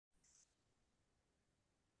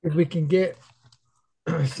If we can get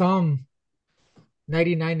Psalm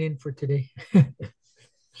 99 in for today.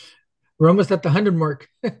 We're almost at the 100 mark.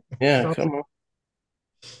 Yeah, Psalm, come on.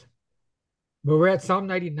 but we're at Psalm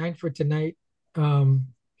 99 for tonight. Um,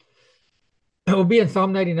 we'll be in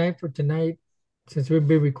Psalm 99 for tonight since we've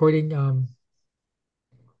been recording.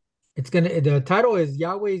 The title is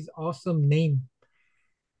Yahweh's Awesome Name.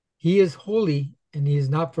 He is holy and he is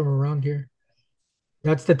not from around here.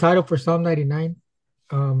 That's the title for Psalm 99.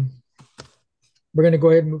 Um, we're gonna go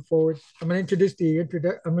ahead and move forward. I'm gonna introduce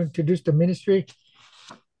the ministry.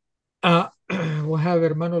 Uh, we'll have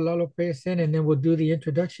Hermano Lalo pray us in, and then we'll do the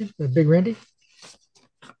introduction, the Big Randy.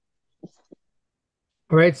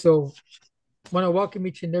 All right, so I want to welcome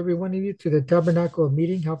each and every one of you to the Tabernacle of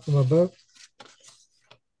Meeting, Help from Above.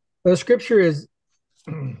 The scripture is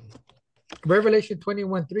Revelation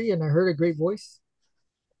 21:3, and I heard a great voice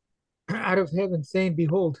out of heaven saying,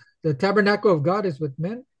 Behold, the tabernacle of God is with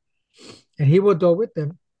men, and he will dwell with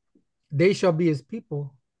them. They shall be his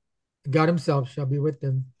people. God himself shall be with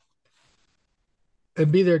them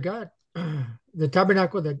and be their God. The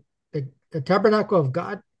tabernacle that the tabernacle of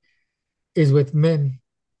God is with men,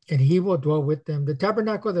 and he will dwell with them. The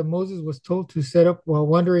tabernacle that Moses was told to set up while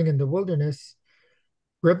wandering in the wilderness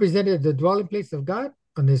represented the dwelling place of God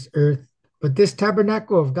on this earth. But this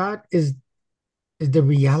tabernacle of God is the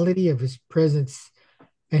reality of his presence,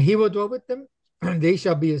 and he will dwell with them, and they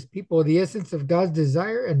shall be his people. The essence of God's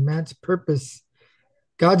desire and man's purpose.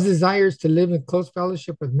 God's desire is to live in close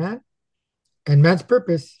fellowship with man, and man's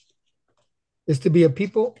purpose is to be a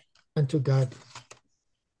people unto God.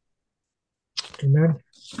 Amen.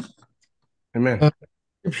 Amen. Uh,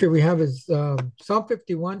 Scripture we have is Psalm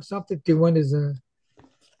 51. Psalm 51 is a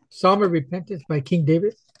psalm of repentance by King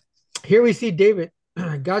David. Here we see David,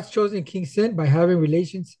 God's chosen king, sinned by having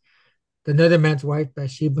relations with another man's wife,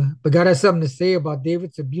 Bathsheba. But God has something to say about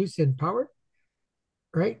David's abuse and power,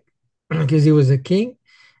 right? Because he was a king,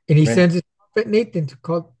 and he Amen. sends his prophet Nathan to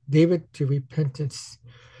call David to repentance.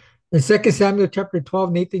 In 2 Samuel chapter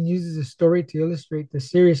 12, Nathan uses a story to illustrate the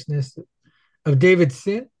seriousness of David's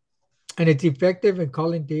sin, and it's effective in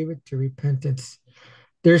calling David to repentance.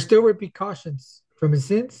 There still were precautions from his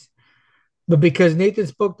sins, but because Nathan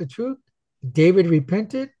spoke the truth, David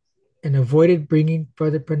repented and avoided bringing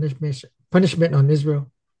further punishment on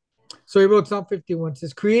Israel. So he wrote Psalm 51,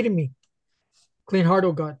 says, Create in me clean heart,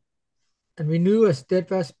 O God, and renew a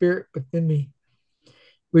steadfast spirit within me.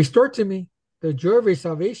 Restore to me the joy of your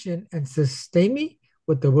salvation and sustain me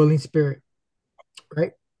with the willing spirit.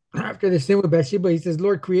 Right? After the sin with Bathsheba, he says,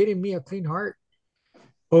 Lord, create in me a clean heart,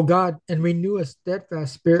 O God, and renew a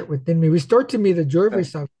steadfast spirit within me. Restore to me the joy of your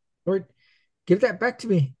Yes. salvation. Lord, give that back to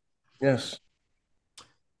me. Yes.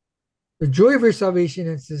 The joy of your salvation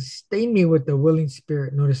and sustain me with the willing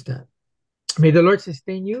spirit. Notice that. May the Lord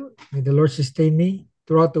sustain you. May the Lord sustain me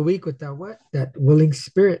throughout the week with that what? That willing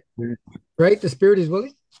spirit. Right? The spirit is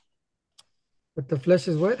willing, but the flesh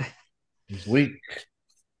is what? He's weak.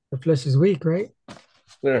 The flesh is weak, right?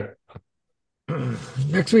 There.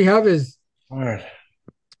 Next we have is All right.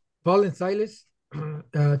 Paul and Silas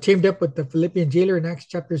teamed up with the Philippian jailer in Acts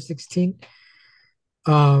chapter 16.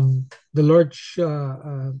 The Lord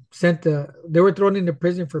they were thrown into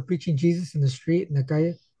prison for preaching Jesus in the street in the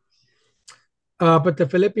calle. But the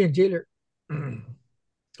Philippian jailer,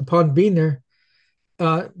 upon being there,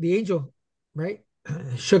 the angel, right,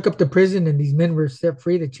 shook up the prison and these men were set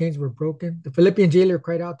free. The chains were broken. The Philippian jailer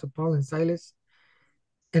cried out to Paul and Silas.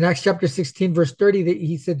 In Acts chapter 16, verse 30,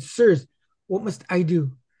 he said, Sirs, what must I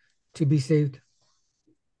do to be saved?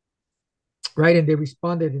 Right? And they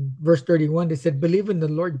responded in verse 31, they said, Believe in the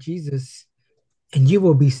Lord Jesus and you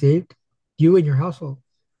will be saved, you and your household.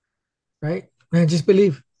 Right? Man, just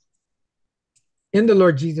believe in the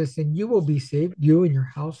Lord Jesus and you will be saved, you and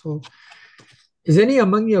your household. Is any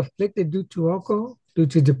among you afflicted due to alcohol, due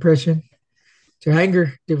to depression, to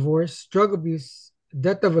anger, divorce, drug abuse,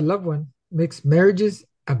 death of a loved one, mixed marriages,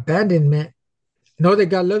 abandonment? Know that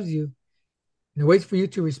God loves you and waits for you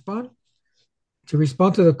to respond to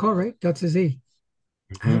the call, right? God says, hey,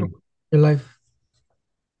 I have Mhm. your life,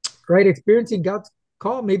 right? Experiencing God's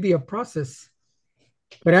call may be a process,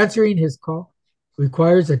 but answering his call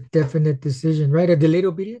requires a definite decision, right? A delayed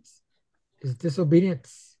obedience is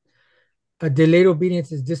disobedience. A delayed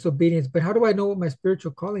obedience is disobedience. But how do I know what my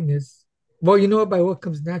spiritual calling is? Well, you know it by what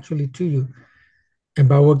comes naturally to you and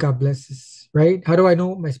by what God blesses, right? How do I know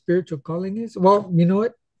what my spiritual calling is? Well, you know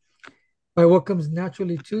it by what comes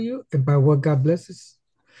naturally to you and by what God blesses.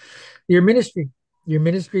 Your ministry, your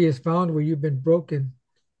ministry is found where you've been broken,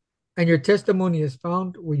 and your testimony is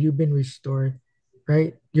found where you've been restored,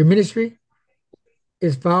 right? Your ministry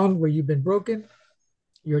is found where you've been broken,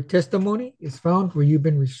 Your testimony is found where you've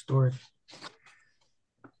been restored.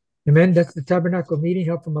 Amen. That's the tabernacle meeting,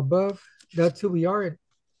 help from above. That's who we are.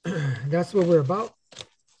 And that's what we're about.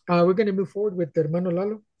 We're going to move forward with Hermano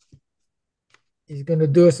Lalo. He's going to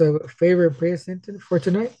do us a favor and prayer sentence for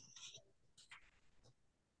tonight.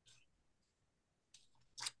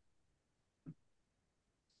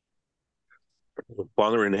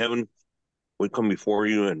 Father in heaven, we come before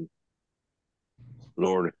you, and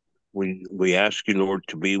Lord, we ask you, Lord,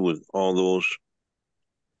 to be with all those.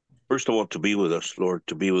 First of all, to be with us, Lord,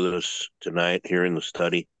 to be with us tonight here in the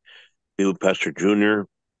study. Be with Pastor Junior,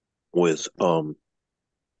 with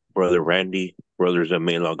Brother Randy, brothers that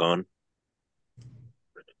may log on.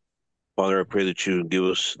 Father, I pray that you give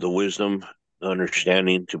us the wisdom, the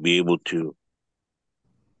understanding to be able to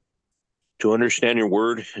understand your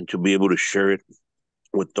word and to be able to share it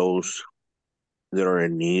with those that are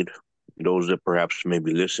in need, those that perhaps may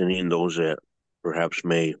be listening, those that perhaps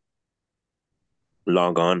may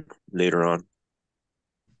log on later on.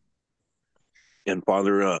 And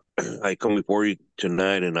Father, I come before you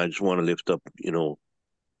tonight, and I just want to lift up,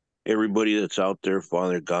 everybody that's out there,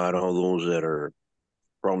 Father God, all those that are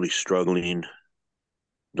probably struggling,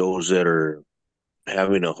 those that are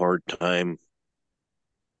having a hard time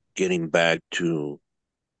getting back to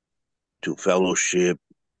fellowship,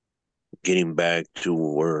 getting back to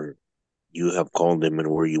where you have called them and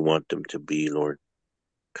where you want them to be, Lord.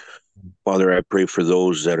 Father, I pray for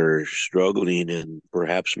those that are struggling and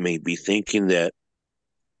perhaps may be thinking that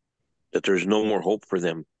there's no more hope for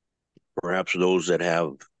them. Perhaps those that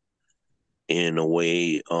have, in a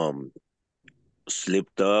way,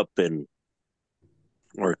 slipped up and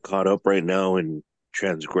are caught up right now in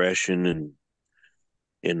transgression and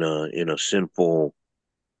in a sinful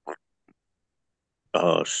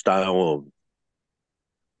style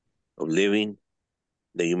of living,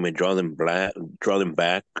 that you may draw them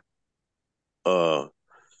back uh,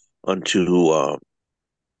 unto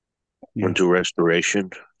Yes. unto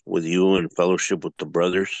restoration with you and fellowship with the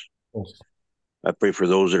brothers. Yes. I pray for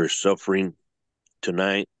those that are suffering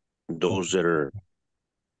tonight, those that are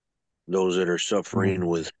suffering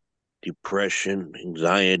with depression,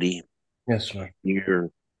 anxiety, Yes, Lord. fear,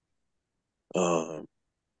 uh,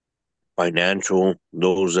 financial,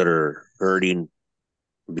 those that are hurting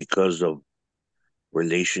because of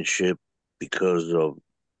relationship, because of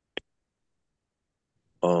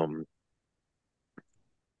um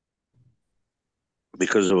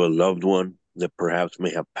because of a loved one that perhaps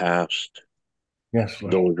may have passed, Yes,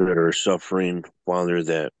 Lord. those that are suffering, Father,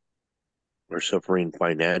 that are suffering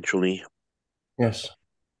financially, Yes.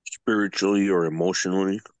 spiritually or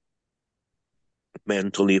emotionally,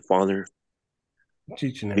 mentally, Father.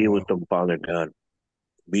 Teaching Be every with one. them, Father God.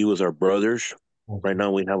 Be with our brothers. Yes, Right Lord.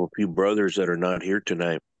 now we have a few brothers that are not here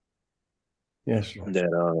tonight Yes, Lord.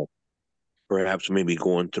 that perhaps may be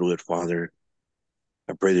going through it, Father.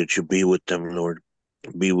 I pray that you be with them, Lord.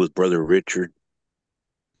 Be with Brother Richard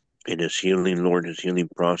in his healing, Lord, his healing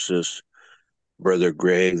process. Brother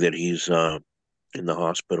Greg, that he's in the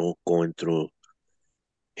hospital going through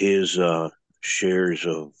his shares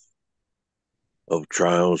of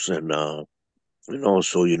trials and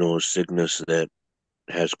also, a sickness that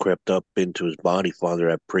has crept up into his body. Father,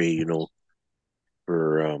 I pray,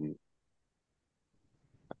 for um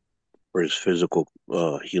for his physical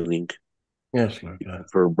healing. Yes, Lord God.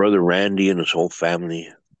 For Brother Randy and his whole family,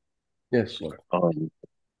 Yes, Lord. um,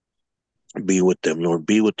 be with them, Lord.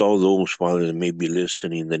 Be with all those, Father, that may be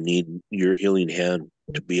listening, that need your healing hand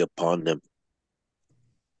to be upon them.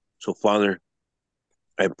 So, Father,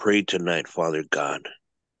 I pray tonight, Father God,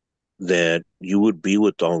 that you would be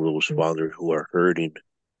with all those, Father, who are hurting,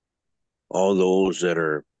 all those that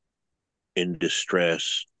are in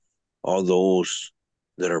distress, all those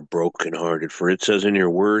that are brokenhearted. For it says in your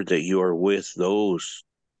word that you are with those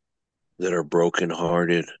that are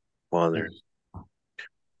brokenhearted, Father. Yes.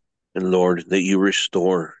 And Lord, that you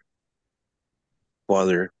restore,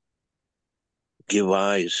 Father, give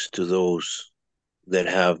eyes to those that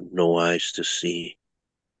have no eyes to see.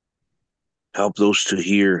 Help those to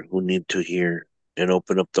hear who need to hear, and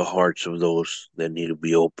open up the hearts of those that need to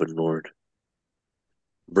be open, Lord.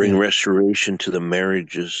 Bring Yes. restoration to the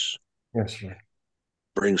marriages. Yes, Lord.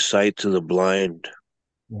 Bring sight to the blind.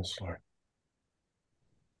 Yes, Lord.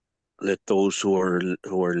 Let those who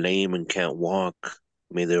are lame and can't walk,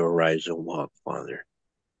 may they arise and walk, Father.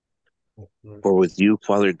 Yes, Lord. For with you,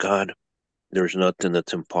 Father God, there's nothing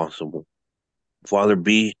that's impossible. Father,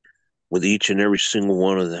 be with each and every single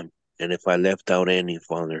one of them. And if I left out any,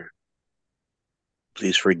 Father,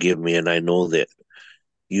 please forgive me. And I know that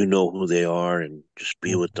you know who they are, and just be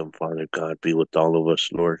Yes. with them, Father God. Be with all of us,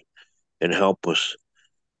 Lord, and help us.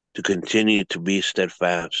 to continue to be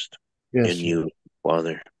steadfast Yes, in Lord. you,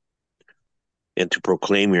 Father, and to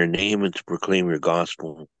proclaim your name and to proclaim your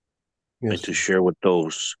gospel and Yes, to Lord. share with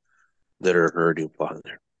those that are hurting,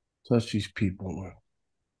 Father. Touch these people, Lord.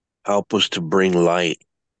 Help us to bring light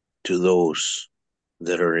to those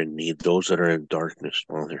that are in need, those that are in darkness,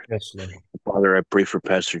 Father. Yes, Lord. Father, I pray for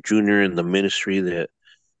Pastor Junior and the ministry that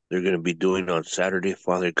they're going to be doing on Saturday,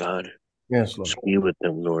 Father God. Yes, Lord. Just be with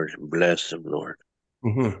them, Lord, and bless them, Lord.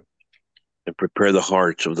 Mm-hmm. And prepare the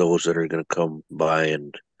hearts of those that are going to come by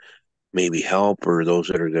and maybe help, or those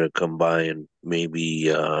that are going to come by and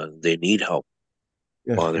maybe they need help,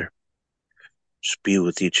 Yes, Lord. Father. Just be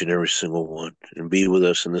with each and every single one and be with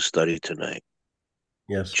us in the study tonight.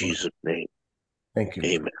 Yes, In Lord. Jesus' name, Thank you,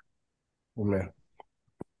 Lord. amen. Amen.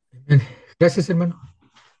 And gracias, hermano.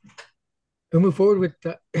 We'll move forward with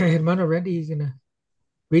hermano Randy. He's gonna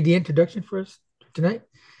read the introduction for us tonight.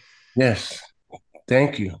 Yes.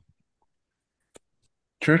 Thank you.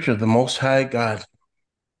 Church of the Most High God,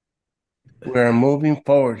 we are moving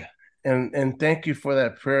forward. And thank you for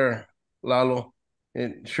that prayer, Lalo.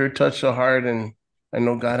 It sure touched the heart, and I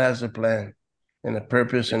know God has a plan and a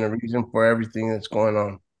purpose and a reason for everything that's going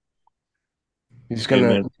on. He's gonna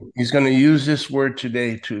Amen. he's gonna use this word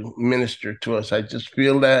today to minister to us. I just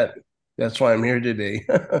feel that. That's why I'm here today.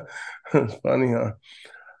 It's funny, huh?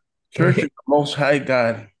 Church of the Most High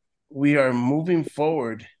God, we are moving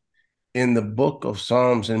forward in the book of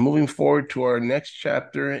Psalms and moving forward to our next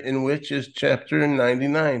chapter, in which is chapter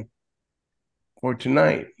 99 for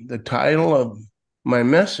tonight. The title of my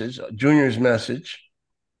message, Junior's message,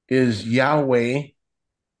 is Yahweh's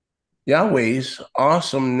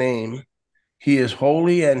awesome name. He is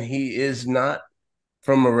holy and he is not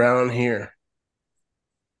from around here.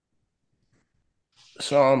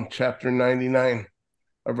 Psalm chapter 99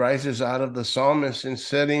 arises out of the psalmist in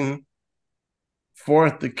setting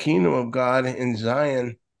forth the kingdom of God in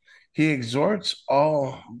Zion. He exhorts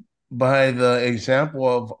all by the example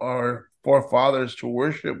of our forefathers to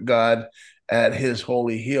worship God at his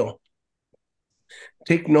holy hill.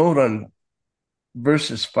 Take note on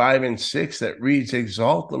verses 5 and 6 that reads,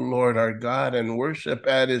 Exalt the Lord our God and worship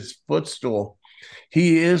at his footstool.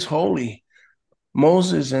 He is holy.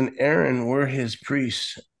 Moses and Aaron were his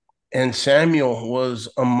priests, and Samuel was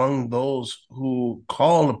among those who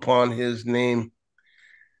called upon his name.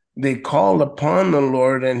 They called upon the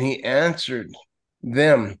Lord and he answered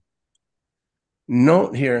them.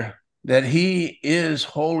 Note here that he is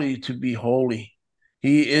holy to be holy.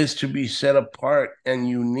 He is to be set apart and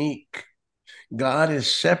unique. God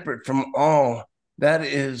is separate from all that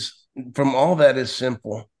is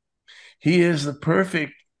simple. He is the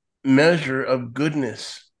perfect measure of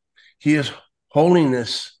goodness. He is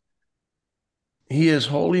holiness. He is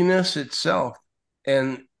holiness itself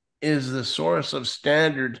and is the source of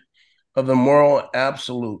standard of the moral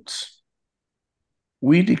absolutes.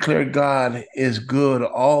 We declare God is good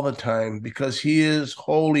all the time because he is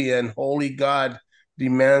holy, and holy God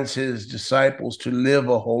demands his disciples to live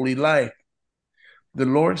a holy life. The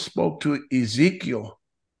Lord spoke to Ezekiel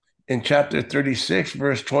in chapter 36,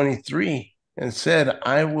 verse 23, and said,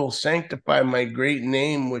 I will sanctify my great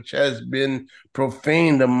name, which has been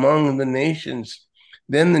profaned among the nations.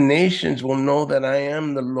 Then the nations will know that I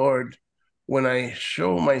am the Lord when I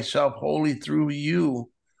show myself holy through you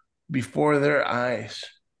before their eyes.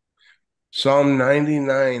 Psalm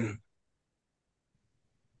 99,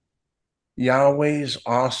 Yahweh's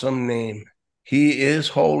awesome name. He is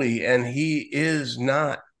holy and he is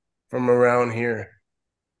not from around here.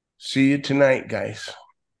 See you tonight, guys.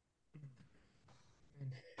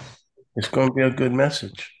 It's going to be a good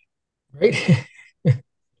message. Right?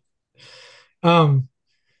 um,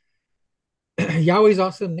 Yahweh's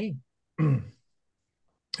awesome name.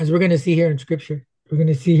 As we're going to see here in scripture, we're going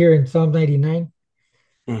to see here in Psalm 99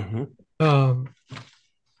 Mm-hmm.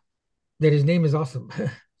 that his name is awesome.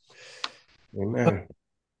 Amen.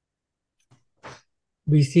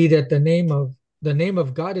 We see that the name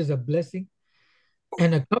of God is a blessing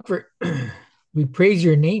and a comfort. We praise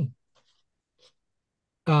your name.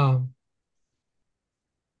 Um,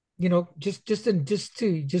 just to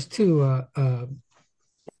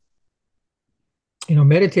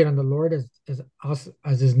meditate on the Lord as awesome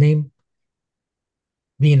as his name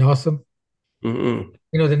being awesome. Mm-hmm.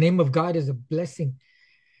 The name of God is a blessing.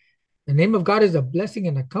 The name of God is a blessing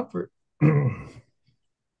and a comfort. We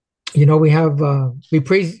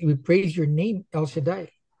praise your name, El Shaddai.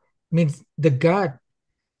 Means the God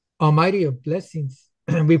Almighty of blessings.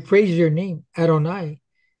 We praise your name, Adonai,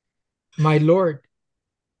 my Lord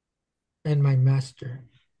and my Master.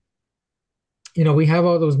 We have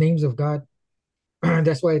all those names of God.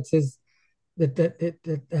 That's why it says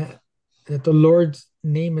that the Lord's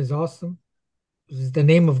name is awesome. The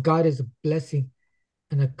name of God is a blessing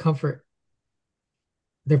and a comfort.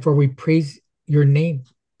 Therefore, we praise your name,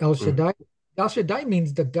 El Mhm. Shaddai. El Shaddai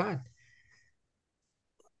means the God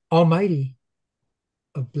Almighty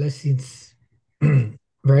of blessings,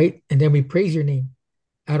 right? And then we praise your name,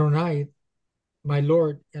 Adonai, my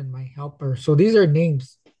Lord and my helper. So these are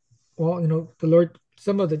names. Well, the Lord,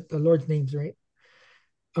 some of the Lord's names, right?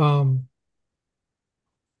 Um,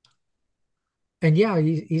 and yeah,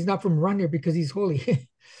 he's not from around here because he's holy,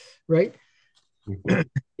 right? Mhm.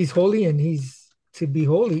 He's holy, and he's to be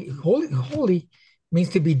holy. Holy means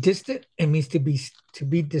to be distant and means to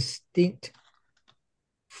be distinct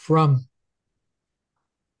from.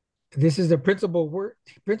 This is the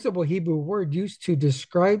principal Hebrew word used to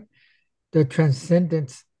describe the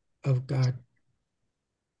transcendence of God.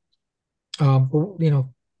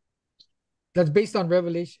 That's based on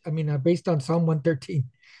Revelation. Based on Psalm 113,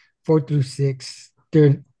 4 through 6.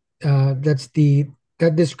 That's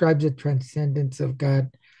that describes the transcendence of God.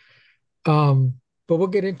 But we'll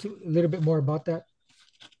get into a little bit more about that.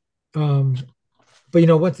 Um, but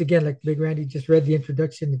once again, like Big Randy just read the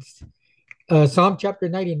introduction, it's Psalm chapter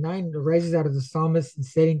 99 arises out of the psalmist and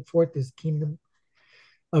setting forth his kingdom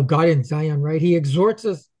of God in Zion, right? He exhorts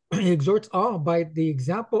us, he exhorts all by the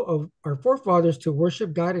example of our forefathers to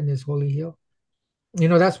worship God in his holy hill.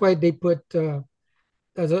 That's why they put,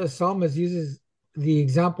 as a psalmist uses the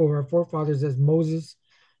example of our forefathers as Moses,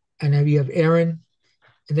 and then you have Aaron,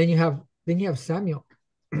 and then you have Samuel.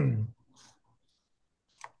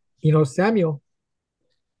 Samuel,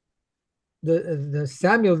 the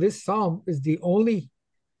Samuel, this psalm is the only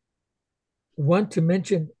one to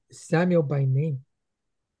mention Samuel by name.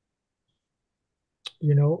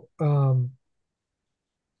 You know, um,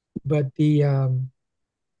 but the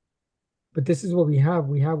but this is what we have.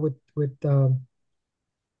 We have with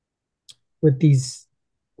these.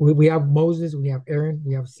 We have Moses, we have Aaron,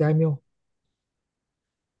 we have Samuel.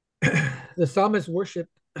 The psalmist worship,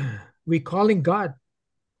 recalling God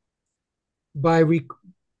by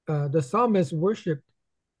the psalmist worshiped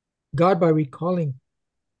God by recalling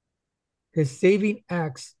his saving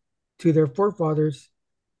acts to their forefathers,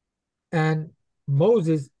 and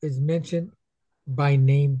Moses is mentioned by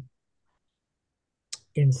name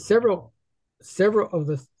in several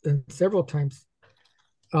times.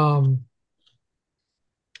 Um,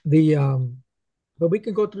 the but we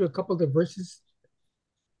can go through a couple of the verses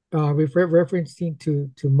referencing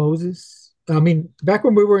to Moses. Back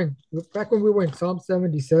when we were in Psalm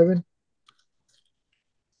 77.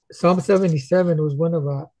 Psalm 77 was one of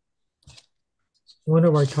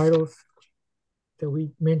our titles that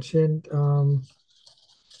we mentioned.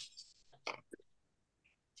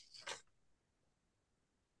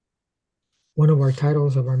 One of our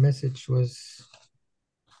titles of our message was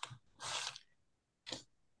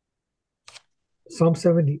Psalm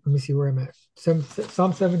 70. Let me see where I'm at. Psalm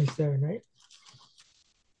 77, right?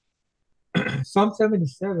 Psalm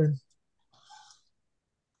 77,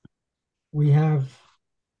 we have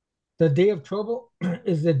the day of trouble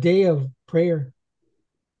is the day of prayer,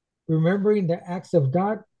 remembering the acts of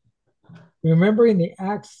God, remembering the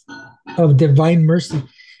acts of divine mercy.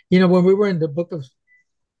 When we were in the book of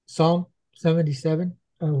Psalm 77,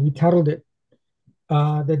 we titled it,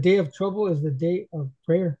 The Day of Trouble is the Day of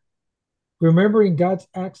Prayer, remembering God's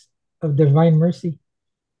acts of divine mercy.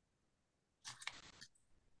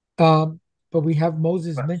 Um, but we have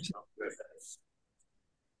Moses mentioned.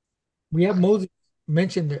 We have Moses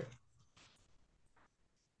mentioned there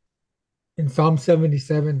in Psalm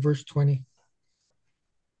 77, verse 20.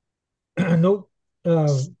 No,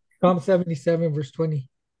 Psalm 77, verse 20.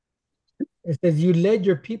 It says, You led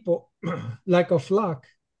your people like a flock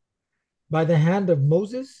by the hand of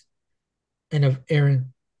Moses and of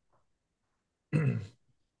Aaron.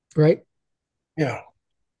 Right? Yeah.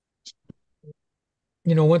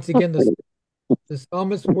 Once again, the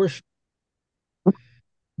psalmist worship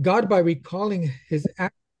God by recalling his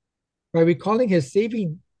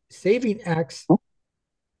saving acts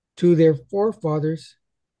to their forefathers,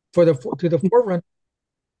 to the forerunner,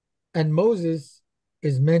 and Moses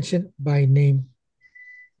is mentioned by name.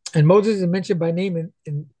 And Moses is mentioned by name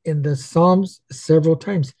in the Psalms several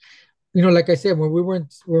times. Like I said, when we were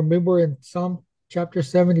in Psalm chapter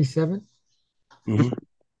 77, Mhm.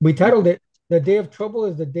 we titled it "The Day of Trouble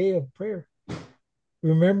is the Day of Prayer,"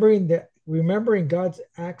 remembering God's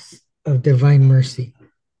acts of divine mercy.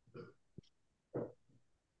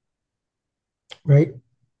 Right?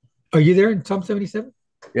 Are you there in Psalm 77,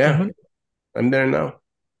 Yeah, Armand? I'm there now.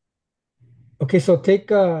 Okay, so take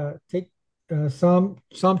Psalm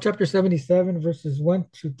chapter 77 verses 1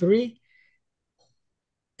 to 3,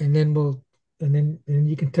 and then and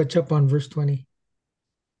you can touch up on verse 20.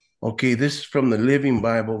 Okay, this is from the Living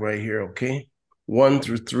Bible right here, okay? 1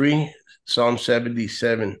 through 3, Psalm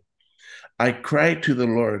 77. I cry to the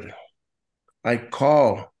Lord. I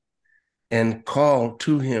call and call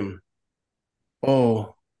to him.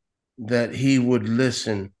 Oh, that he would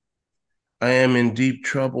listen. I am in deep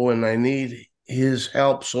trouble and I need his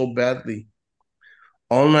help so badly.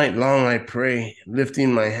 All night long I pray,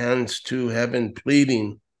 lifting my hands to heaven,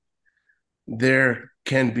 pleading. There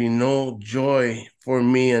can be no joy for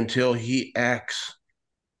me until he acts.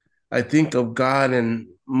 I think of God and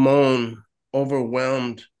moan,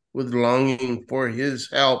 overwhelmed with longing for his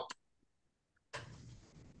help.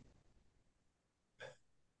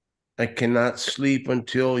 I cannot sleep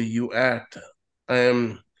until you act. I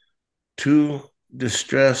am too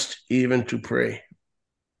distressed even to pray.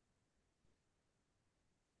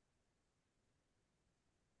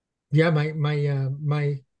 Yeah,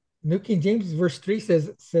 my New King James verse 3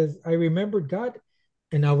 says I remembered God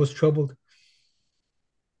and I was troubled.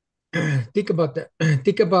 Think about that.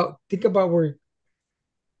 Think about where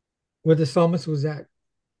the psalmist was at.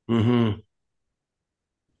 Mm-hmm.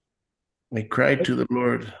 I cried to the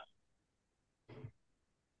Lord.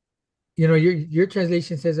 You know, your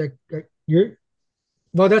translation says you're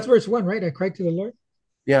well, that's verse 1, right? I cried to the Lord.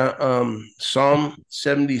 Yeah, Psalm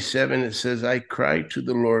 77, it says, I cry to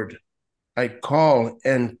the Lord. I call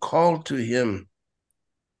and call to him.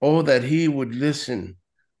 Oh, that he would listen.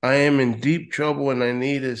 I am in deep trouble and I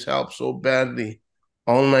need his help so badly.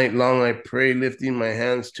 All night long I pray, lifting my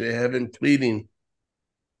hands to heaven, pleading.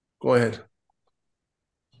 Go ahead.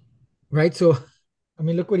 Right? So I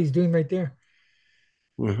mean, look what he's doing right there.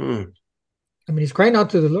 Mm-hmm. I mean, he's crying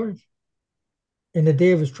out to the Lord in the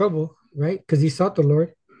day of his trouble, right? Because he sought the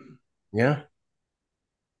Lord. Yeah,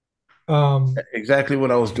 Um, exactly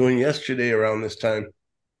what I was doing yesterday around this time.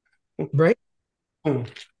 right? Hmm.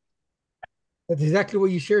 That's exactly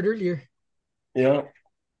what you shared earlier. Yeah.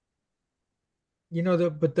 You know,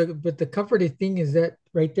 the comforting thing is that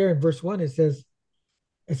right there in verse 1, it says,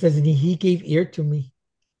 and he gave ear to me.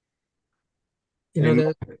 You know,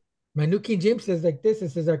 Amen. that my New King James says like this: it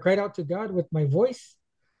says, I cried out to God with my voice.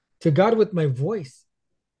 And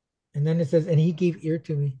then it says, and he gave ear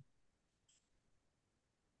to me.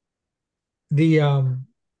 The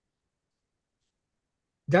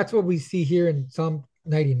That's what we see here in Psalm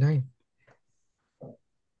 99,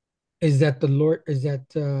 is that the Lord is that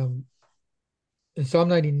in Psalm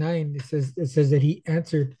 99, it says that he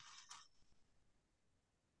answered.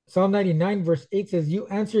 Psalm 99, verse 8 says, you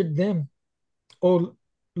answered them, O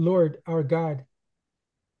Lord our God.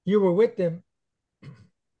 You were with them,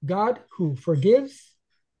 God who forgives,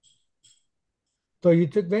 though you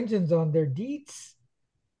took vengeance on their deeds,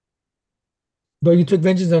 though you took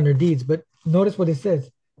vengeance on their deeds. But notice what it says.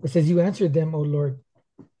 It says, you answered them, O Lord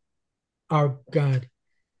our God.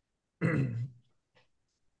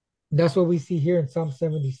 That's what we see here in Psalm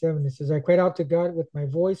 77. It says, I cried out to God with my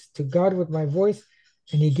voice,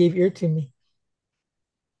 and he gave ear to me.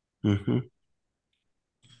 Mm-hmm.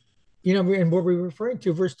 You know, and what we're referring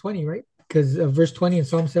to, verse 20, right? Because verse 20 in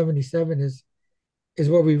Psalm 77 is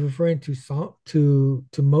what we're referring to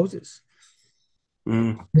to Moses.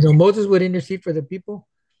 Mm-hmm. You know, Moses would intercede for the people.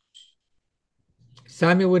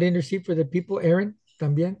 Samuel would intercede for the people. Aaron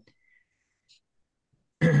también.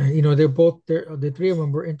 You know, the three of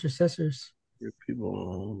them were intercessors Your people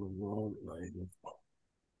all the world,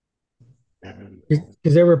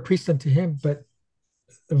 because they were priests unto him. But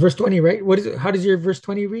verse 20, right? What is it? How does your verse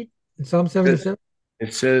 20 read in Psalm 77?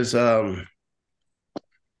 it says,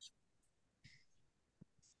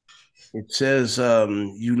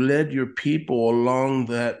 you led your people along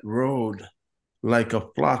that road like a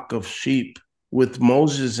flock of sheep with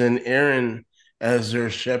Moses and Aaron as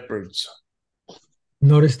their shepherds.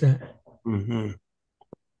 Notice that. Mm-hmm.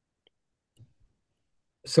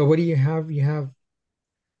 So what do you have? You have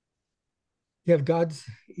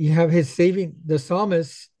his saving. The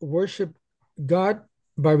psalmist worship God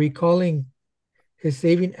by recalling his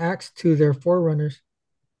saving acts to their forerunners.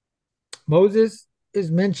 Moses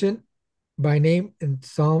is mentioned by name in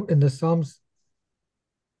the Psalms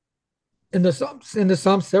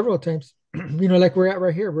several times. You know, like we're at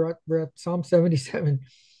right here. We're at Psalm 77,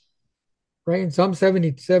 right? In Psalm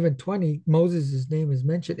 77:20, Moses' name is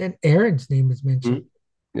mentioned and Aaron's name is mentioned.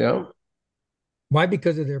 Mm-hmm. Yeah. Why?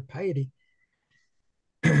 Because of their piety,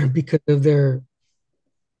 because of their,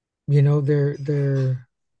 their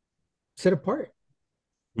set apart.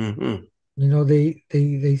 Mm-hmm. You know, they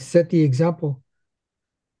set the example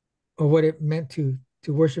of what it meant to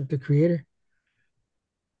worship the Creator.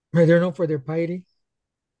 Right? They're known for their piety.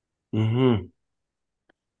 Mm-hmm.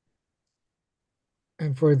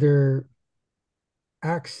 and for their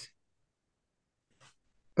acts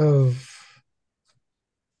of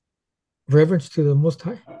reverence to the Most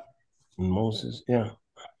High. Moses, yeah.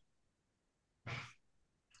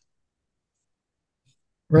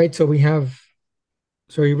 Right. So we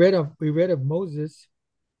read of Moses,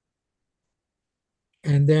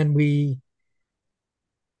 and then we'll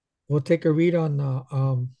take a read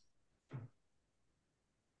on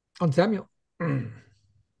Samuel.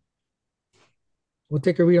 We'll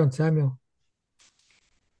take a read on Samuel.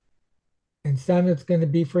 And Samuel's going to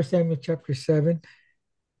be 1 Samuel chapter 7.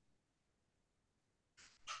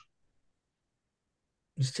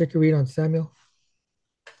 Let's take a read on Samuel.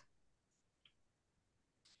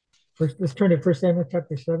 First, let's turn to 1 Samuel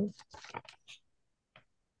chapter 7.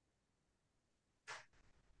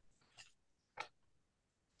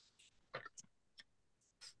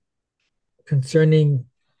 Concerning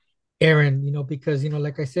Aaron, because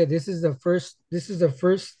like I said, this is the first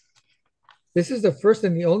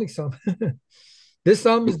and the only psalm. This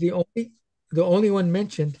psalm is the only one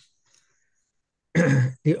mentioned.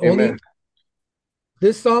 the only Amen.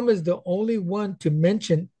 This psalm is the only one to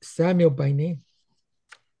mention Samuel by name.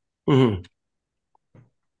 Mm-hmm.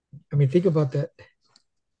 I mean, think about that.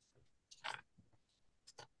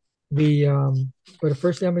 Go to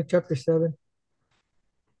 1 Samuel chapter 7.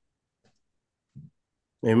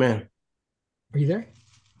 Amen. Are you there?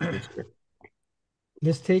 Yes, sir.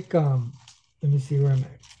 Let's take let me see where I'm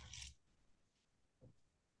at.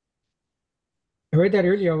 I read that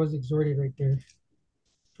earlier. I was exhorted right there.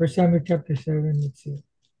 1 Samuel chapter 7. Let's see.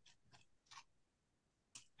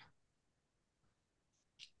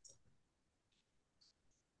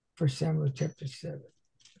 First Samuel chapter 7.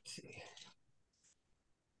 Let's see.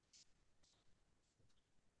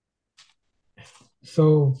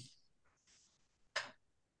 So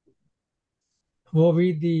we'll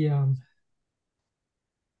read the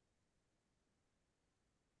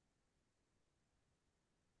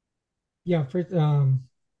first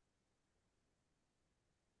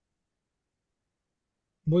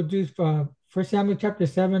we'll do First Samuel chapter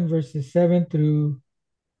 7 verses 7 through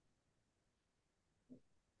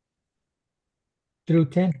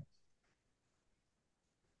 10.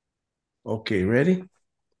 Okay, ready?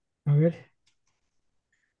 All right.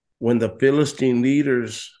 When the Philistine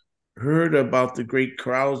leaders heard about the great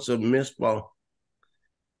crowds of Mizpah,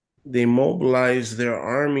 they mobilized their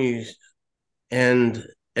armies and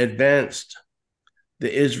advanced. The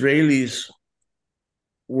Israelis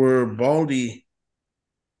were baldy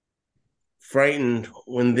frightened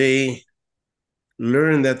when they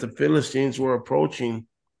learned that the Philistines were approaching,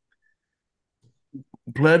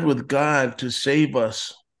 pled with God to save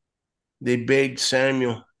us. They begged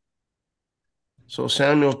Samuel. So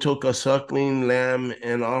Samuel took a suckling lamb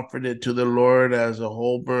and offered it to the Lord as a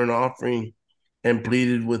whole burnt offering and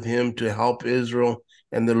pleaded with him to help Israel.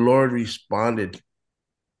 And the Lord responded.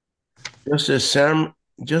 Just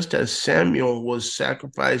as Samuel was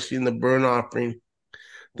sacrificing the burnt offering,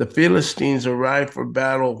 the Philistines arrived for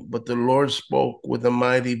battle, but the Lord spoke with a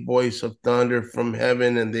mighty voice of thunder from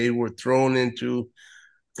heaven, and they were thrown into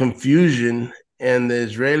confusion, and the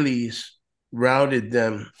Israelis routed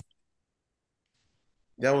them.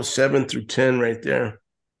 That was 7 through 10 right there.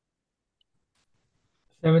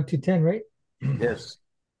 7 to 10, right? Yes.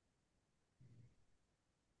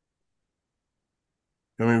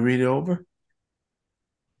 Can we read it over?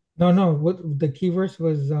 No. What the key verse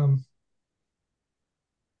was?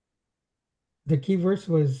 The key verse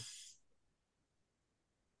was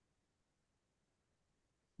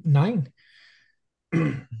 9.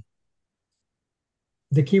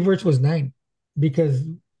 The key verse was 9 because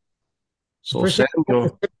So First Samuel chapter,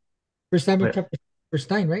 Samuel, First Samuel chapter verse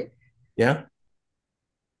 9, right? yeah.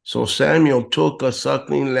 So Samuel took a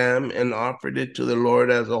suckling lamb and offered it to the Lord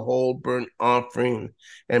as a whole burnt offering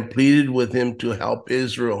and pleaded with him to help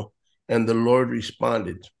Israel. And the Lord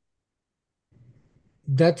responded.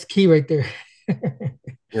 That's key right there.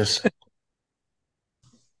 Yes.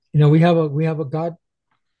 We have a God,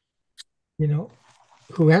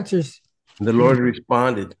 who answers. The Lord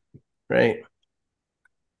responded, right?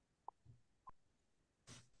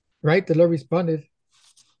 Right? The Lord responded.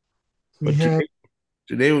 We But have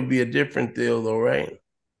today would be a different deal, though, right?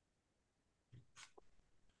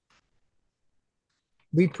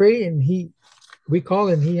 we pray and we call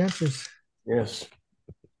and he answers. Yes.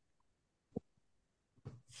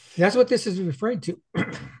 That's what this is referring to.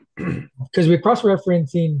 Because we're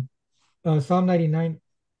cross-referencing Psalm 99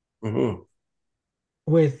 Mm-hmm.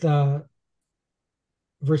 with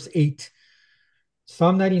verse 8.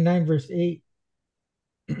 Psalm 99 verse 8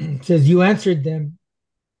 says, "You answered them,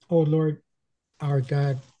 O Lord our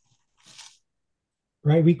God."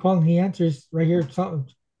 right? We call him, he answers right here. Something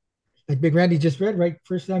like Big Randy just read, right?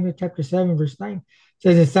 First Samuel chapter 7, verse 9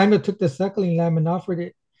 says, and Samuel took the suckling lamb and offered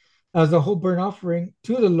it as a whole burnt offering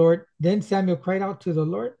to the Lord. Then Samuel cried out to the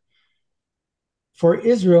Lord for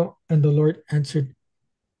Israel, and the Lord answered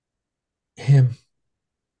him.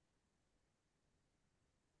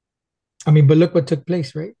 I mean, but look what took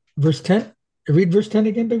place, right? Verse 10. Read verse 10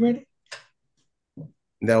 again, Big Randy.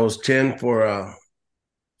 That was 10 for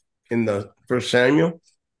in the first Samuel.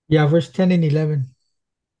 Yeah, verse 10 and 11.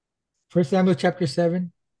 First Samuel chapter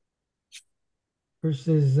 7,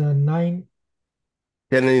 verses 9.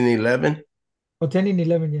 10 and 11. Oh, 10 and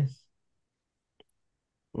 11, yes.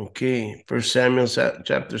 Okay. First Samuel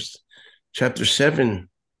chapter 7,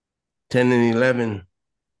 10 and 11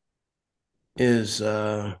 is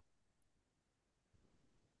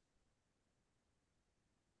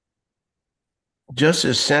just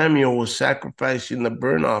as Samuel was sacrificing the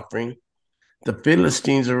burnt offering, the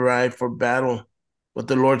Philistines arrived for battle. But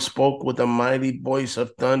the Lord spoke with a mighty voice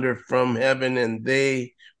of thunder from heaven, and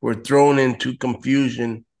they were thrown into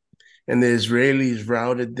confusion, and the Israelis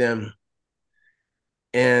routed them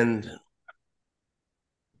and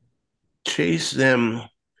chased them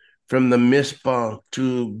from the Mizpah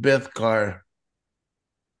to Bethkar,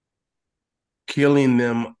 killing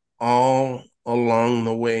them all along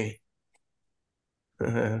the way.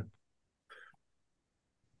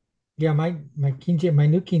 Yeah, my King James, my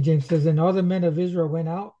New King James says, and all the men of Israel went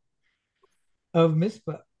out of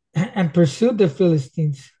Mizpah and pursued the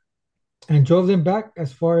Philistines and drove them back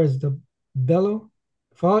as far as the Bellow,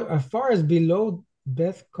 as far as below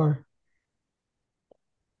Bethkar.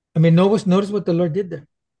 I mean, notice what the Lord did there,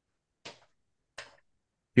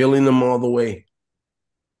 Killing them all the way.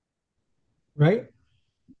 right?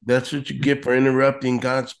 That's what you get for interrupting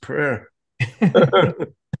God's prayer.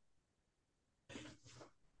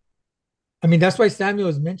 I mean, that's why Samuel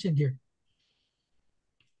is mentioned here.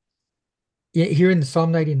 Yeah, here in the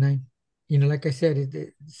Psalm 99. Like I said,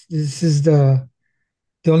 this is the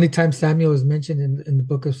only time Samuel is mentioned in the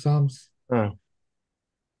book of Psalms, Huh.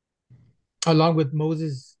 along with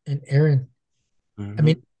Moses and Aaron. I Mm-hmm.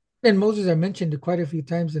 mean, and Moses are mentioned quite a few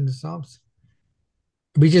times in the Psalms.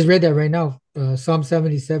 We just read that right now, Psalm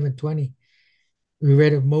 77:20. We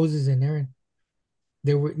read of Moses and Aaron.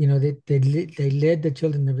 They were, they led the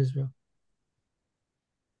children of Israel.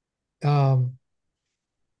 Um,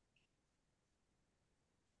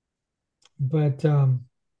 but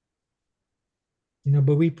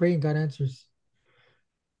but we pray and God answers.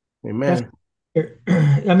 That's Amen.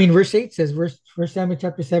 I mean, verse 8 says, First Samuel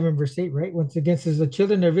chapter 7, verse 8, right? Once again says, the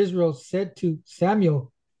children of Israel said to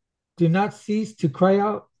Samuel, do not cease to cry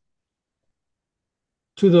out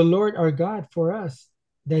to the Lord our God for us,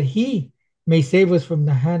 that he may save us from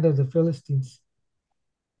the hand of the Philistines.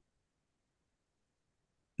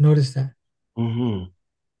 Notice that. Mm-hmm.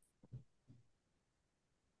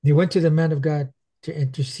 They went to the man of God to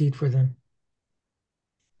intercede for them.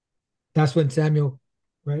 That's when Samuel,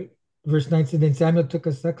 right? Verse 9 said, then Samuel took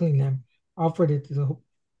a suckling lamb, offered it as a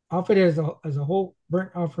whole burnt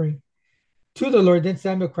offering to the Lord. Then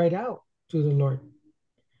Samuel cried out to the Lord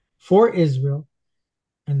for Israel,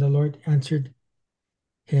 and the Lord answered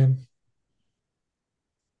him.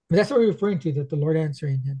 But that's what we're referring to, that the Lord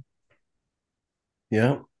answering him.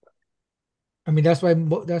 Yeah. I mean, that's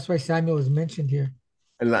why Samuel is mentioned here.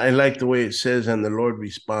 I like the way it says, and the Lord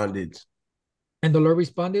responded. And the Lord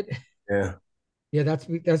responded. Yeah. Yeah,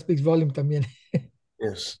 that speaks volume también.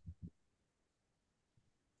 Yes.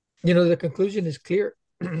 The conclusion is clear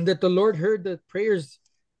that the Lord heard the prayers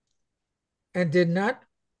and did not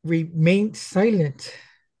remain silent.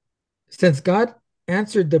 Since God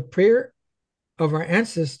answered the prayer of our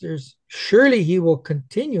ancestors, surely he will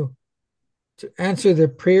continue to answer the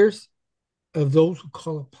prayers of those who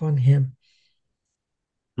call upon him.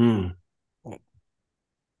 Hmm.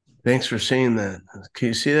 Thanks for saying that. Can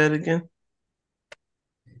you say that again?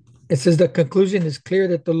 It says the conclusion is clear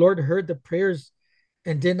that the Lord heard the prayers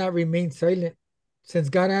and did not remain silent. Since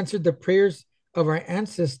God answered the prayers of our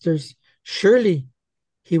ancestors, surely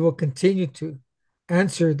he will continue to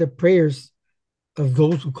answer the prayers of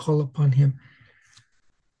those who call upon him.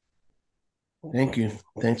 Thank you.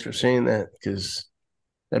 Thanks for saying that, because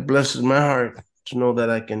that blesses my heart to know that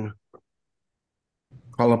I can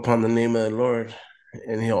call upon the name of the Lord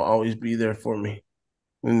and he'll always be there for me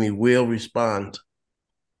and he will respond.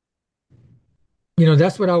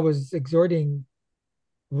 That's what I was exhorting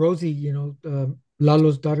Rosie,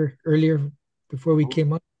 Lalo's daughter, earlier before we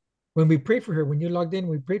came up. When we prayed for her, when you logged in,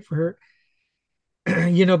 we prayed for her.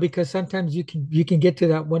 Because sometimes you can get to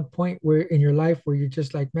that one point where in your life where you're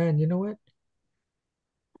just like, man, you know what?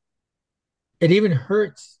 It even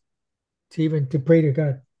hurts to pray to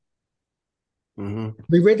God. Hmm.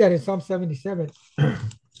 We read that in Psalm 77. Because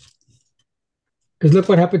look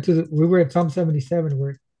what happened we were at Psalm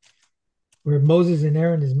 77 where Moses and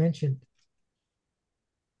Aaron is mentioned.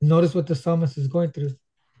 Notice what the psalmist is going through.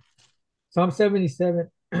 Psalm 77,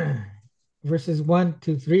 verses 1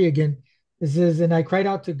 to 3 again. It says, and I cried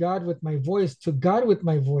out to God with my voice, to God with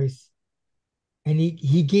my voice, and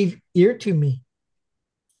he gave ear to me.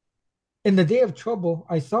 In the day of trouble,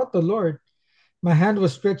 I sought the Lord. My hand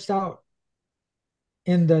was stretched out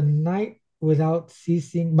in the night without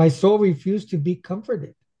ceasing. My soul refused to be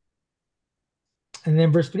comforted. And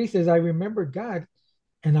then verse 3 says, I remembered God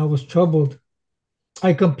and I was troubled.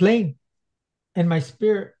 I complained and my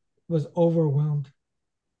spirit was overwhelmed.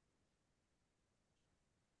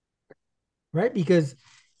 Right? Because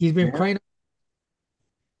he's been Yeah. crying,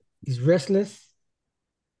 he's restless,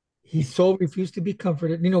 his soul refused to be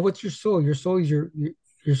comforted. You know, what's your soul? Your soul is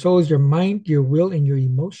your soul is your mind, your will, and your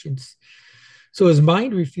emotions. So his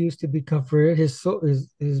mind refused to be comforted. His soul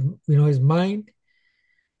is his mind.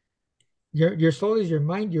 Your soul is your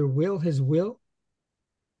mind, your will,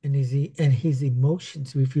 and his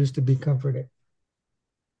emotions refuse to be comforted.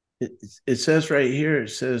 It says right here, it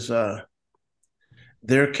says,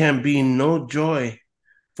 there can be no joy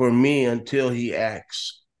for me until he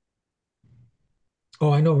acts.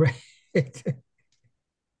 Oh, I know, right?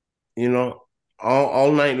 You know,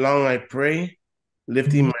 all night long I pray,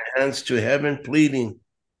 lifting Mhm. my hands to heaven, pleading.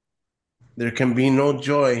 There can be no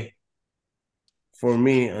joy for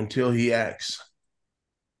me until he acts.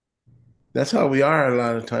 That's how we are a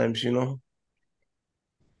lot of times, you know.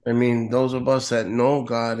 I mean, those of us that know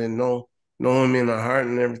God and know him in our heart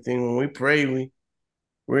and everything, when we pray,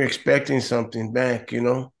 we're expecting something back, you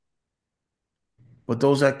know. But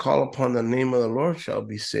those that call upon the name of the Lord shall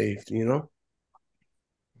be saved, you know.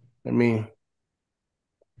 I mean,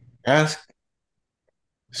 ask,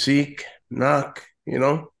 seek, knock, you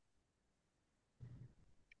know.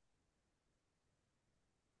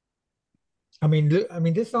 I mean,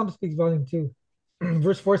 this psalm speaks volume too.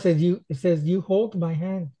 Verse 4 says, it says, you hold my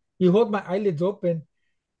hand, you hold my eyelids open,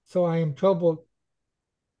 so I am troubled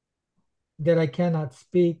that I cannot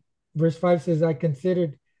speak. Verse 5 says, I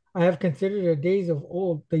have considered the days of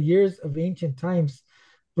old, the years of ancient times.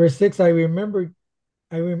 Verse 6, I rem,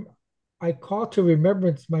 I call to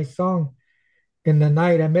remembrance my song in the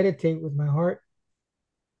night. I meditate with my heart,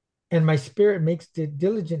 and my spirit makes the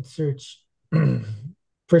diligent search.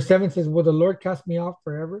 Verse 7 says, will the Lord cast me off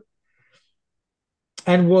forever?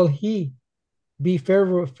 And will he be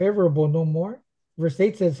favorable no more? Verse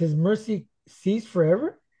 8 says, his mercy cease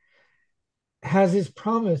forever? Has his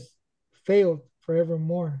promise failed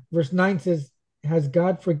forevermore? Verse 9 says, has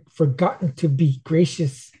God forgotten to be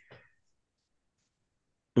gracious?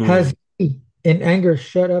 Mm. Has he in anger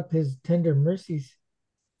shut up his tender mercies?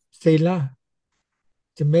 Selah,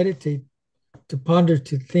 to meditate, to ponder,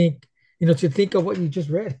 to think, to think of what you just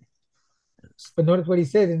read. But notice what he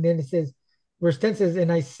said, and then it says, verse 10 says,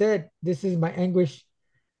 and I said, this is my anguish,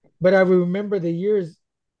 but I will remember the years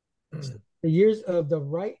of the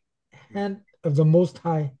right hand of the Most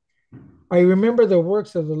High. I remember the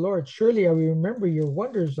works of the Lord. Surely I will remember your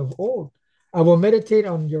wonders of old. I will meditate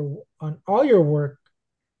on all your work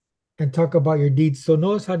and talk about your deeds. So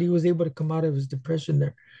notice how he was able to come out of his depression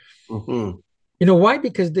there. Mm-hmm. You know why?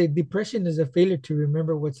 Because the depression is a failure to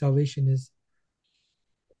remember what salvation is.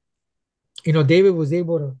 David was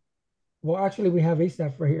able to. Well, actually, we have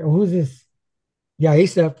Asaph right here. Who's this? Yeah,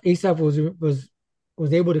 Asaph. Asaph was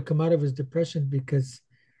able to come out of his depression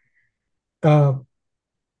uh,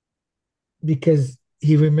 because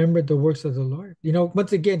he remembered the works of the Lord.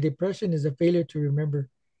 Once again, depression is a failure to remember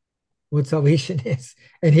what salvation is.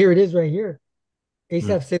 And here it is right here.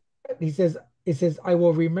 Asaph said, he says, it says, I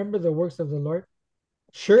will remember the works of the Lord.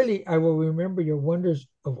 Surely I will remember your wonders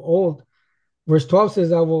of old. Verse 12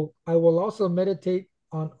 says, I will also meditate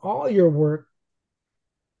on all your work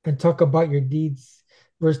and talk about your deeds.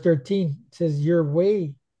 Verse 13 says, your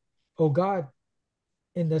way, O God,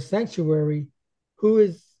 in the sanctuary, who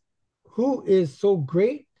is who is so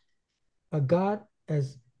great a God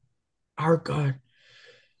as our God.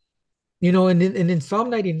 And in Psalm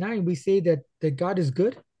 99, we say that God is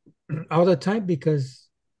good all the time because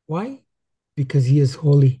why? Because he is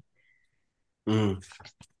holy. Mm.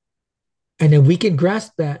 And if we can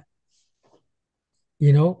grasp that,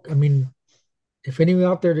 I mean, if anyone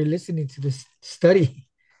out there are listening to this study,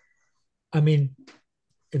 I mean,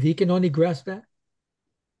 if you can only grasp that,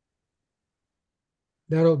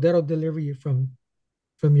 that'll deliver you from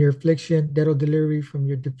your affliction, that'll deliver you from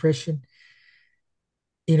your depression.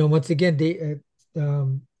 Once again,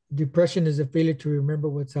 Depression is a failure to remember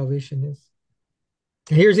what salvation is.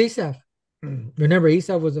 Here's Asaph. Remember,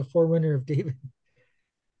 Asaph was a forerunner of David.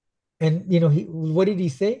 And he what did he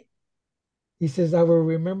say? He says, I will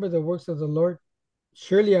remember the works of the Lord.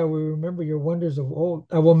 Surely I will remember your wonders of old.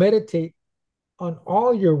 I will meditate on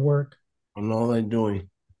all your work. on all I'm doing.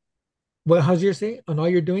 Well, how's your say? On all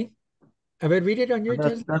you're doing? I read it on your That's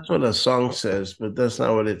translation. that's what a song says, but that's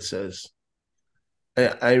not what it says.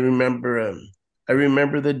 I remember I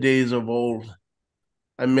remember the days of old.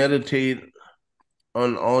 I meditate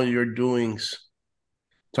on all your doings,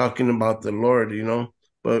 talking about the Lord,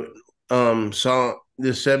 But Psalm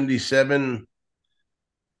the 77,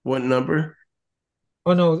 what number?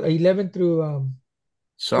 Oh no, 11 through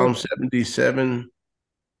Psalm 14. 77,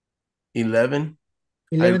 11.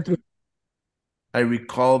 I 11 through I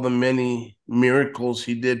recall the many miracles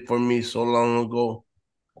he did for me so long ago.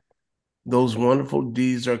 Those wonderful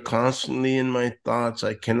deeds are constantly in my thoughts.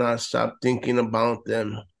 I cannot stop thinking about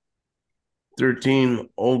them. 13.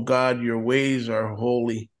 Oh God, your ways are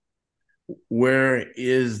holy. Where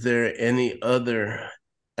is there any other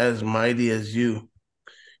as mighty as you?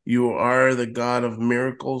 You are the God of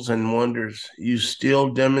miracles and wonders. You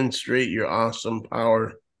still demonstrate your awesome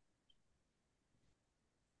power.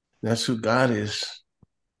 That's who God is.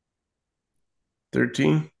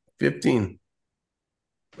 13, 15.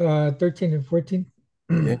 13 and 14.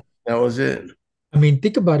 Yeah, that was it. I mean,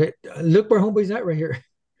 think about it. Look where homeboy's at right here.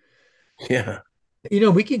 Yeah,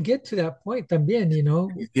 We can get to that point también,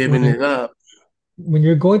 he's giving when it up.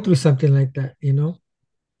 you're going through something like that.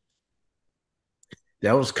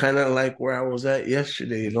 That was kind of like where I was at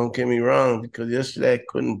yesterday. Don't get me wrong, because yesterday I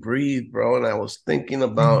couldn't breathe, bro. And I was thinking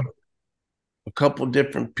about a couple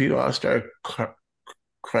different people. I started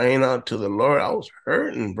crying out to the Lord. I was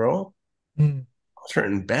hurting, bro. Mm. I was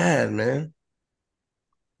hurting bad, man.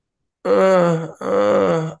 I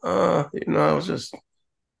was just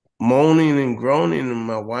moaning and groaning.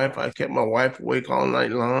 And I kept my wife awake all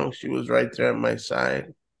night long. She was right there at my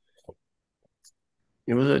side.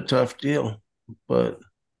 It was a tough deal, but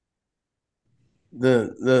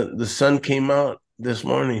the sun came out this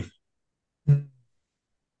morning, Mm.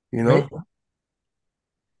 you know, Right?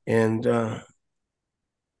 and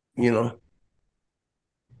you know,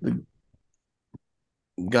 the,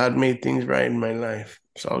 God made things right in my life.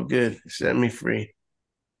 It's all good. Set me free.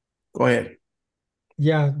 Go ahead.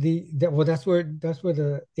 Yeah, well, that's where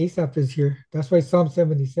the Asaph is here. That's why Psalm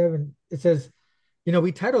 77, it says,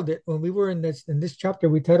 we titled it when we were in this chapter,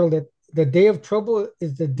 we titled it The Day of Trouble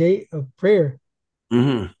is the Day of Prayer,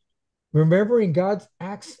 Mm-hmm. remembering God's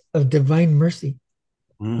acts of divine mercy.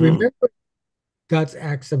 Mm-hmm. Remember God's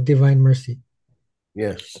acts of divine mercy.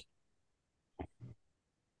 Yes.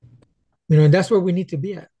 And that's where we need to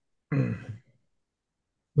be at. When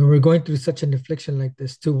we're going through such an affliction like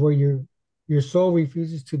this, to where your soul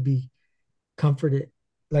refuses to be comforted.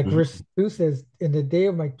 Like Mm-hmm. verse 2 says, In the day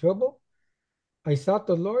of my trouble, I sought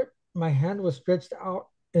the Lord. My hand was stretched out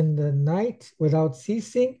in the night without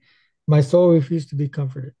ceasing. My soul refused to be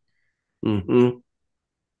comforted. Mm-hmm.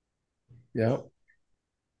 Yeah.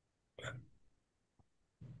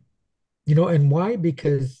 And why?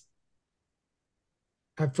 Because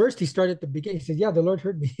at first he started at the beginning. He said, Yeah, the Lord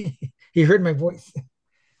heard me. He heard my voice.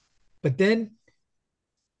 But then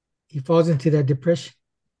he falls into that depression.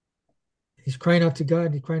 He's crying out to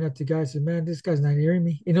God. He's crying out to God. He said, Man, this guy's not hearing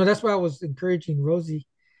me. That's why I was encouraging Rosie,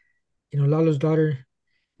 Lalo's daughter,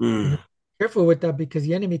 you know, Mm. careful with that because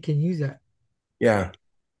the enemy can use that. Yeah.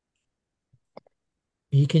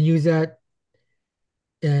 He can use that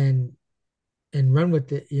and run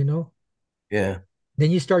with it. Yeah. Then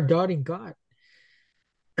you start doubting God.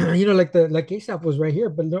 Like Asaph was right here,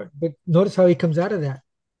 but notice how he comes out of that.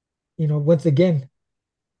 Once again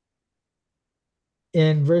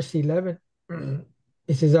in verse 11,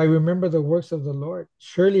 it says, "I remember the works of the Lord.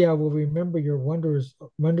 Surely I will remember your wonders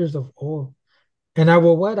of old, and I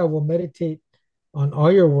will what? I will meditate on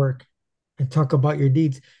all your work and talk about your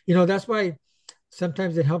deeds." That's why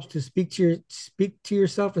sometimes it helps to speak to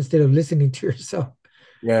yourself instead of listening to yourself.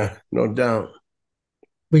 Yeah. No doubt.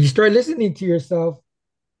 When you start listening to yourself,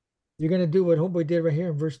 you're gonna do what homeboy did right here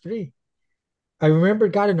in verse 3. I remember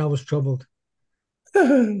God and I was troubled.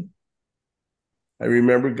 I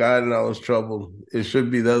remember God and I was troubled. It should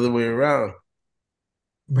be the other way around.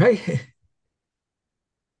 Right?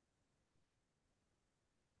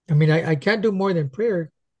 I mean, I can't do more than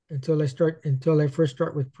prayer until I first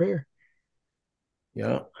start with prayer.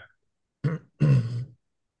 Yeah. And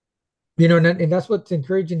that's what's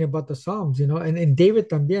encouraging about the Psalms, and David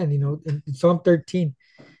también, in Psalm 13,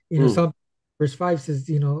 Mm. Psalm verse 5 says,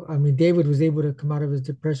 I mean, David was able to come out of his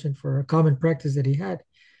depression for a common practice that he had.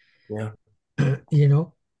 Yeah. You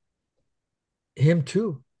know, him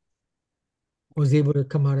too was able to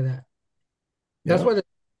come out of that. That's Yeah. why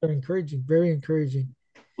they're encouraging, very encouraging,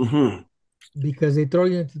 Mm-hmm. because they throw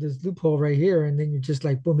you into this loophole right here, and then you're just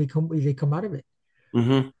like, boom, they come out of it.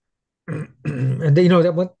 Mm-hmm. And then,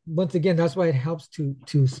 that once again, that's why it helps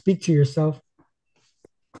to speak to yourself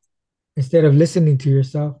instead of listening to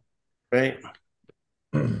yourself. Right.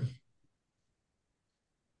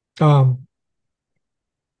 um,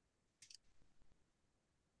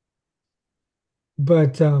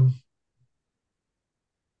 but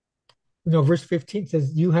verse 15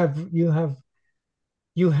 says, you have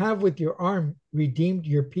with your arm redeemed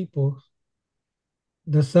your people,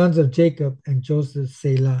 the sons of Jacob and Joseph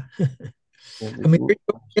Selah. I mean,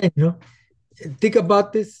 again, think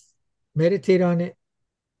about this, meditate on it,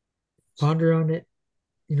 ponder on it,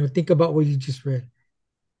 think about what you just read.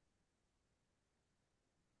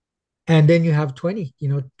 And then you have 20.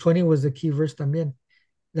 20 was a key verse también.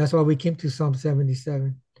 That's why we came to Psalm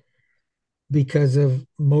 77, because of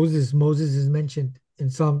Moses. Moses is mentioned in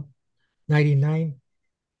Psalm 99.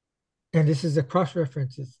 And this is a cross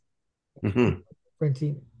references. Mm-hmm.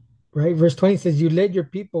 Right? Verse 20 says, you led your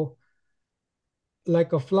people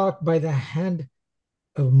like a flock by the hand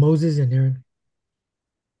of Moses and Aaron.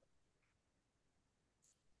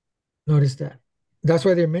 Notice that. That's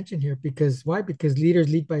why they're mentioned here. Because why? Because leaders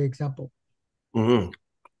lead by example. Mm-hmm.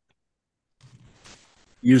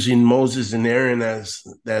 Using Moses and Aaron as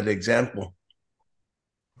that example.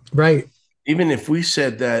 Right. Even if we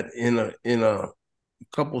said that in a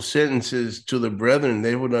couple sentences to the brethren,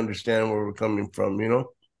 they would understand where we're coming from.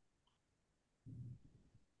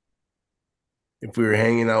 If we were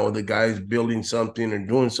hanging out with the guys building something or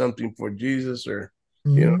doing something for Jesus, or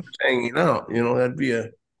Mhm. just hanging out, that'd be a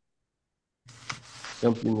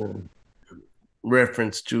something to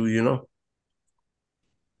reference to,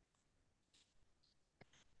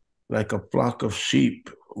 like a flock of sheep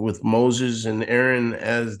with Moses and Aaron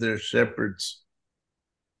as their shepherds.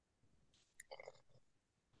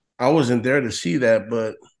 I wasn't there to see that,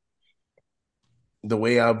 but the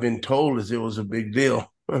way I've been told is it was a big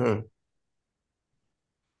deal. For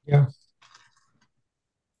Yeah.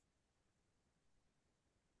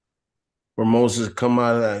 Moses to come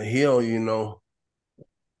out of that hill,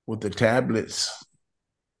 with the tablets,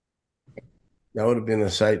 that would have been a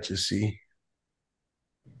sight to see.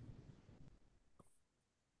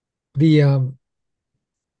 The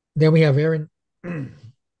Then we have Aaron.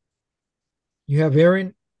 You have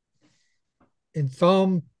Aaron in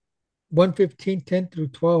Psalm 115, 10 through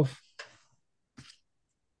 12.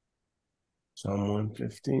 Psalm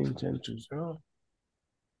 115, 10 to 12.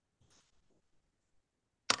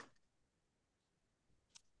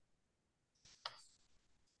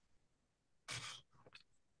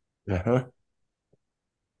 Uh-huh.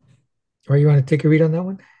 Or you want to take a read on that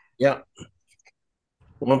one? Yeah.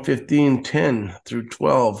 115, 10 through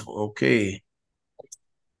 12. Okay.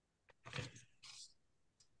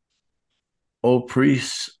 O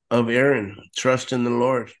priests of Aaron, trust in the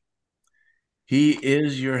Lord. He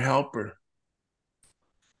is your helper.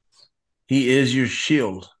 He is your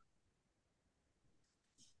shield.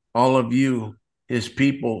 All of you, his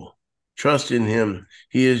people, trust in him.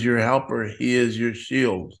 He is your helper. He is your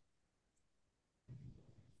shield.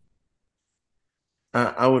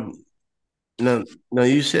 I would now. Now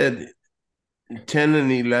you said 10 and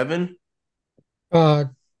 11, Uh,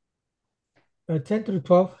 10 through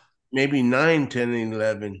 12, maybe 9, 10 and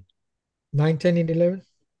 11. 9, 10, and 11.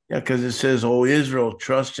 Yeah, because it says, "O Israel,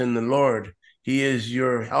 trust in the Lord. He is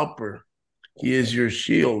your helper. He is your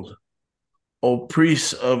shield." O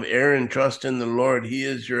priests of Aaron, trust in the Lord. He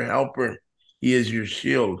is your helper. He is your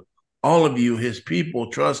shield. All of you, his people,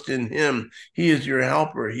 trust in him. He is your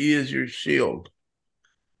helper. He is your shield.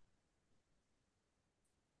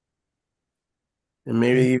 And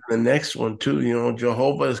maybe even the next one too,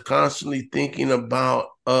 Jehovah is constantly thinking about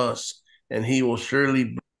us, and he will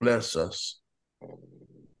surely bless us.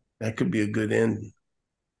 That could be a good end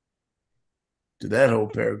to that whole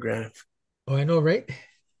paragraph. Oh, I know, right?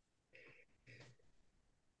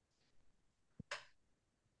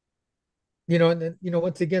 And then,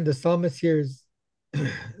 once again, the psalmist here is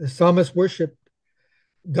the psalmist worship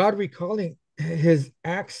God, recalling his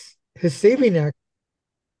acts, his saving act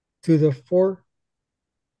to the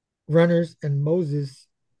forerunners, and Moses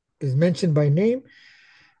is mentioned by name,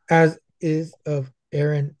 as is of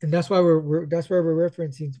Aaron. And that's why that's why we're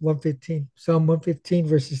referencing 115, Psalm 115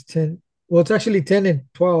 verses 10. Well, it's actually 10 and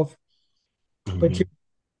 12, but you Mhm.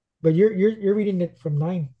 but you're reading it from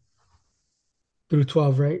 9 through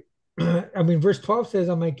 12, right? I mean, verse 12 says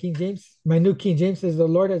on my King James, my new King James says, the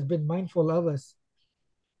Lord has been mindful of us.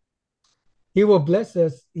 He will bless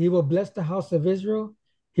us. He will bless the house of Israel.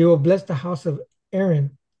 He will bless the house of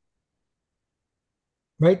Aaron.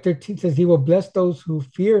 Right? 13 says, He will bless those who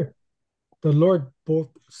fear the Lord, both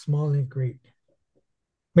small and great.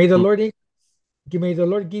 May the Mm. Lord may the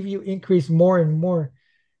Lord give you increase more and more,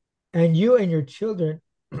 and you and your children,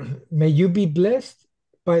 may you be blessed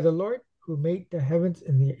by the Lord who made the heavens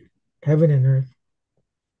and the heaven and earth.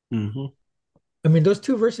 Mhm. I mean, those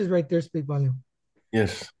two verses right there speak volume.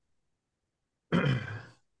 Yes.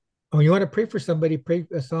 When you want to pray for somebody, pray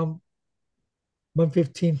Psalm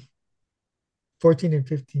 115, 14 and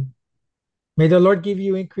 15. May the Lord give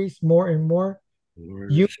you increase more and more,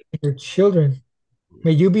 you Words. and your children.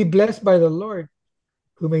 May you be blessed by the Lord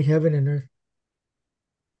who made heaven and earth.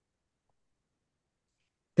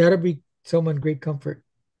 That'll be someone great comfort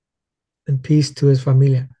and peace to his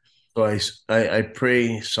familia. So I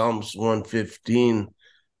pray Psalms 115,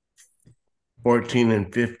 14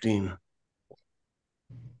 and 15.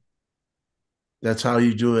 That's how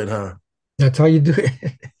you do it, huh? That's how you do it.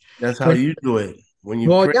 That's how when you do it. When you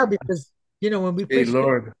Well, pray, yeah, because when we say, preach scripture,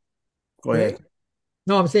 Lord, go right? ahead.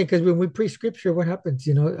 No, I'm saying because when we preach scripture, what happens?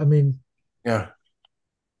 I mean, Yeah.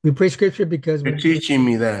 we preach scripture because You're teaching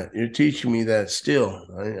me that. You're teaching me that still.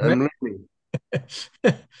 right? I'm learning.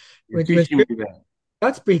 You're when teaching scripture, me that.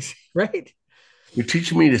 God speaks, right? You're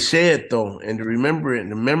teaching me to say it though and to remember it and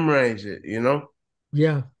to memorize it, you know?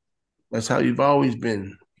 Yeah, That's how you've always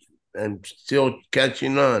been. I'm still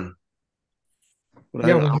catching on. But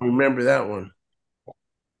yeah. I'll remember that one.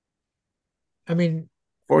 I mean,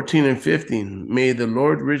 14 and 15. May the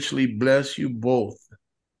Lord richly bless you both.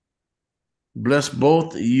 Bless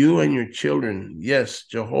both you and your children. Yes,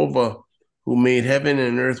 Jehovah, who made heaven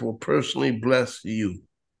and earth, will personally bless you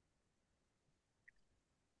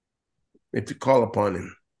if you call upon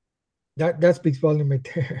him. that speaks volume right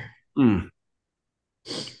there. Mm.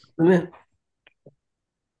 Isn't it?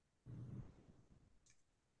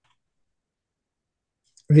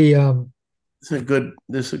 The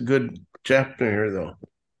This is a good chapter here though.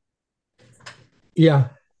 Yeah,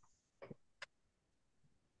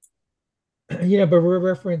 but we're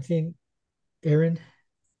referencing Aaron.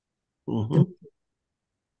 Hmm.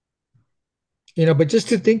 But just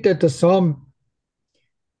to think that this psalm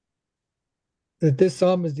is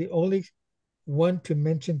the only one to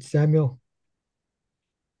mention Samuel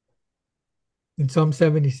in Psalm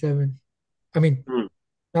 77. I mean, Mm.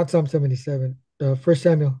 not Psalm 77, First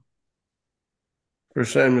Samuel,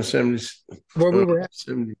 First Samuel 70, where we were at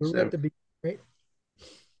 77. the beginning, right?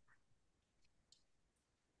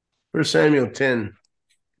 First Samuel 10,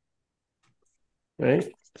 right?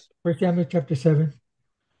 First Samuel chapter 7,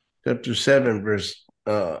 Chapter 7, verse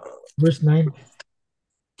 9.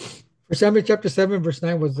 First Samuel chapter 7, verse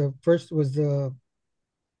 9 was the first, is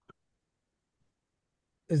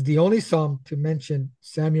the only psalm to mention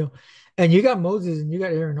Samuel. And you got Moses and you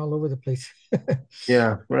got Aaron all over the place.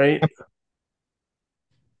 yeah, right?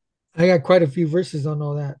 I got quite a few verses on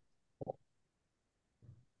all that.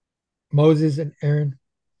 Moses and Aaron.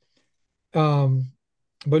 Um,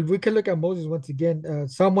 but we can look at Moses once again.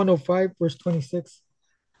 Psalm 105, verse 26.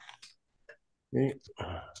 Okay.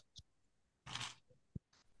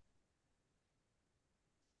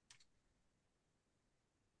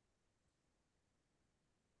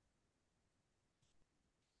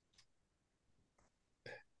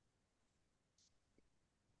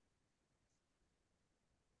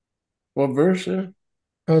 What verse?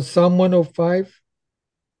 Psalm 105,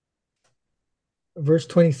 verse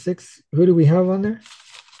 26. Who do we have on there?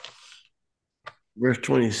 Verse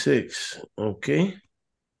 26. Okay.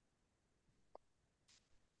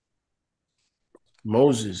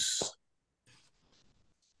 Moses.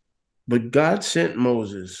 But God sent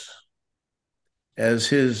Moses as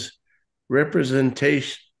his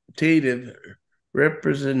representative,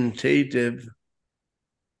 representative,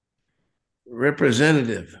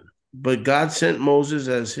 representative. But God sent Moses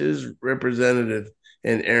as his representative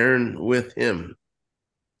and Aaron with him.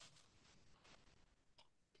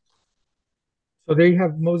 So there you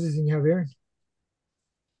have Moses and you have Aaron.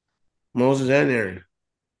 Moses and Aaron.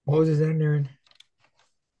 Moses and Aaron.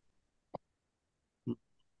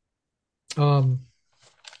 Um,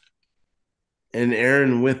 And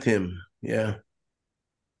Aaron with him. Yeah.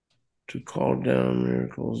 To call down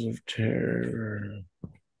miracles of terror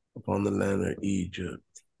upon the land of Egypt.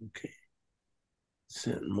 Okay.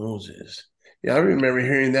 Sent Moses. Yeah, I remember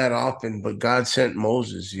hearing that often, but God sent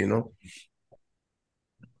Moses, you know?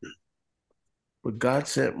 But God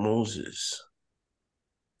sent Moses.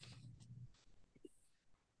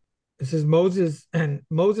 it says Moses and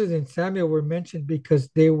Samuel were mentioned because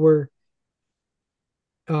they were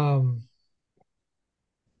um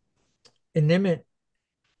eminent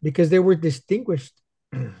because they were distinguished,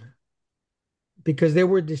 because they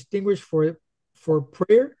were distinguished for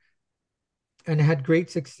prayer and had great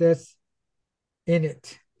success in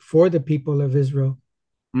it for the people of Israel.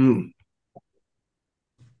 Mm.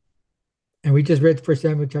 And we just read First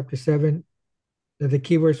Samuel chapter 7 that the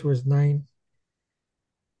key verse was 9.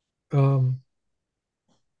 Um,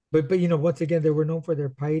 but once again, they were known for their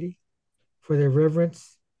piety, for their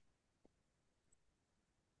reverence,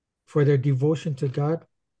 for their devotion to God.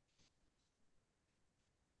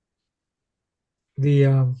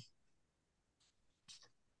 The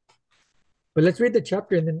But let's read the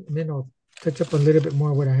chapter and then I'll touch up a little bit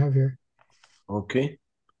more what I have here. Okay.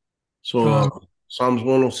 So Uh, Psalms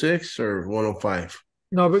 106 or 105?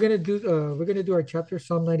 no, we're gonna do our chapter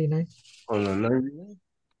Psalm 99, On the 99?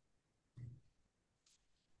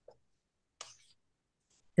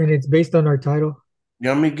 and it's based on our title. You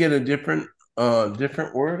want me to get a different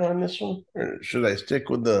word on this one? Or should I stick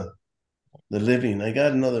with the living? I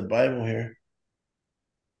got another Bible here.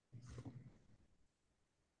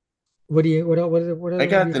 What I other one do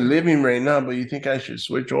got you the living right now, but you think I should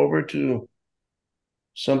switch over to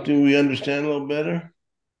something we understand a little better?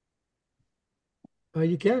 have?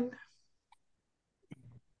 You can.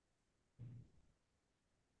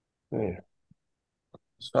 There.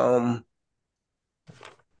 Psalm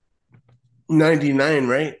 99,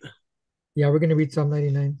 right? Yeah, we're gonna read Psalm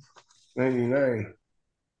 99. 99.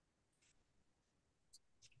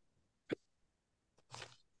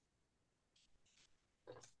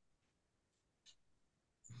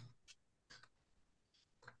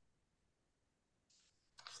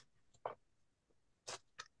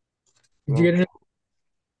 Did you get Okay. it?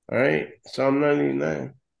 All right. Psalm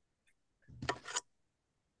 99.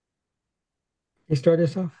 You start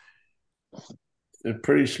us off. A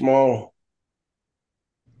pretty small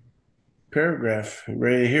paragraph.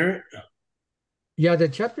 Ready to hear it? Yeah, the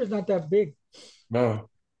chapter is not that big. No.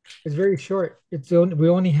 It's very short. We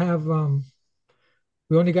only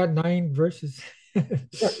got 9 verses.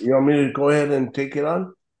 You want me to go ahead and take it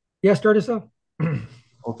on? Yeah, start us off.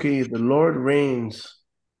 Okay. The Lord reigns.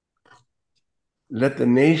 Let the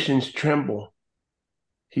nations tremble.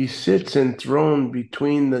 He sits enthroned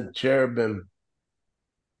between the cherubim.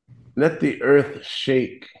 Let the earth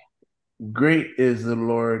shake. Great is the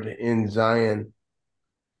Lord in Zion.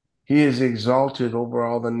 He is exalted over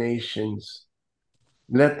all the nations.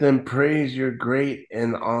 Let them praise your great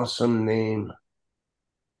and awesome name.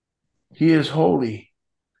 He is holy.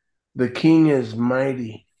 The King is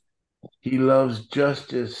mighty. He loves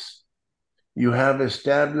justice. You have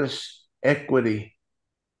established equity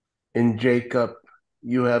in Jacob.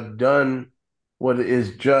 You have done what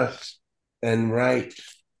is just and right.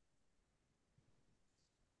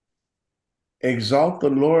 Exalt the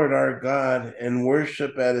Lord our God and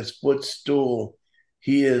worship at his footstool.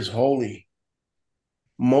 He is holy.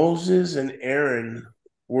 Moses and Aaron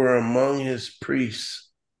were among his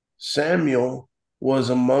priests. Samuel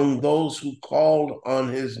was among those who called on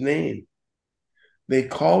his name. They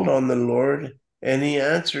called on the Lord, and he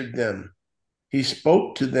answered them. He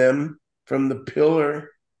spoke to them from the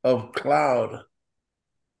pillar of cloud.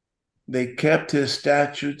 They kept his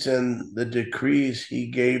statutes and the decrees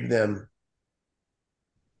he gave them.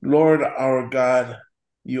 Lord our God,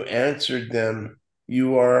 you answered them.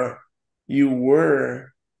 You were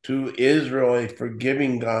to Israel a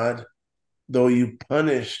forgiving God, though you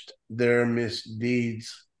punished their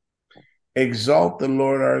misdeeds. Exalt the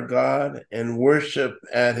Lord our God and worship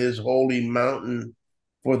at his holy mountain,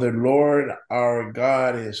 for the Lord our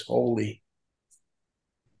God is holy.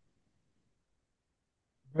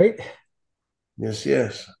 Right? Yes,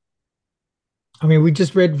 yes. I mean, we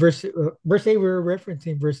just read verse 8. We were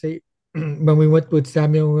referencing verse 8 when we went with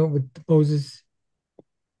Samuel, we went with Moses.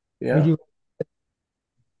 We Yeah, do,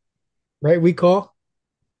 right? We call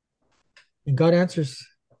and God answers,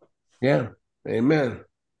 yeah. Amen.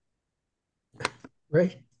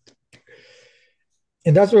 right?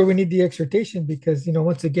 And that's where we need the exhortation because,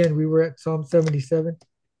 once again, we were at Psalm 77.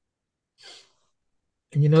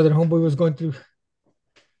 And you know that homeboy was going through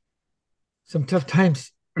some tough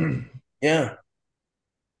times Yeah,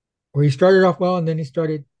 where he started off well and then he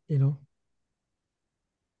started,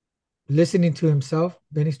 listening to himself.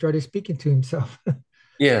 Then he started speaking to himself.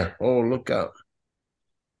 yeah. Oh, look out.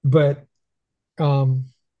 but um,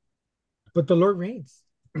 but the Lord reigns.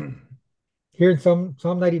 Here in Psalm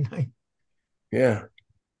 99 Yeah,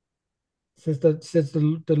 says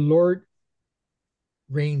the Lord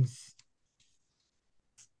reigns.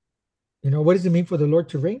 What does it mean for the Lord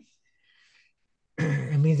to reign?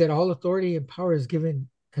 It means that all authority and power has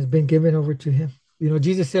been given over to him.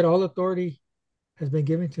 Jesus said, all authority has been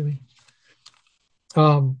given to me.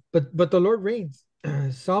 But the Lord reigns.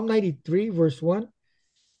 Psalm 93, verse 1,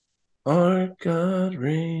 Our God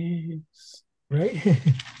reigns. right?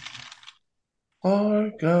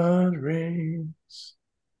 Our God reigns.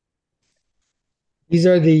 These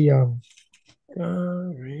are the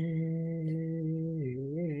God reigns.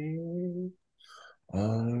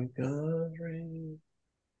 Our God reigns.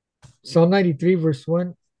 Psalm 93, verse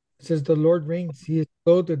 1 says, the Lord reigns. He is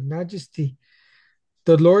clothed with majesty.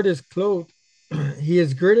 The Lord is clothed. He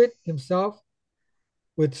has girded himself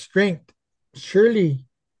with strength. Surely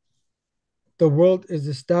the world is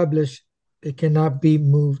established, it cannot be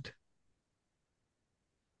moved.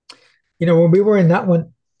 You know, when we were in that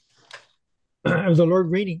one, it was the Lord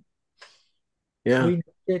reigning. Yeah.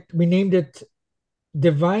 We named it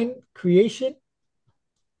divine creation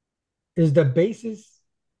is the basis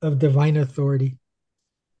of divine authority.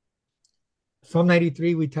 Psalm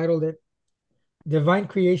 93, we titled it Divine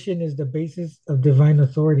Creation is the Basis of Divine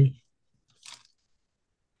Authority.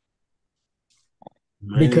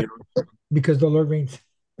 Because Mighty. because the Lord reigns.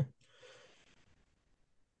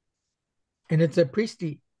 And it's a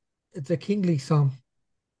priestly, it's a kingly psalm,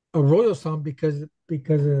 a royal psalm because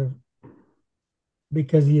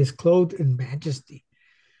he is clothed in majesty.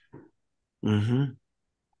 Mm-hmm.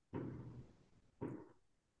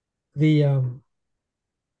 The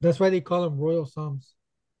That's why they call them royal psalms.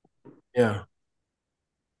 Yeah.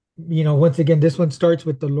 You know, once again, this one starts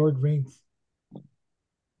with the Lord reigns.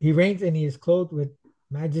 He reigns and he is clothed with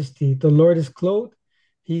majesty. The Lord is clothed.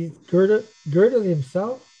 He's girded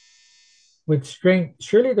himself with strength.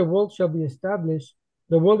 Surely the world shall be established.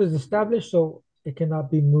 The world is established, so it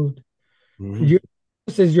cannot be moved. Mm-hmm. Your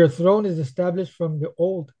says your throne is established from the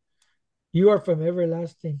old. You are from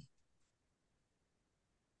everlasting.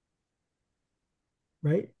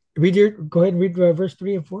 Right? Go ahead and read verse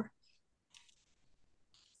 3 and 4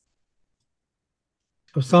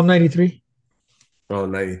 of Psalm 93. Oh,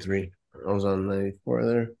 93. I was on 94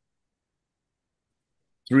 there.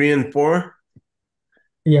 3 and 4.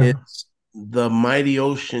 Yeah. It's the mighty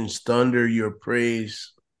oceans thunder your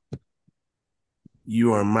praise.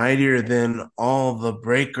 You are mightier than all the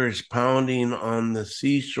breakers pounding on the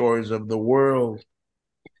seashores of the world.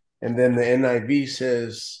 And then the NIV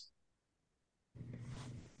says,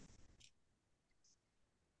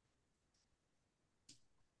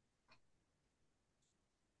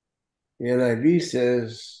 the NIV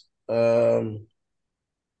says, Or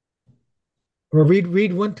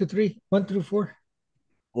read 1 to 3, 1 through 4.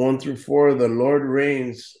 1 through 4, the Lord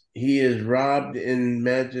reigns. He is robed in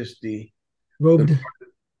majesty. The, Robed.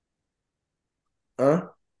 huh?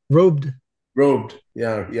 Robed. Robed.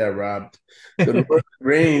 Yeah, yeah, robbed. The Lord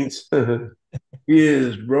reigns. He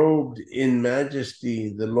is robed in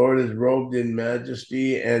majesty. The Lord is robed in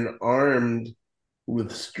majesty and armed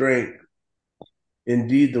with strength.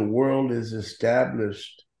 Indeed, the world is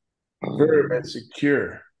established firm and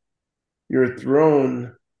secure. Your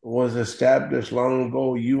throne was established long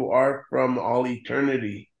ago. You are from all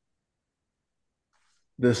eternity.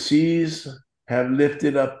 The seas have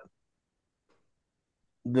lifted up.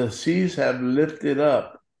 The seas have lifted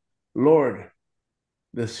up. Lord,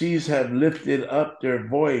 the seas have lifted up their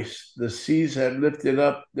voice. The seas have lifted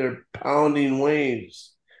up their pounding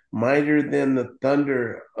waves, mightier than the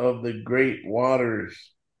thunder of the great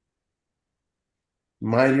waters,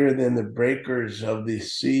 mightier than the breakers of the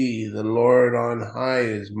sea. The Lord on high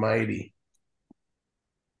is mighty.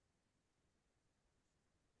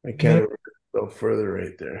 I can't go further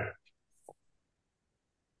right there.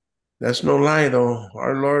 That's no lie, though.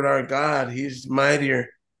 Our Lord, our God, He's mightier.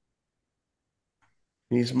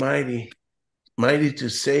 He's mighty, mighty to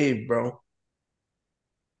save, bro.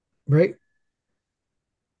 Right?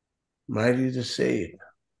 Mighty to save.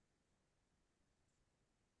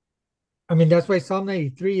 I mean, that's why Psalm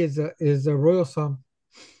 93 is a royal psalm.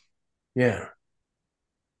 Yeah.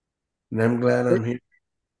 And I'm glad I'm here.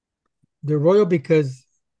 They're royal because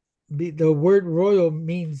the word royal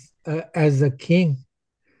means as a king.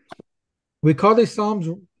 We call the Psalms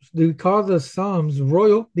we call the Psalms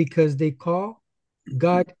royal because they call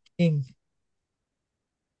God king.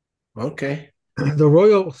 Okay. The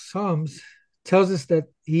royal Psalms tells us that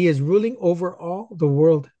he is ruling over all the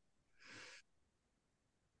world.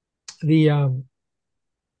 The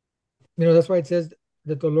That's why it says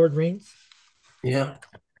that the Lord reigns. Yeah.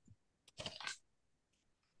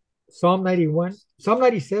 Psalm 91, Psalm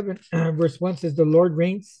 97, verse 1 says, the Lord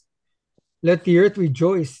reigns. Let the earth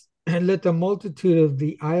rejoice, and let the multitude of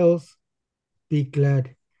the isles be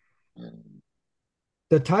glad.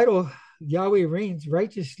 The title, Yahweh reigns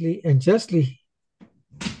righteously and justly.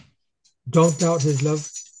 Don't doubt his love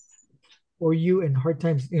for you in hard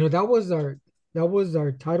times. You know, that was our That was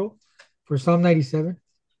our title for Psalm 97.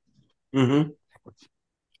 Mm-hmm.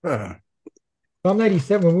 Uh, Psalm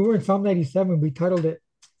 97. When we were in Psalm 97, we titled it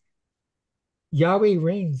Yahweh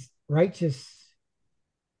reigns righteous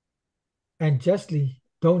and justly.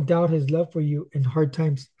 Don't doubt his love for you in hard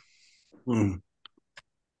times. mm,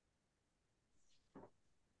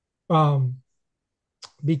 Um,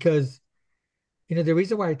 because the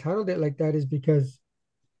reason why I titled it like that is because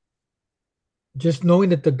just knowing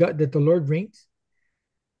that the Lord reigns,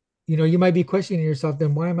 you might be questioning yourself,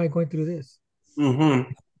 then why am I going through this?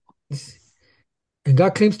 mm-hmm. And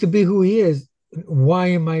God claims to be who he is. Why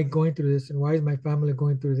am I going through this? And why is my family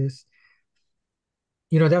going through this?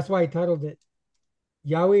 That's why I titled it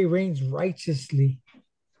Yahweh reigns righteously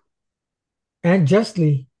and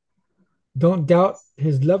justly. Don't doubt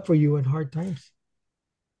his love for you in hard times.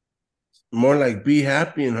 More like be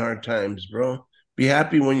happy in hard times, bro. Be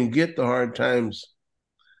happy when you get the hard times.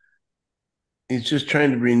 He's just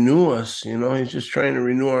trying to renew us, He's just trying to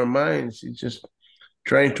renew our minds. He's just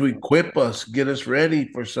trying to equip us, get us ready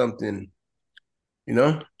for something, you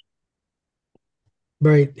know?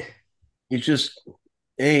 Right. He's just,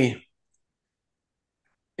 hey,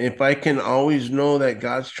 if I can always know that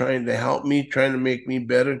God's trying to help me, trying to make me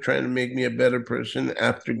better, trying to make me a better person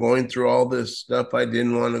after going through all this stuff I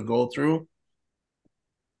didn't want to go through,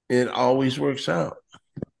 it always works out,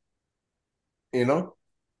 you know?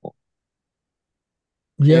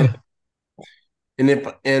 And Yeah.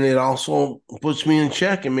 and it also puts me in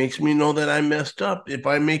check and makes me know that I messed up. If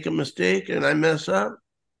I make a mistake and I mess up,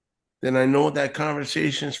 then I know what that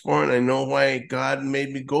conversation's for and I know why God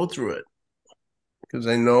made me go through it. Because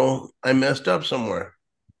I know I messed up somewhere.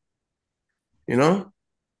 You know,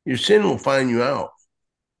 your sin will find you out.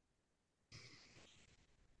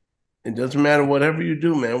 It doesn't matter whatever you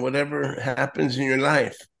do, man, whatever happens in your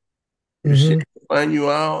life, your sin Hmm. will find you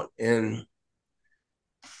out. And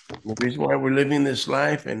the reason why we're living this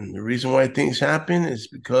life and the reason why things happen is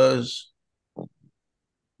because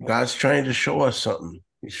God's trying to show us something.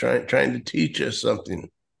 He's trying to teach us something,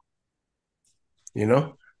 you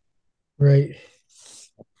know? Right.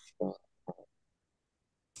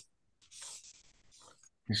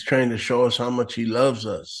 He's trying to show us how much he loves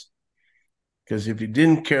us. Because if he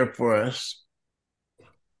didn't care for us,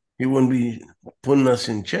 he wouldn't be putting us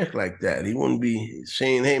in check like that. He wouldn't be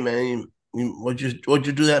saying, "Hey, man, what'd you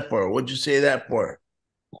do that for? What'd you say that for?"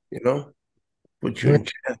 You know, put you Right. in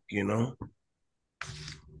check. You know.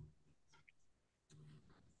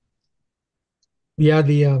 Yeah.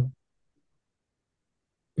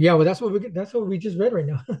 Yeah. Well, that's what we just read right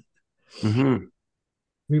now. Mm-hmm.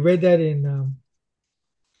 We read that in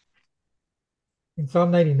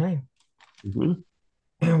Psalm 99.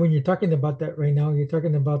 Mm-hmm. When you're talking about that right now, you're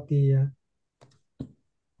talking about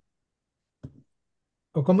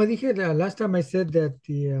oh, como dije, last time I said that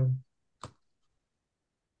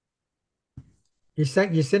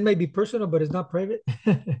your sin may be personal, but it's not private.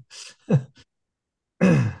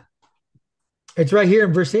 It's right here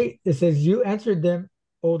in verse 8. It says, You answered them,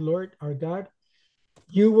 O Lord our God.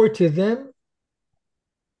 You were to them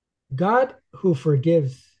God who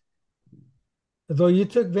forgives. Though you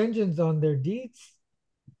took vengeance on their deeds,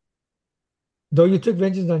 though you took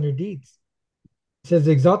vengeance on your deeds. It says,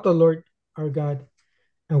 Exalt the Lord our God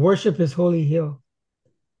and worship his holy hill.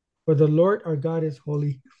 For the Lord our God is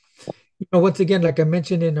holy. Once again, like I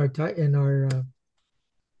mentioned in our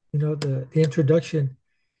introduction,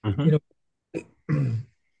 you Mm-hmm. know,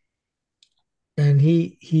 and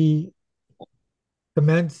he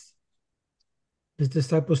commands his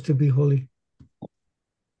disciples to be holy.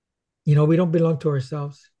 We don't belong to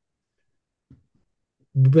ourselves.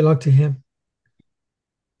 We belong to him.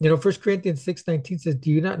 1 Corinthians 6:19 says, Do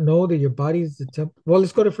you not know that your body is the temple? Well,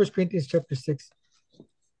 let's go to 1 Corinthians chapter 6,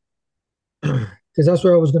 because that's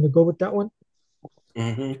where I was going to go with that one.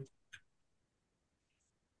 Mm-hmm.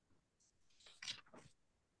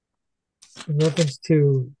 In reference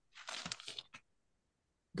to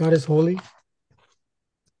God is holy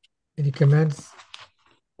and he commands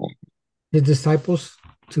his disciples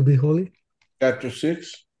to be holy. Chapter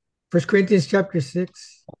 6. 1 Corinthians chapter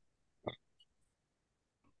 6,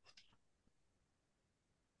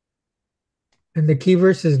 and the key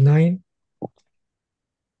verse is 9.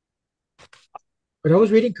 But I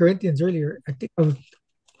was reading Corinthians earlier. I think I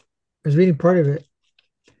was reading part of it.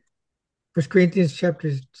 1 Corinthians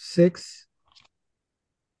chapter 6.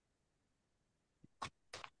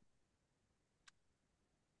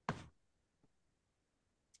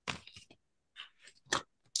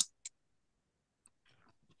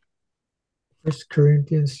 First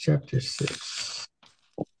Corinthians chapter 6.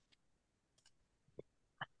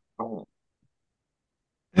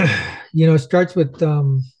 It starts with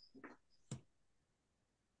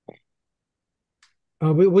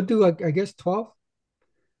we'll do I guess 12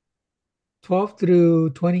 through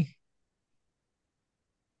 20.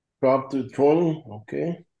 12 through 20.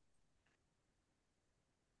 Okay.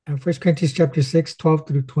 And 1 Corinthians chapter 6, 12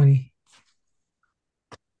 through 20.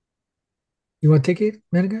 You want to take it,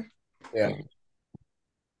 Managa? Yeah.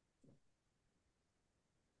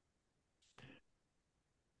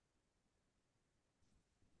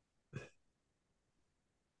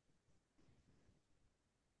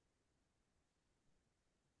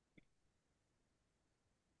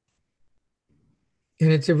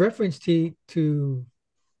 And it's a reference to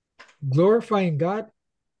glorifying God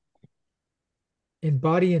in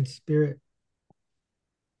body and spirit.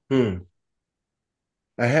 I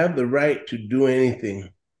have the right to do anything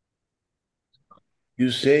you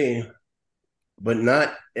say, but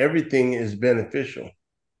not everything is beneficial.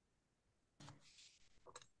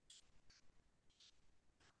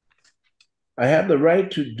 I have the right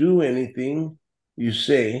to do anything you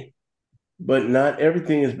say, but not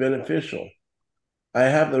everything is beneficial. I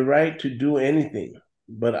have the right to do anything,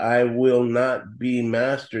 but I will not be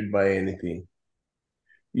mastered by anything.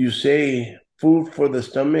 You say food for the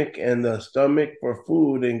stomach and the stomach for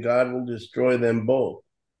food, and God will destroy them both.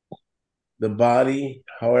 The body,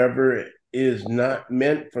 however, is not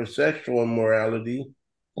meant for sexual immorality,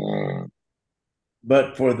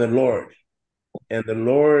 but for the Lord, and the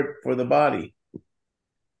Lord for the body.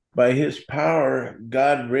 By his power,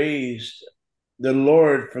 God raised the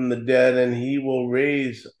Lord from the dead, and he will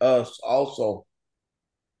raise us also.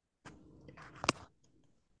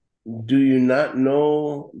 Do you not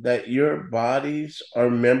know that your bodies are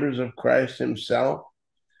members of Christ himself?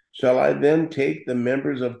 Shall I then take the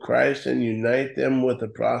members of Christ and unite them with a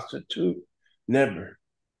prostitute? Never.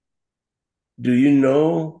 Do you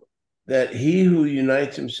know that he who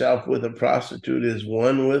unites himself with a prostitute is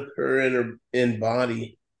one with her in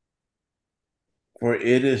body? For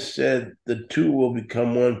it is said, the two will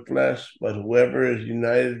become one flesh, but whoever is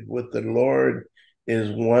united with the Lord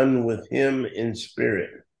is one with him in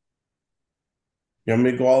spirit. You want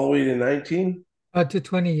me to go all the way to 19? To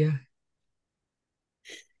 20, yeah.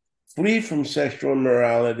 Flee from sexual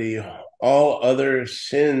immorality. All other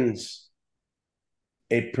sins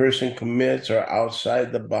a person commits are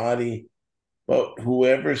outside the body, but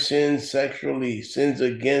whoever sins sexually sins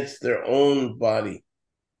against their own body.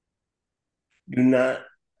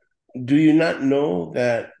 Do you not know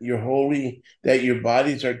that your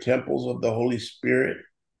bodies are temples of the Holy Spirit,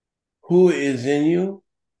 who is in you,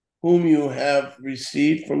 whom you have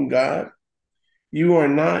received from God? You are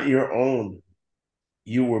not your own.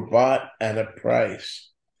 You were bought at a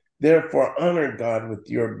price. Therefore, honor God with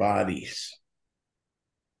your bodies.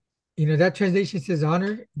 That translation says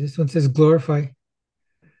honor. This one says glorify.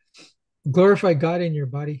 Glorify God in your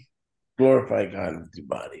body. Glorify God with your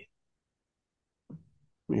body.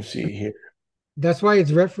 Let me see here. That's why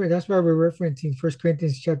that's why we're referencing 1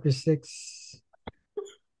 Corinthians chapter 6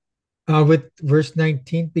 with verse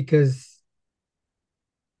 19, because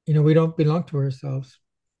we don't belong to ourselves.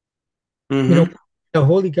 Mm-hmm. The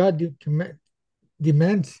holy God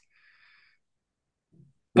demands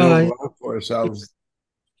We don't uh belong to ourselves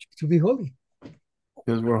to be holy.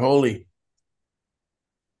 because we're holy.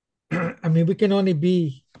 I mean, we can only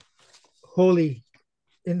be holy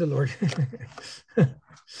in the Lord.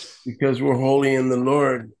 Because we're holy in the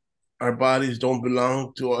Lord, our bodies don't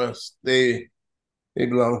belong to us. They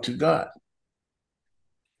belong to God.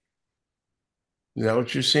 Is that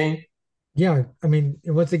what you're saying? Yeah, I mean,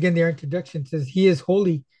 once again, the introduction says he is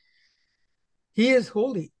holy. He is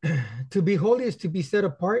holy. To be holy is to be set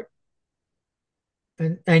apart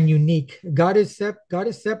and unique. God is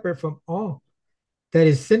separate from all that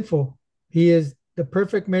is sinful. He is the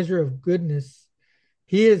perfect measure of goodness.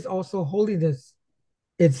 He is also holiness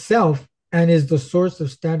itself and is the source of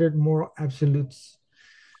standard moral absolutes.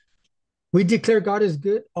 We declare God is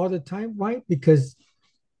good all the time. Why? Because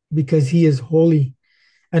he is holy.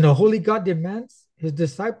 And a holy God demands his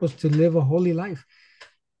disciples to live a holy life.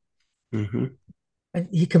 Mm-hmm. And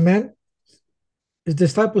he commands his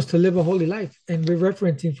disciples to live a holy life. And we're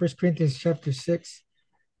referencing 1 Corinthians chapter 6,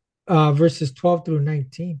 verses 12 through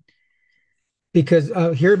 19. Because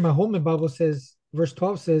here in my Holman Bible says, verse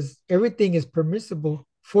 12 says, everything is permissible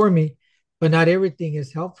for me, but not everything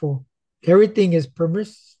is helpful. Everything is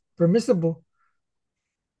permissible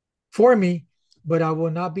for me, but I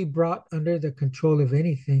will not be brought under the control of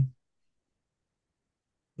anything.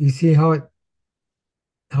 You see how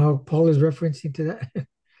Paul is referencing to that?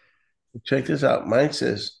 Check this out. Mine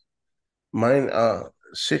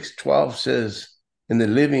 6:12 says In the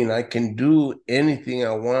living, I can do anything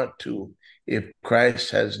I want to if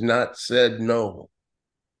Christ has not said no.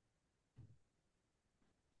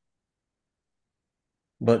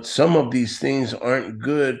 But some of these things aren't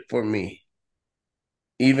good for me.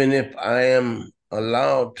 Even if I am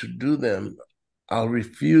allowed to do them, I'll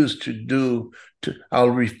refuse to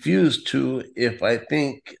if I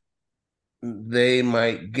think they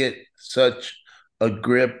might get such a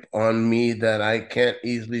grip on me that I can't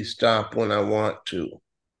easily stop when I want to.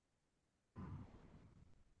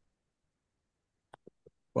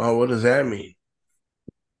 Well, what does that mean?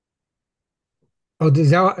 Oh,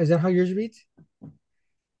 is that how yours reads?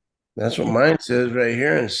 That's what mine says right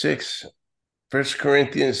here in 1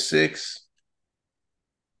 Corinthians 6,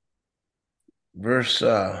 verse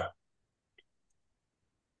Nine.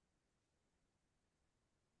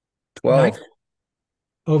 12.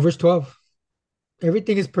 Oh, verse 12.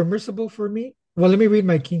 Everything is permissible for me. Well, let me read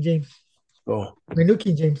my King James, Oh, my New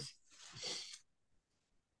King James.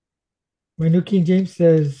 My New King James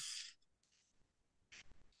says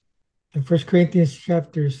in First Corinthians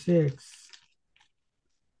chapter 6.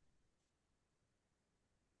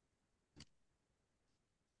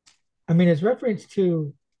 I mean, it's reference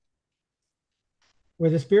to where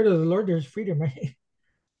the Spirit of the Lord, there's freedom, right?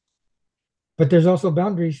 But there's also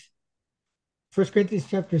boundaries. First Corinthians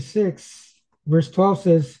chapter 6, verse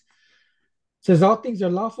 12 says all things are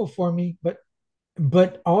lawful for me,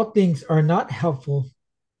 but all things are not helpful.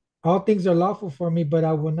 All things are lawful for me, but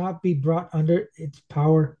I will not be brought under its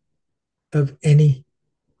power of any.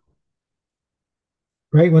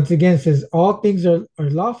 Right? Once again, it says all things are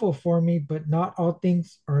lawful for me, but not all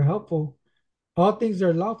things are helpful. All things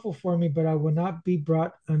are lawful for me, but I will not be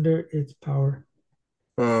brought under its power.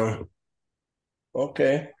 okay.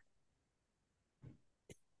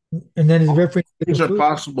 And then it's referring to the Things are food.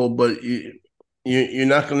 possible, but you're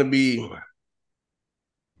not going to be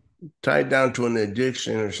tied down to an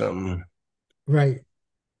addiction or something. Right.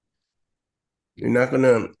 You're not going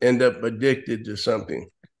to end up addicted to something.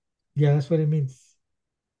 Yeah, that's what it means.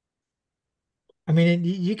 I mean, and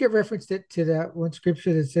you get referenced it to that one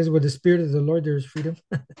scripture that says, with the Spirit of the Lord, there is freedom.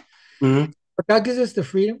 Mm-hmm. But God gives us the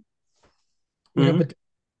freedom, Mm-hmm. but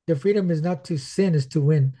the freedom is not to sin, is to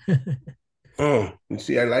win. Oh, you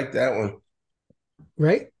see, I like that one.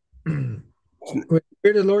 Right? With the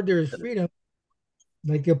Spirit of the Lord, there is freedom.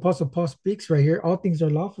 Like the Apostle Paul speaks right here, all things are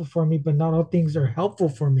lawful for me, but not all things are helpful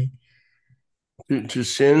for me. To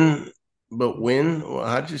sin, but win. Well,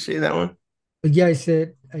 how'd you say that one? But yeah, I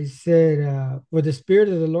said, with the Spirit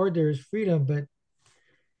of the Lord, there is freedom, but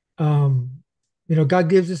um, God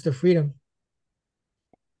gives us the freedom,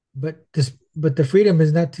 but the freedom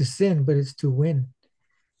is not to sin, but it's to win.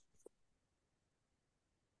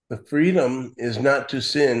 The freedom is not to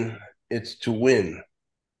sin; it's to win.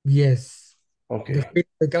 Yes. The Okay.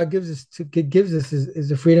 freedom that God gives us is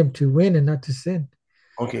the freedom to win and not to sin.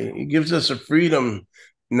 Okay. He gives us a freedom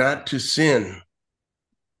not to sin,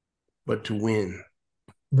 but to win.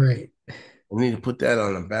 Right. We need to put that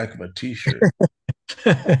on the back of a T-shirt.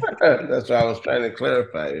 That's what I was trying to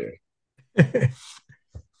clarify here.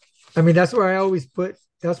 I mean, that's where I put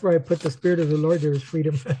the Spirit of the Lord, there is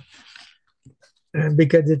freedom.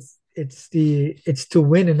 Because it's to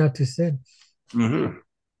win and not to sin. Mm-hmm.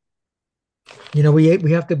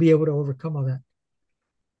 We have to be able to overcome all that.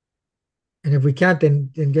 And if we can't, then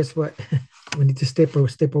guess what? We need to step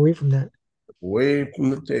away from that. Away from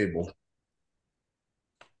the table.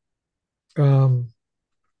 Um,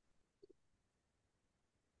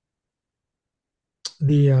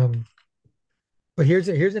 the but here's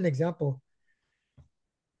an example.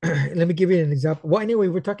 Let me give you an example. Well, anyway,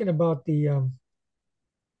 we're talking about the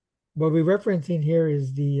what we're referencing here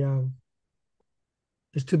is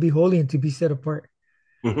to be holy and to be set apart,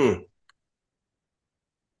 Mm-hmm.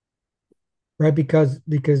 right? Because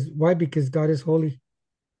why? Because God is holy,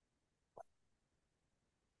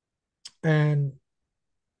 and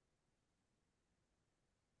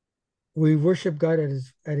we worship God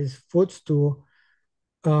at his footstool.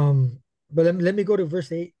 But let me go to verse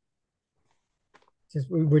 8, since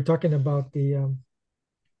we're talking about the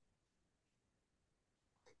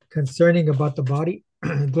concerning about the body,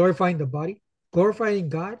 glorifying the body, glorifying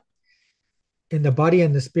God in the body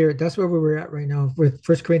and the spirit. That's where we were at right now with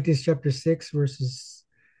First Corinthians chapter 6, verses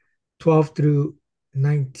 12 through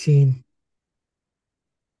 19.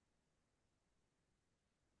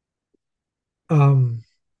 Um,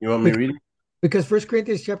 You want me to because, read it? because First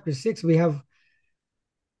Corinthians chapter 6, we have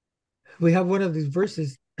one of these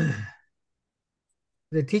verses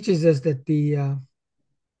that teaches us that the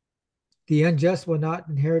unjust will not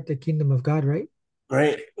inherit the kingdom of God, right?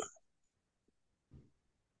 Right.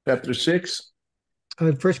 Chapter 6.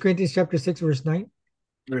 First Corinthians chapter 6, verse 9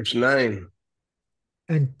 verse 9,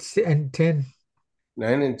 and 10.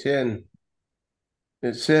 9 and 10.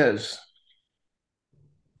 It says,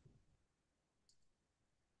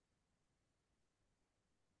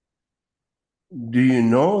 do you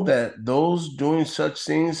know that those doing such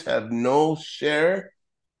things have no share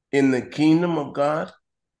in the kingdom of God?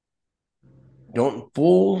 Don't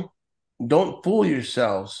fool, don't fool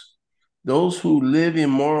yourselves. Those who live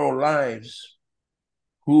immoral lives,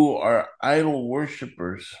 who are idol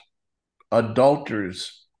worshippers,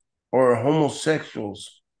 adulterers, or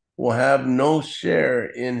homosexuals, will have no share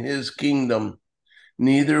in his kingdom.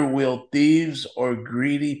 Neither will thieves or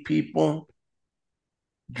greedy people,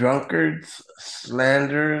 drunkards,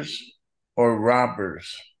 slanderers, or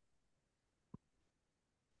robbers.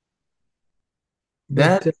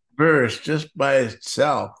 That But verse, just by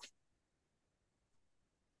itself,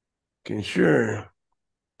 can sure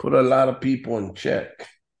put a lot of people in check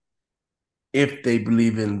if they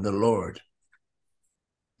believe in the Lord,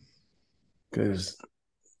 because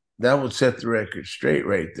that would set the record straight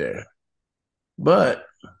right there. But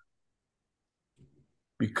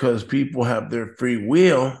because people have their free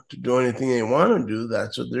will to do anything they want to do,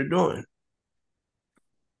 that's what they're doing.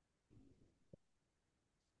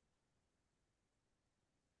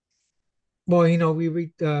 well, we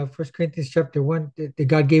read First Corinthians chapter 1 that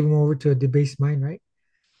God gave him over to a debased mind, right?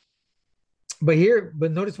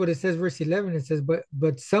 But notice what it says, verse 11. It says,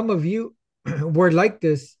 but some of you were like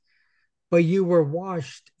this, but you were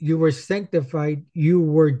washed, you were sanctified, you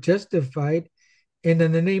were justified in the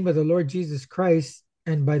name of the Lord Jesus Christ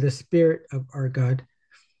and by the Spirit of our God.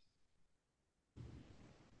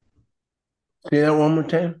 Say that one more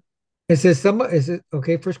time. It says some is it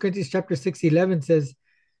okay, First Corinthians chapter 6:11 says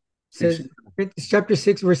 6. Corinthians chapter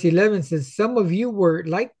 6, verse 11 says, some of you were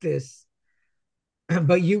like this,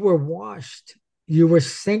 but you were washed, you were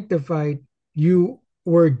sanctified, you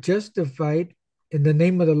were justified in the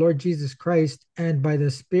name of the Lord Jesus Christ and by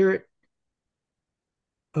the Spirit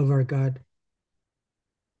of our God.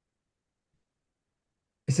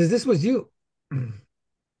 It says this was you,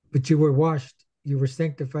 but you were washed, you were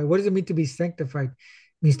sanctified. What does it mean to be sanctified?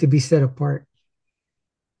 It means to be set apart.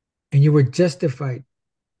 And you were justified,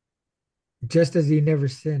 just as you never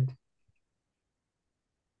sinned,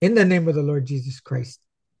 in the name of the Lord Jesus Christ.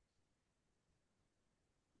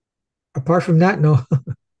 Apart from that, no.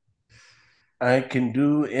 I can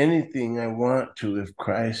do anything I want to if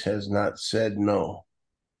Christ has not said no.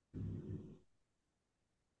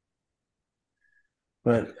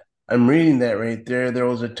 But I'm reading that right there. There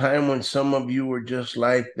was a time when some of you were just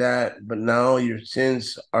like that, but now your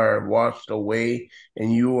sins are washed away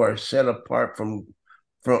and you are set apart from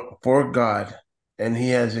for God. And He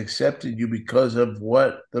has accepted you because of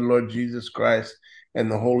what the Lord Jesus Christ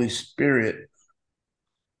and the Holy Spirit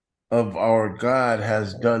of our God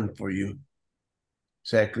has done for you.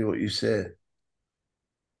 Exactly what you said.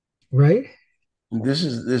 Right? This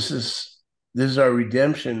is our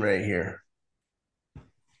redemption right here.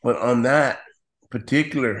 But on that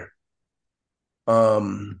particular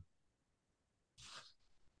um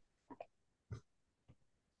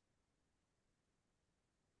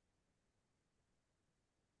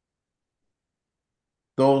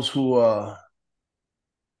those who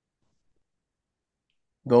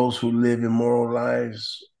live immoral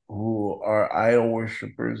lives, who are idol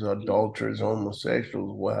worshippers, adulterers,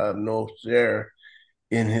 homosexuals, will have no share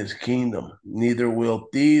in his kingdom. Neither will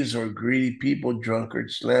thieves or greedy people,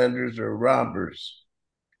 drunkards, slanderers, or robbers.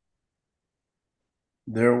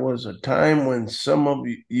 There was a time when some of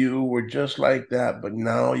you were just like that, but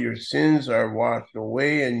now your sins are washed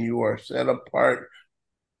away and you are set apart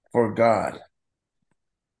for God.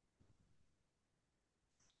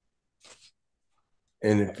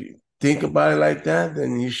 And if you think about it like that,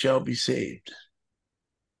 then you shall be saved.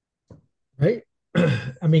 Right?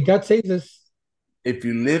 I mean, God saves us. If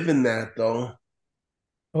you live in that, though,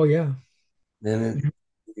 Oh, yeah. then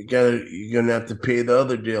you're gonna have to pay the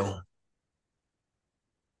other deal.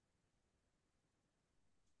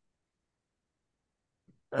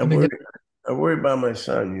 I I mean, worry, I worry about my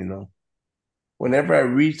son. Whenever I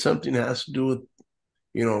read something that has to do with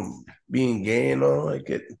being gay and all, I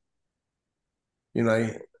get you know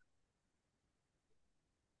I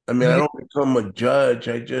I mean I mean, don't become a judge.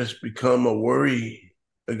 I just become a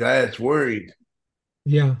guy that's worried.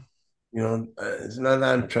 yeah. It's not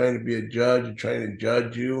that I'm trying to be a judge or trying to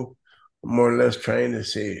judge you. I'm more or less trying to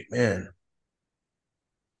say, man,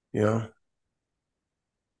 you know,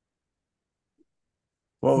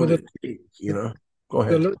 what Well, would it take? Go the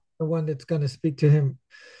ahead. Lord is the one that's going to speak to him.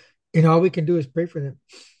 All we can do is pray for them.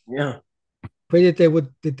 Yeah. Pray that they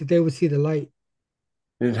would see the light.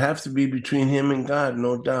 It'd have to be between him and God,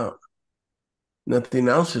 no doubt. Nothing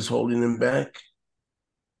else is holding him back.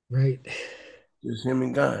 Right. Just him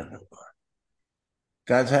and God.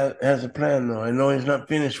 God has a plan, though. I know he's not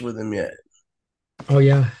finished with him yet. Oh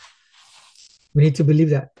yeah. We need to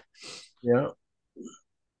believe that. Yeah.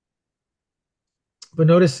 But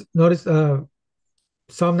notice Psalm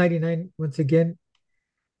 99 once again.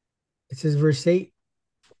 It says verse 8.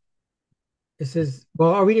 It says,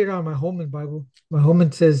 well, I'll read it on my Holman Bible. My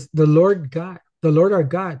Holman says, the Lord God, the Lord our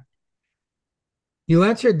God, you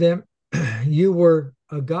answered them. You were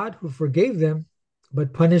a God who forgave them,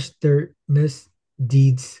 but punished their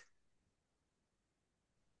misdeeds.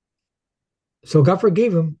 So God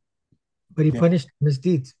forgave them, but he Yeah. punished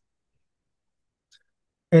misdeeds.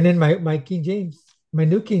 And then my King James, my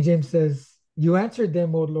New King James says, you answered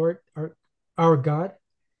them, O Lord, our God.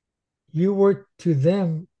 You were to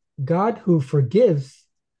them God who forgives,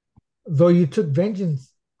 though you took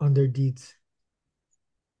vengeance on their deeds.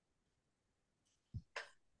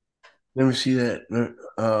 Let me see that.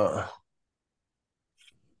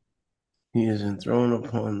 He is enthroned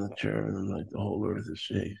upon the cherubim like the whole earth is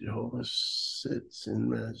shake. Jehovah sits in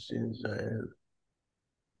majesty in Zion.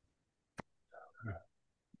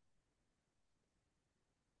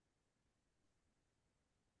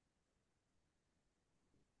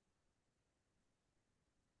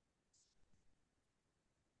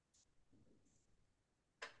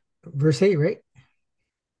 Verse 8, right?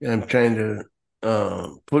 I'm trying to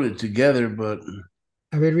put it together, but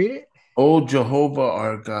I read it. O Jehovah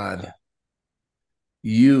our God,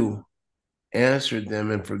 you answered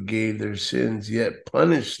them and forgave their sins, yet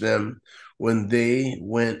punished them when they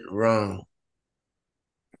went wrong.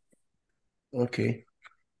 Okay.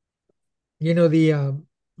 You know, the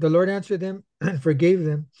Lord answered them and forgave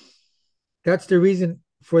them. That's the reason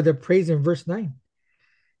for the praise in verse 9.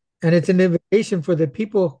 And it's an invitation for the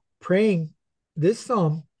people praying this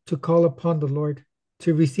psalm to call upon the Lord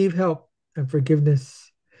to receive help and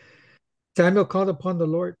forgiveness. Samuel called upon the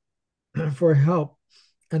Lord for help,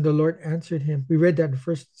 and the Lord answered him. We read that in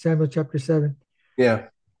First Samuel chapter 7. Yeah.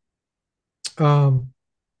 Um,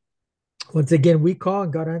 once again, we call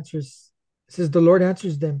and God answers. It says the Lord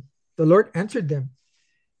answers them. The Lord answered them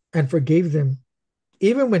and forgave them.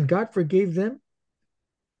 Even when God forgave them,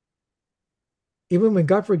 even when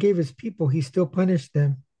God forgave his people, he still punished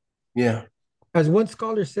them. Yeah. As one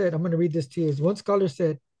scholar said, I'm going to read this to you. As one scholar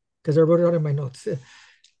said, because I wrote it out in my notes.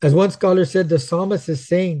 As one scholar said, the psalmist is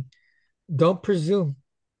saying, don't presume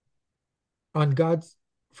on God's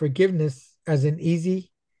forgiveness as an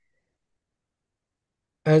easy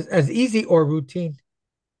as easy or routine.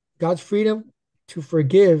 God's freedom to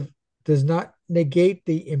forgive does not negate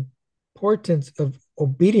the importance of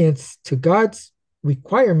obedience to God's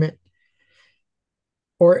requirement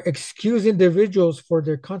or excuse individuals for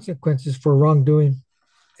their consequences for wrongdoing.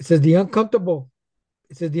 It says the uncomfortable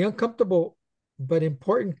but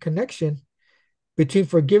important connection between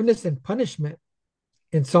forgiveness and punishment.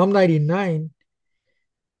 In Psalm 99,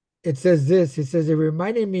 it says this. It says, it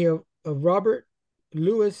reminded me of Robert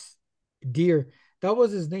Louis Deer. That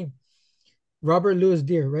was his name. Robert Louis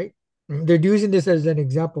Deer, right? They're using this as an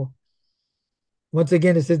example. Once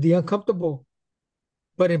again, it says the uncomfortable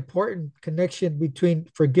but important connection between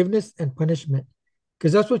forgiveness and punishment.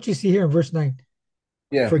 Because that's what you see here in verse 9.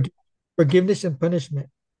 Yeah. For, forgiveness and punishment,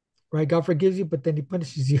 right? God forgives you, but then he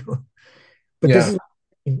punishes you. But Yeah.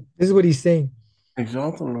 this is what he's saying.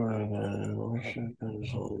 Exalt the Lord our God and worship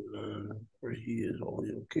his holy name, for he is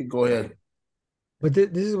holy. Okay, go ahead. But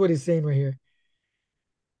this is what he's saying right here.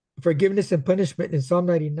 Forgiveness and punishment in Psalm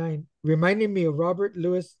 99, reminding me of Robert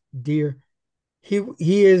Louis Deer.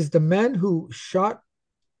 He is the man who shot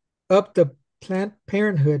up the Planned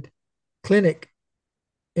Parenthood clinic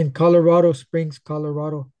in Colorado Springs,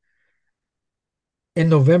 Colorado in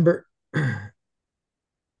November.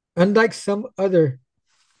 Unlike some other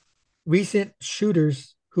recent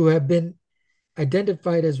shooters who have been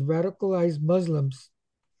identified as radicalized Muslims,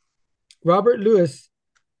 Robert Lewis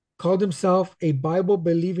called himself a Bible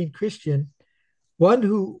believing Christian.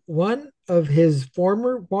 One of his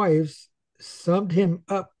former wives summed him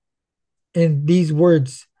up in these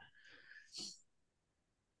words.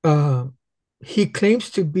 Uh, he claims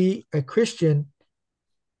to be a Christian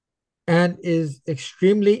and is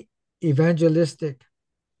extremely evangelistic,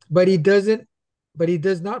 but he does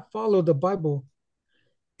not follow the Bible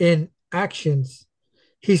in actions.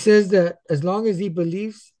 He says that as long as he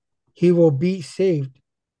believes, he will be saved.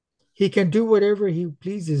 He can do whatever he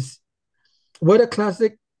pleases. What a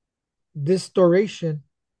classic distortion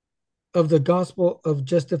of the gospel of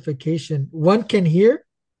justification. One can hear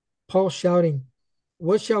Paul shouting,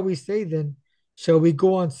 what shall we say then? Shall we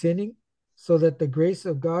go on sinning so that the grace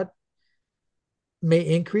of God may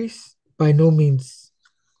increase? By no means.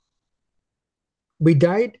 We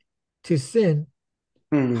died to sin.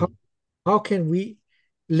 How, Hmm. how can we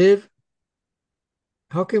live?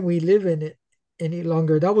 How can we live in it any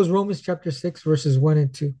longer? That was Romans chapter 6, verses 1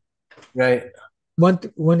 and 2. Right. 1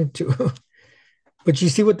 and 2. But you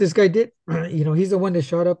see what this guy did? He's the one that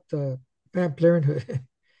shot up the Planned Parenthood.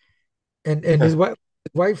 And his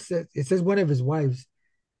wife said, it says one of his wives.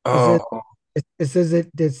 It says Oh,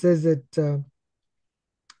 it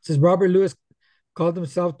says Robert Lewis called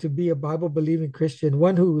himself to be a Bible believing Christian,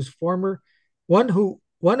 one of his former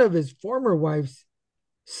wives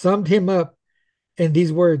summed him up in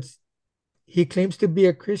these words. He claims to be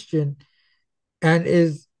a Christian and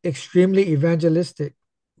is extremely evangelistic,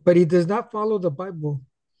 but he does not follow the Bible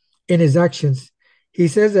in his actions. He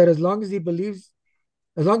says that as long as he believes,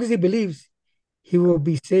 he will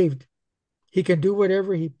be saved. He can do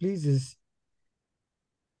whatever he pleases.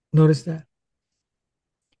 Notice that.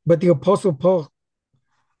 But the Apostle Paul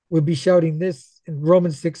would be shouting this in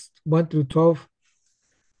Romans 6, 1 through 12.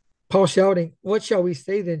 Paul shouting, what shall we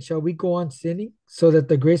say then? Shall we go on sinning so that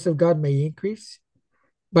the grace of God may increase?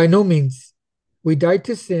 By no means. We died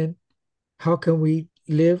to sin. How can we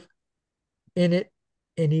live in it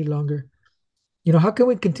any longer? How can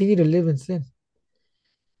we continue to live in sin?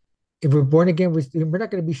 If we're born again, we're not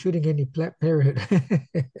going to be shooting any parenthood.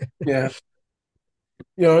 yeah.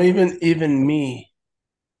 Even me,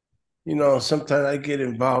 sometimes I get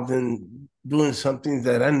involved in doing something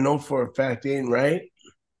that I know for a fact ain't right,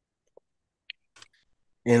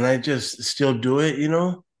 and I just still do it.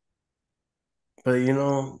 But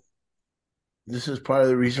this is part of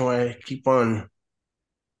the reason why I keep on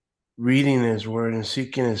reading His Word and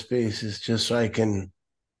seeking His face, is just so I can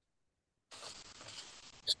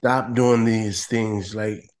stop doing these things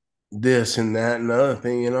like this and that and the other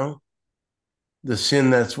thing. The sin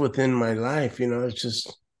that's within my life, it's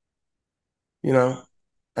just, you know,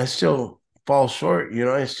 I still fall short.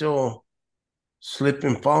 I still slip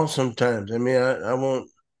and fall sometimes. I mean,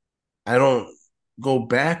 I don't go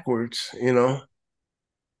backwards. I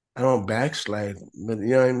don't backslide, but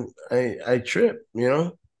I trip.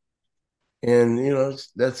 And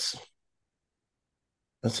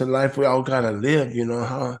that's a life we all gotta live.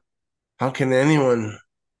 How can anyone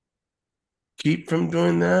keep from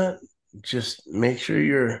doing that? Just make sure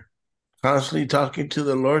you're constantly talking to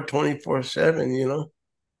the Lord 24/7.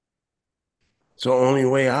 It's the only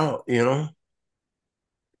way out.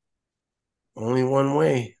 Only one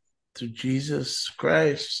way, through Jesus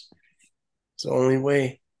Christ. It's the only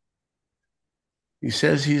way. He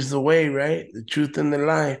says he's the way, right? The truth and the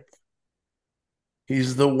life.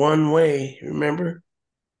 He's the one way, remember?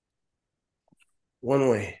 One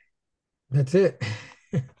way. That's it.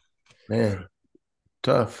 Man,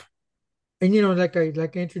 tough. And like I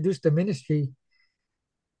introduced the ministry,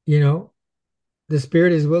 you know, the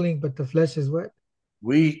spirit is willing, but the flesh is what?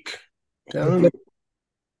 Weak. The Telling flesh,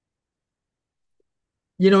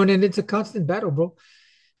 you. and then it's a constant battle, bro.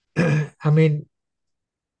 I mean,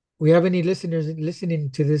 we have any listeners listening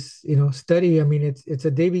to this, study. I mean, it's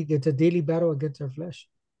a daily battle against our flesh.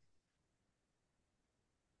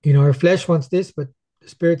 Our flesh wants this, but the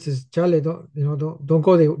spirit says, Charlie, don't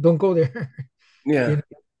go there, don't go there. you Yeah. know,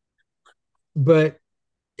 but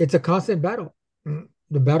it's a constant battle.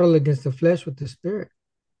 The battle against the flesh with the spirit.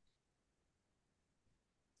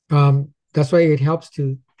 That's why it helps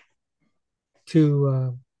to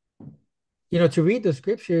read the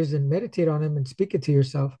scriptures and meditate on them and speak it to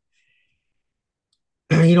yourself.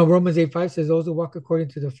 Romans 8:5 says, those who walk according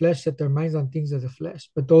to the flesh set their minds on things of the flesh,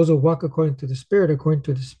 but those who walk according to the spirit, according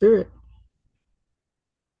to the spirit.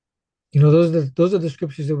 Those are the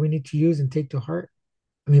scriptures that we need to use and take to heart.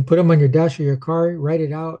 I mean, put them on your dash of your car, write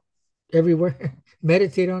it out everywhere,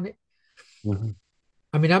 meditate on it. Mhm.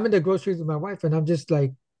 I mean, I'm in the groceries with my wife, and I'm just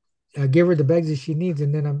like, I give her the bags that she needs,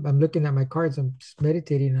 and then I'm looking at my cards. I'm just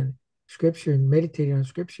meditating on scripture and meditating on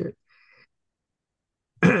scripture.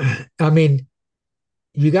 I mean,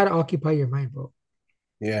 you got to occupy your mind, bro.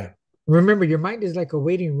 Yeah. Remember, your mind is like a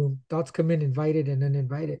waiting room. Thoughts come in invited and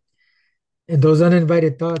uninvited. And those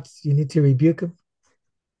uninvited thoughts, you need to rebuke them.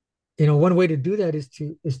 One way to do that is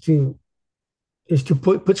to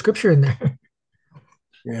put scripture in there.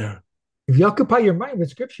 Yeah. If you occupy your mind with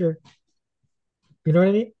scripture, you know what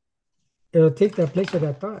I mean? It'll take that place of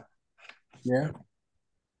that thought. Yeah.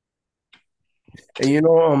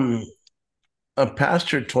 And a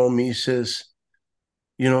pastor told me, he says,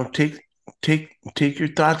 take your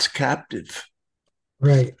thoughts captive.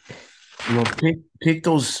 Right. Take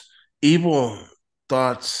those evil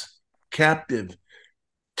thoughts captive.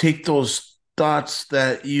 Take those thoughts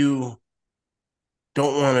that you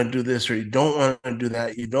don't want to do this or you don't want to do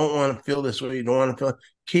that, you don't want to feel this way, you don't want to feel,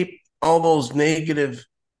 keep all those negative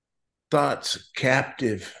thoughts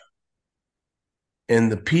captive,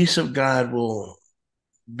 and the peace of God will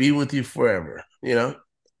be with you forever.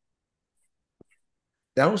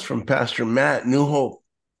 That was from Pastor Matt, New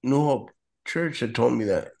Hope Church, that told me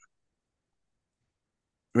that.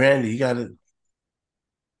 Randy, you got to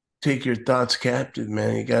take your thoughts captive,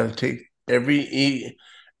 man. You got to take every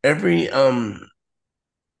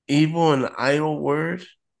evil and idle word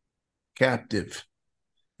captive.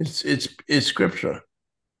 It's scripture.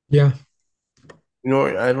 Yeah. I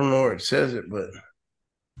don't know where it says it, but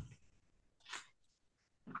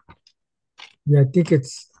Yeah, I think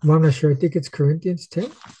well, I'm not sure. I think it's Corinthians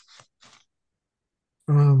 10.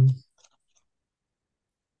 Um,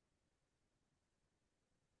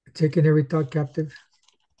 taking every thought captive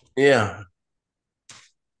yeah.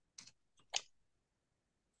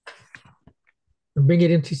 and bring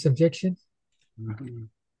it into subjection. Mhm.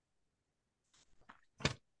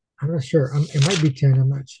 I'm not sure. It might be 10. I'm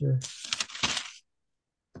not sure.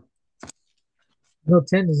 No,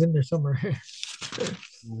 10 is in there somewhere.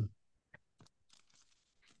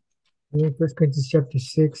 First Corinthians chapter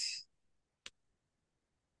 6.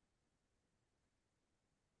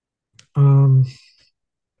 Um,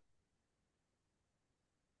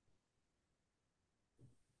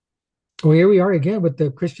 oh, here we are again with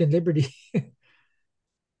the Christian liberty.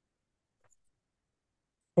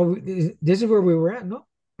 Oh, this is where we were at, no?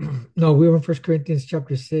 No, we were in First Corinthians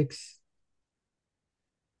chapter 6.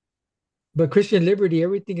 But Christian liberty,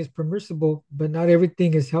 everything is permissible, but not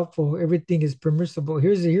everything is helpful. Everything is permissible.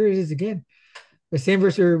 Here it is again. The same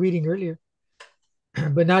verse we were reading earlier.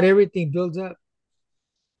 But not everything builds up.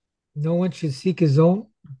 No one should seek his own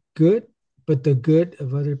good, but the good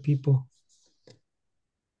of other people.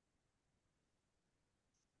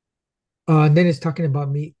 And then it's talking about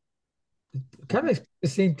meat. Kind of the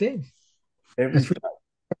same thing. Every That's for thought,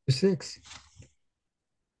 chapter 6.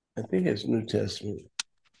 I think it's New Testament.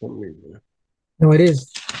 For some reason. No, it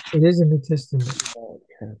is. It is in New Testament.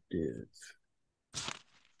 Captive.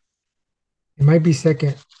 It might be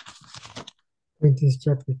Second Corinthians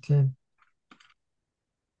chapter 10.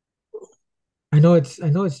 I know it's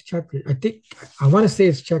chapter. I want to say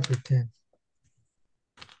it's chapter 10.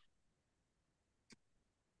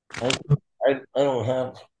 I don't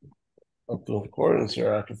have a concordance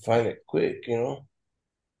here. I can find it quick.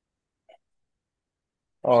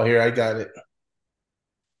 Oh, here, I got it.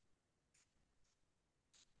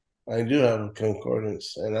 I do have a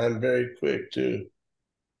concordance, and I'm very quick too.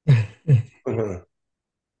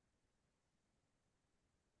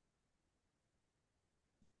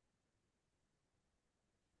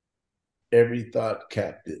 Every thought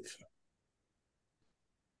captive.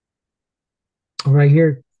 Right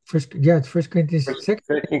here. It's First Corinthians second.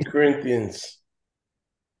 Second Corinthians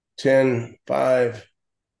 10:5.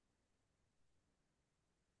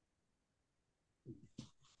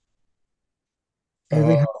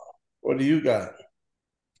 Every What do you got?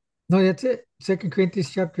 No, that's it. Second Corinthians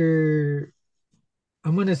chapter.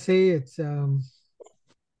 I'm gonna say it's let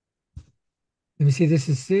me see, this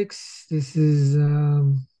is 6. This is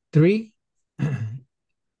 3.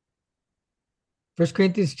 First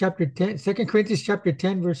Corinthians chapter 10. Second Corinthians chapter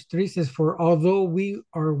 10, verse 3 says, "For although we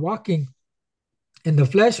are walking in the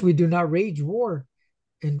flesh, we do not wage war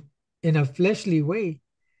in, in a fleshly way."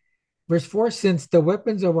 Verse 4, "Since the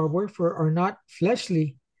weapons of our warfare are not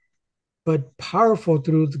fleshly, but powerful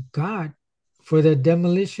through God for the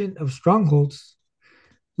demolition of strongholds.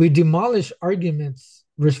 We demolish arguments."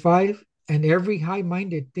 Verse 5, "And every high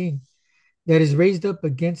minded thing that is raised up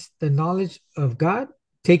against the knowledge of God,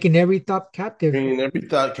 taking every thought captive Bringing every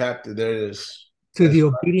thought captive. There it is. to That's the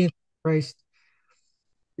right. obedience of Christ."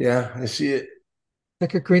 Yeah, I see it.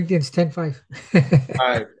 2 Corinthians 10:5. All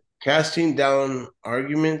right. Casting down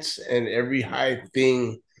arguments and every high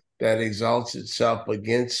thing that exalts itself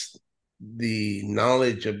against the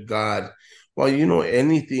knowledge of God. Well,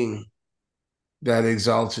 anything that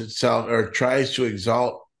exalts itself or tries to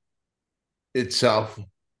exalt itself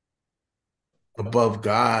above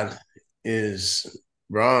God is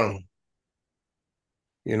wrong,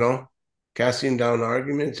 you know? Casting down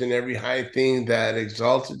arguments and every high thing that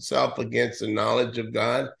exalts itself against the knowledge of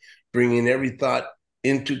God, bringing every thought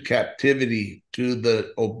into captivity to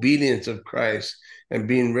the obedience of Christ, and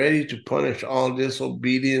being ready to punish all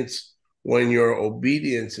disobedience when your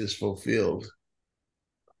obedience is fulfilled.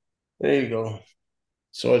 There you go.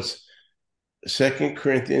 So it's 2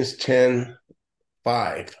 Corinthians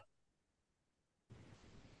 10:5.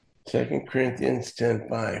 2 Corinthians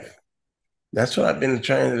 10:5. That's what I've been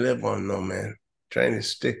trying to live on, though, man. Trying to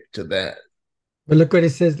stick to that. But look what it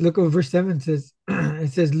says. Look what verse 7 says.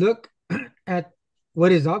 It says, look at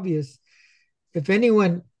what is obvious. If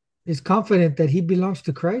anyone is confident that he belongs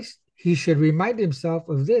to Christ, he should remind himself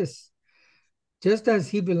of this. Just as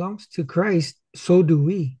he belongs to Christ, so do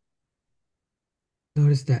we.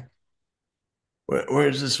 Notice that. Where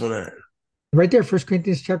is this one at? Right there, 1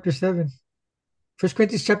 Corinthians chapter 7. 1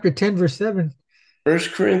 Corinthians chapter 10, verse 7.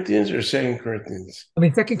 First Corinthians or Second Corinthians? I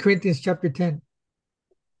mean, 2 Corinthians chapter 10.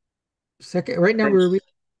 Second, right now we're reading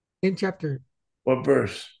in chapter, What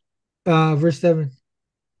verse? verse 7.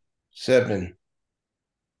 7.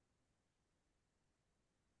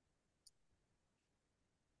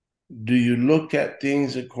 Do you look at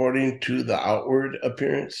things according to the outward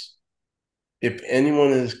appearance? If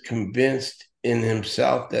anyone is convinced in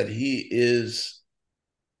himself that he is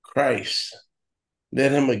Christ,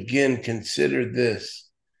 let him again consider this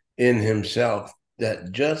in himself,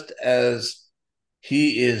 that just as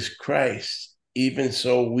he is Christ, even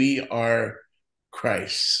so we are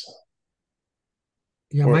Christ.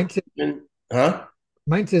 Yeah, Or huh?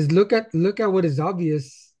 mine says, look at what is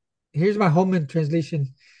obvious. Here's my Holman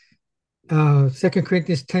translation. 2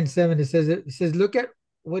 Corinthians 10:7. It says, look at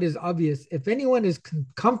what is obvious. If anyone is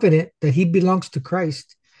confident that he belongs to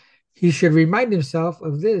Christ, he should remind himself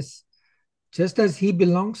of this. Just as he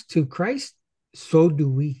belongs to Christ, so do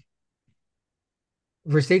we.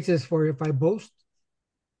 Verse 8 says, for if I boast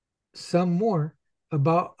some more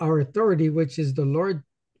about our authority, which is the Lord,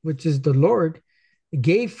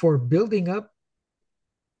 gave for building up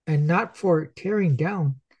and not for tearing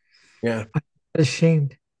down, Yeah. I'm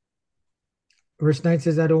ashamed. Verse 9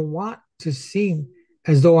 says, I don't want to seem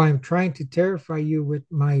as though I'm trying to terrify you with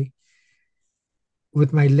my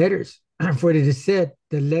letters. For it is said,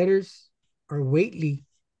 the letters are weighty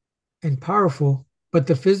and powerful, but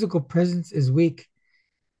the physical presence is weak,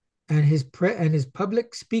 and his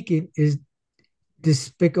public speaking is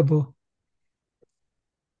despicable.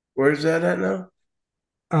 Where's that at now?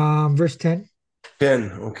 Verse 10,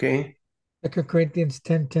 10, okay. 2 Corinthians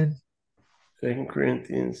 10:10. 2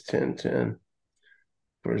 Corinthians 10:10.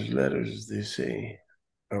 For his letters, they say,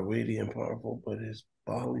 are weighty and powerful, but his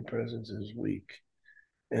bodily presence is weak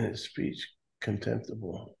and his speech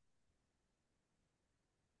contemptible.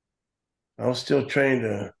 I was still trying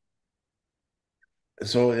to,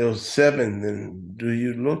 so it was 7. Then, do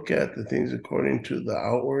you look at the things according to the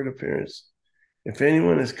outward appearance? If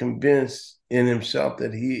anyone is convinced in himself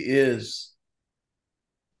that he is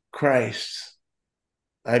Christ,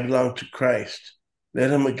 I belong to Christ,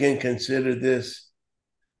 let him again consider this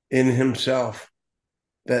in himself,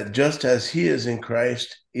 that just as he is in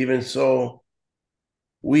Christ, even so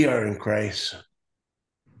we are in Christ.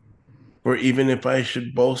 For even if I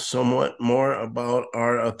should boast somewhat more about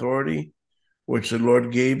our authority, which the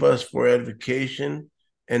Lord gave us for edification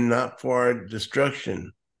and not for our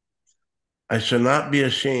destruction, I shall not be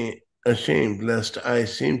ashamed lest I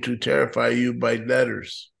seem to terrify you by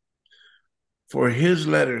letters. For his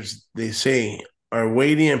letters, they say, are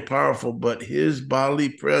weighty and powerful, but his bodily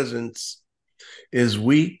presence is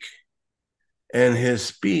weak and his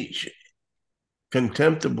speech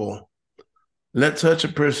contemptible. Let such a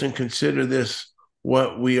person consider this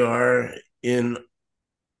what we are in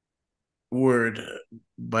word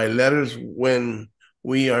by letters when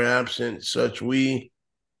we are absent, such we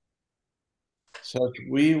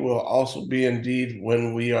will also be indeed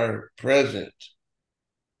when we are present.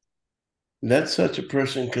 Let such a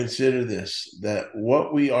person consider this, that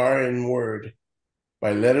what we are in word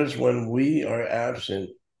by letters when we are absent,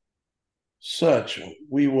 such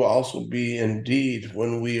we will also be indeed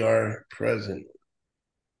when we are present.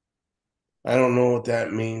 I don't know what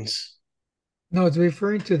that means. No, it's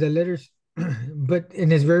referring to the letters, but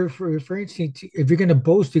and it's very referring to if you're going to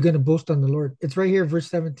boast, you're going to boast on the Lord. It's right here, verse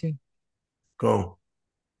 17. Go.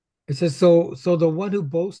 It says, so the one who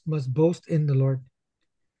boasts must boast in the Lord.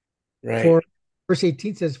 Right. For verse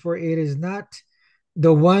 18 says, for it is not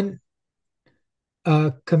the one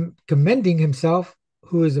commending himself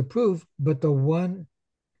who is approved, but the one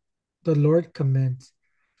the Lord commends.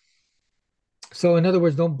 So, in other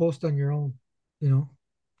words, don't boast on your own, you know,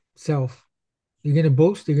 self. You're gonna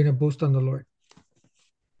boast on the Lord.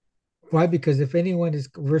 Why? Because if anyone is,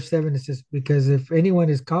 verse 7, it says, because if anyone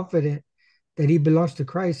is confident that he belongs to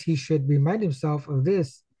Christ, he should remind himself of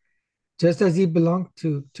this. Just as he belonged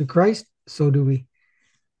to Christ, so do we.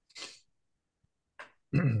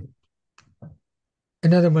 In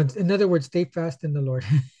other words, stay fast in the Lord.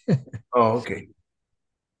 Oh, okay.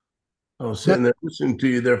 I was that, sitting there listening to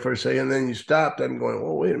you there for a second, then you stopped. I'm going,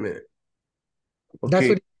 oh, wait a minute. that's Okay.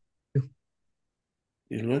 what he do.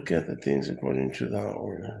 You look at the things according to the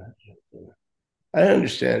order. I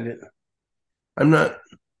understand it. I'm not,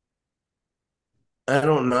 I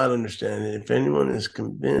don't not understand it. If anyone is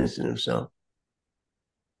convinced in himself,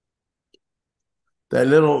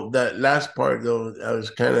 that last part though, that was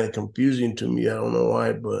kind of confusing to me. I don't know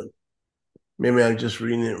why, but maybe I'm just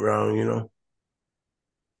reading it wrong, you know?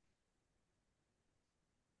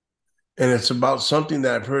 And it's about something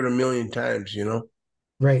that I've heard a million times, you know?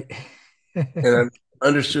 Right. And I've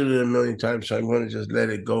understood it a million times, so I'm going to just let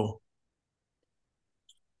it go.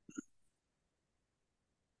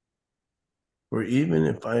 For even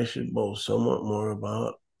if I should boast somewhat more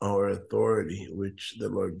about our authority, which the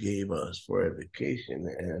Lord gave us for edification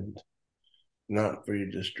and not for your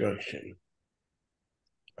destruction,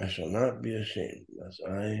 I shall not be ashamed, lest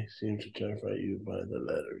I seem to terrify you by the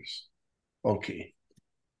letters. Okay.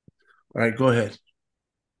 All right, go ahead.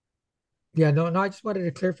 Yeah, no, I just wanted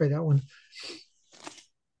to clarify that one.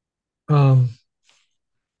 Um,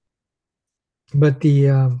 but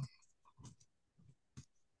the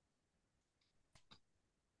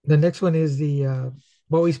next one is the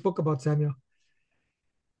what we spoke about Samuel.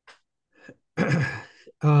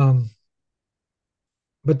 um,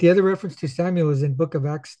 but the other reference to Samuel is in Book of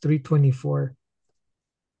Acts 3:24.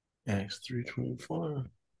 Acts 3:24.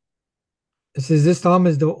 It says this Psalm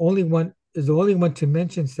is the only one to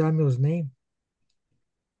mention Samuel's name.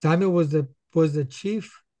 Samuel was the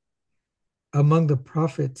chief among the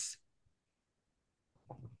prophets.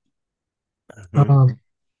 Mm-hmm.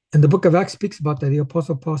 And the Book of Acts speaks about that. The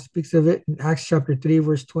Apostle Paul speaks of it in Acts chapter 3,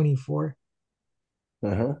 verse 24.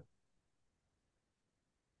 Uh-huh.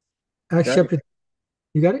 Acts Got it? chapter,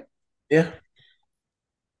 you got it? Yeah.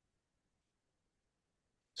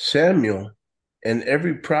 Samuel and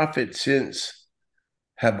every prophet since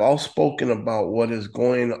have all spoken about what is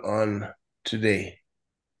going on today.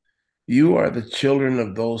 You are the children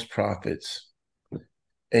of those prophets,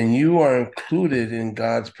 and you are included in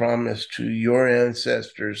God's promise to your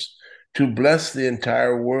ancestors to bless the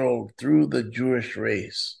entire world through the Jewish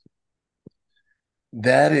race.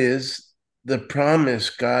 That is the promise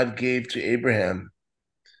God gave to Abraham.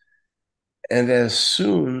 And as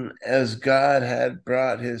soon as God had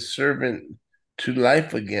brought his servant to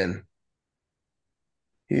life again,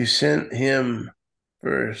 he sent him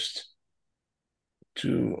first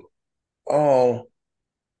to all.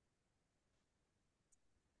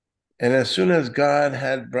 And as soon as God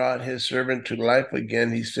had brought his servant to life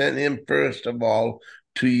again, he sent him first of all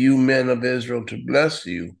to you, men of Israel, to bless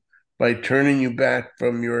you by turning you back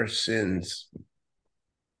from your sins.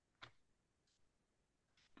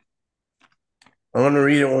 I want to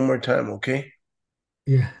read it one more time, okay?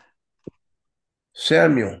 Yeah.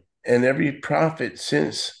 Samuel and every prophet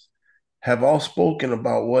since have all spoken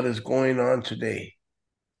about what is going on today.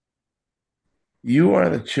 You are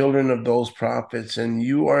the children of those prophets, and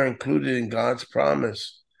you are included in God's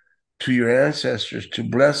promise to your ancestors to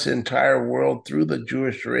bless the entire world through the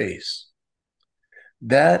Jewish race.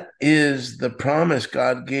 That is the promise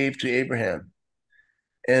God gave to Abraham.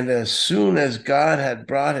 And as soon as God had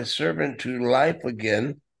brought his servant to life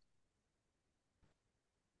again,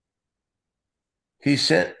 he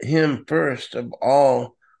sent him first of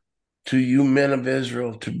all to you, men of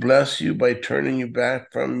Israel, to bless you by turning you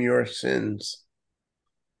back from your sins.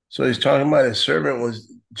 So he's talking about his servant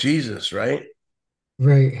was Jesus, right?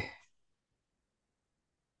 Right.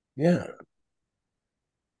 Yeah.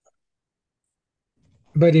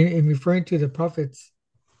 But in referring to the prophets,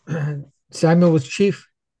 Samuel was chief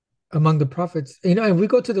among the prophets. And we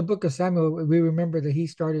go to the book of Samuel, we remember that he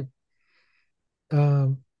started,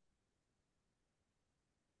 um,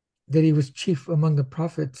 that he was chief among the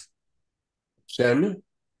prophets. Samuel?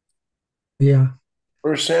 Yeah.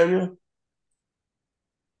 First Samuel?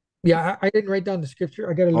 Yeah, I didn't write down the scripture.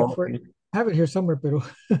 I got to look Oh, for it. I have it here somewhere, but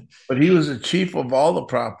but he was the chief of all the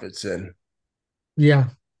prophets then. yeah.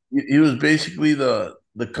 He was basically the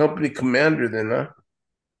company commander then, huh?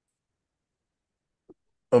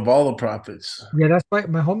 Of all the prophets. Yeah, that's right.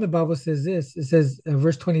 My home Bible says this. It says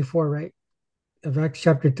verse 24, right? Of Acts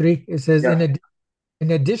chapter 3. It says, Yeah.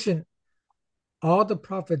 in addition, all the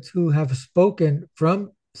prophets who have spoken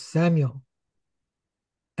from Samuel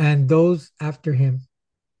and those after him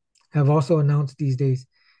have also announced these days.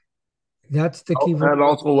 That's the key word. And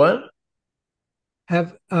also what?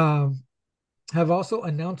 Have have also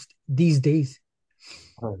announced these days.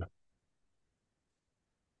 You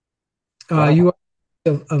Wow. are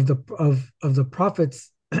of the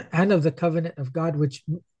prophets and of the covenant of God,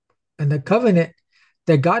 and the covenant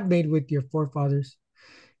that God made with your forefathers.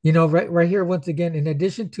 Right here once again. In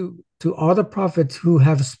addition to all the prophets who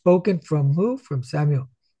have spoken from who? From Samuel.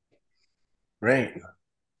 Right.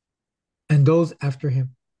 and those after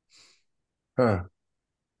him. Huh.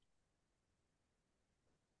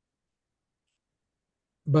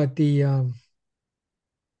 But the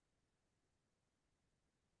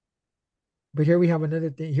but here we have another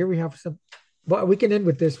thing. Here we have some. Well, we can end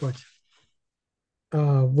with this. Watch.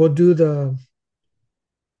 We'll do the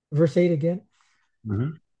verse 8 again.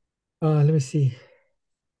 Mhm. Let me see.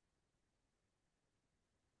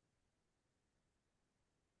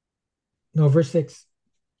 No, verse 6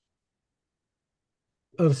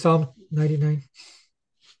 of Psalm 99.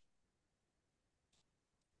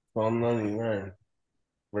 Psalm 99,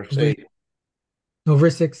 verse Wait, 8. no,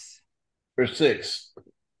 verse 6. Verse 6.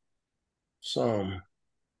 Psalm.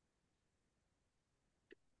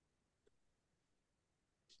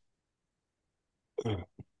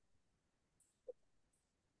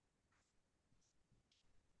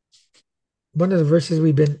 One of the verses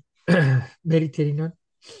we've been meditating on,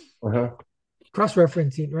 Uh-huh. cross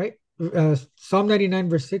referencing, right? Psalm 99,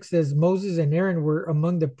 verse 6 says, Moses and Aaron were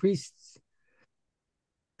among the priests,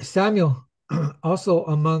 Samuel also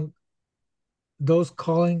among those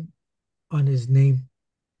calling on his name.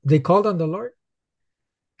 They called on the Lord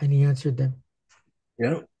and he answered them.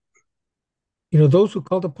 Yeah. Those who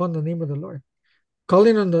called upon the name of the Lord.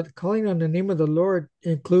 Calling on the name of the Lord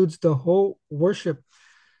includes the whole worship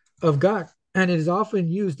of God, and it is often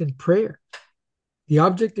used in prayer. The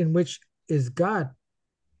object in which is God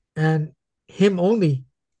and him only,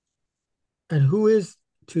 and who is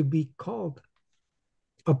to be called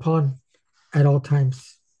upon at all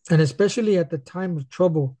times, and especially at the time of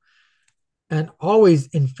trouble, and always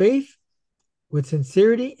in faith, with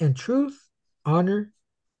sincerity and truth. Honor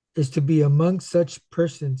is to be among such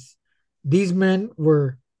persons. These men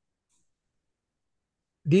were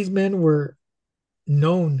these men were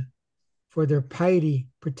known for their piety,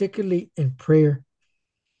 particularly in prayer.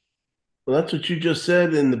 Well, that's what you just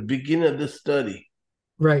said in the beginning of this study.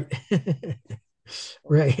 Right.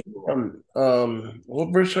 Right.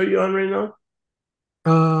 What verse are you on right now?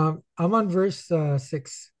 I'm on verse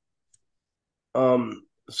 6. Psalm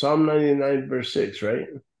 99, verse 6, right?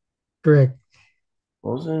 Correct.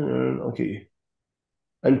 What was it? Okay.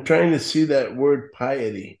 I'm trying to see that word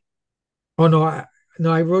piety. Oh no, I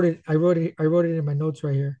wrote it. I wrote it in my notes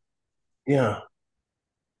right here. Yeah.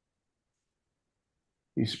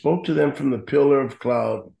 He spoke to them from the pillar of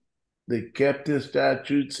cloud. They kept his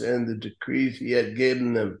statutes and the decrees he had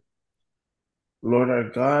given them. Lord our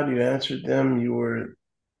God, you answered them. You were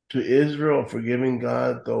to Israel a forgiving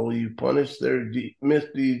God, though you punish their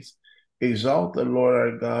misdeeds. Exalt the Lord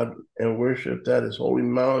our God and worship at his holy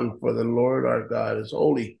mountain, for the Lord our God is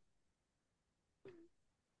holy.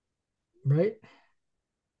 Right.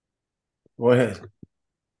 Go ahead.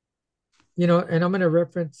 And I'm going to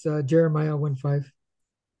reference Jeremiah 1:5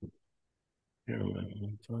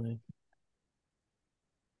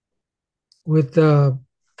 with Psalm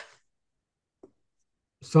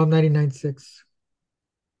 99:6.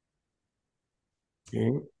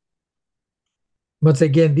 Okay. Once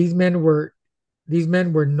again, these men were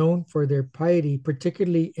known for their piety,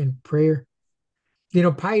 particularly in prayer.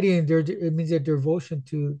 Piety and it means their devotion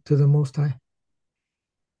to the Most High.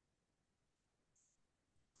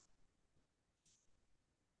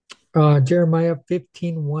 Jeremiah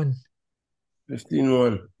 15:1.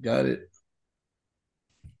 15:1. Got it.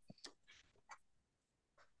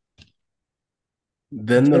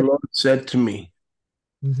 Then the Jer- Lord said to me,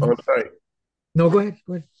 Mhm. oh, sorry. No, go ahead.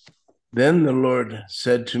 Go ahead. Then the Lord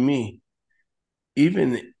said to me,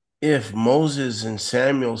 even if Moses and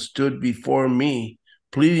Samuel stood before me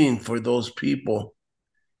pleading for those people,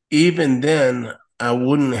 even then I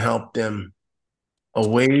wouldn't help them.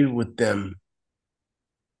 Away with them.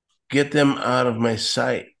 Get them out of my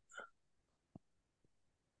sight.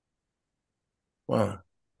 Wow.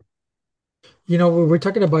 We're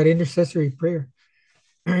talking about intercessory prayer.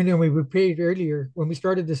 And then we prayed earlier when we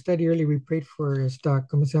started the study earlier. We prayed for stock,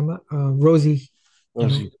 ¿cómo se llama? Rosie. You know,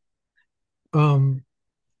 Rosie. um,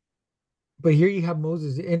 but here you have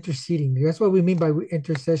Moses interceding. That's what we mean by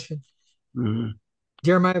intercession. Mhm.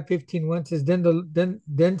 Jeremiah 15:1 says,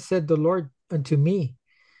 then said the Lord unto me,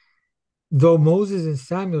 though Moses and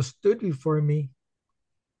Samuel stood before me,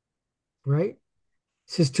 right? It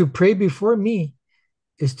says to pray before me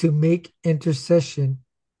is to make intercession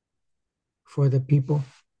for the people.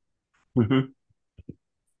 Mhm.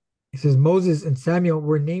 It says Moses and Samuel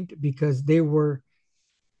were named because they were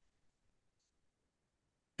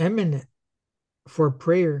eminent for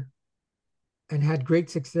prayer and had great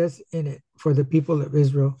success in it for the people of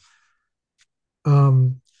Israel.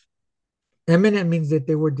 Um, Eminent means that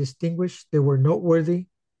they were distinguished, they were noteworthy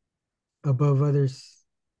above others.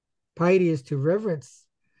 Piety is to reverence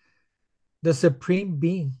the Supreme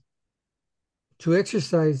Being, to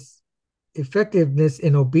exercise effectiveness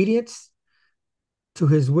in obedience to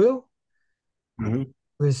his will, Mhm.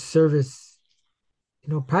 to his service.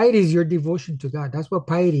 Piety is your devotion to God. That's what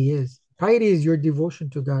piety is. Piety is your devotion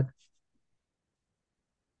to God.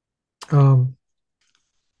 Um,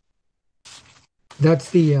 that's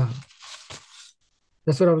the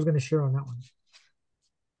that's what I was going to share on that one.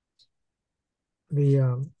 The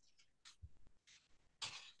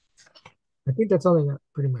I think that's all I got,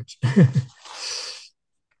 pretty much.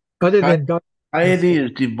 Other Pi- than God, yes, Piety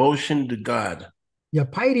is devotion to God. yeah,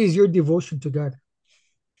 piety is your devotion to God.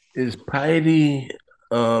 Is piety,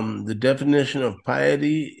 the definition of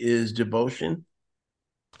piety is devotion,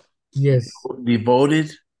 Yes,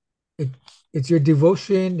 devoted, it, it's your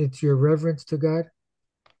devotion. It's your reverence to God.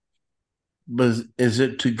 but is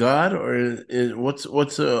it to God or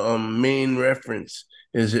what's a main reference?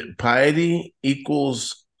 Is it piety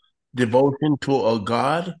equals devotion to a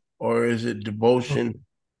God, or is it devotion?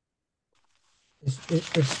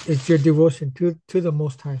 It's your devotion to the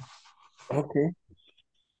Most High. Okay.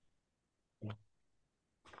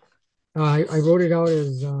 I wrote it out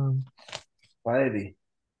as Piety.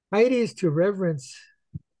 piety is to reverence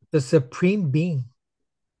the Supreme Being,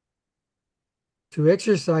 to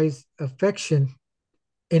exercise affection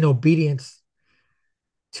in obedience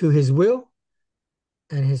to His will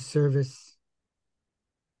and His service.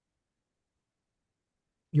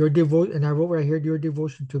 Your devotion, and I wrote right here, your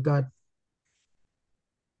devotion to God.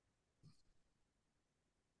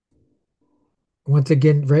 Once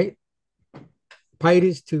again, right? Piety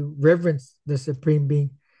is to reverence the Supreme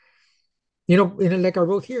Being. Like I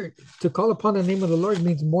wrote here, to call upon the name of the Lord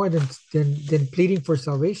means more than pleading for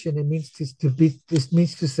salvation. It means to be. This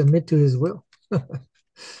means to submit to His will,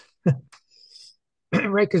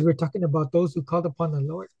 right? Because we're talking about those who called upon the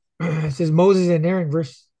Lord. It says Moses and Aaron,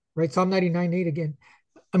 verse right, Psalm 99:8 again.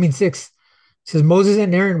 I mean 6. It says Moses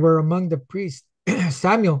and Aaron were among the priests.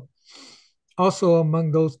 Samuel also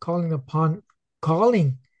among those calling upon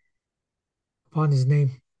His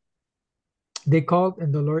name. They called,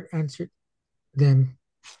 and the Lord answered them.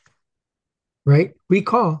 Right? We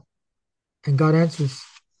call, and God answers.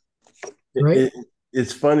 It, Right? it,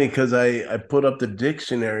 it's funny because I put up the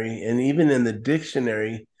dictionary, and even in the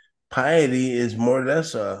dictionary, piety is more or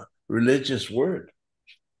less a religious word.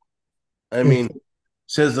 I It's mean,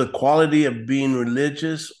 says the quality of being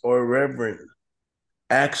religious or reverent,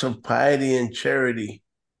 acts of piety and charity,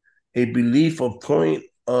 a belief or point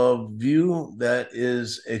of view that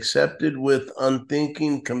is accepted with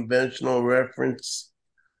unthinking conventional reference,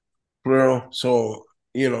 plural. So,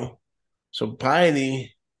 so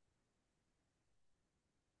piety,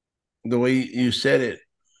 the way you said it,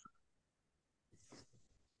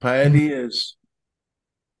 piety is,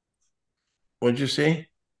 what'd you say?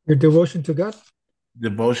 your devotion to God.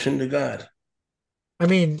 Devotion to God. I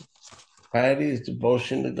mean, Piety is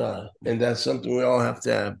devotion to God. And that's something we all have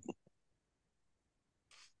to have.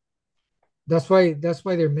 that's why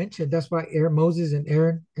they're mentioned. That's why Moses and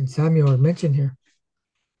Aaron and Samuel are mentioned here.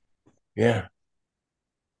 Yeah.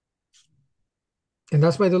 And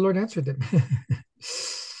that's why the Lord answered them.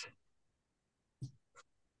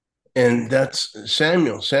 And that's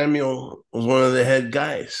Samuel. Samuel was one of the head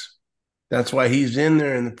guys. That's why he's in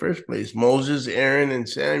there in the first place. Moses, Aaron, and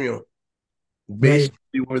Samuel Right,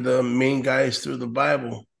 basically were the main guys through the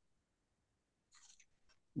Bible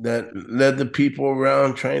that led the people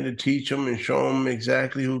around trying to teach them and show them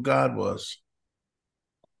exactly who God was.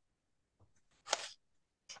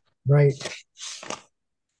 right.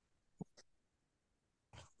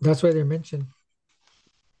 That's why they're mentioned.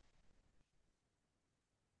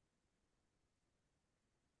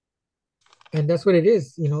 And that's what it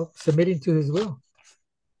is, submitting to his will.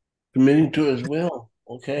 Committing to his will.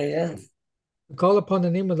 Okay, yeah. To call upon the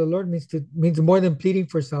name of the Lord means more than pleading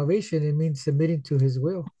for salvation. It means submitting to his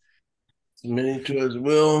will. Submitting to his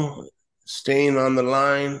will, staying on the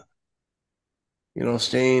line,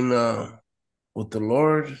 staying with the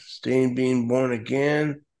Lord, staying being born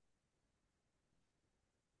again.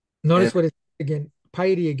 And Notice what it says again.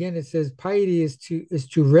 Piety again. It says piety is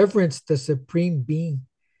to reverence the supreme being,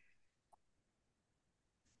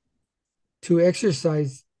 to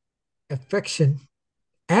exercise affection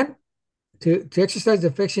and to exercise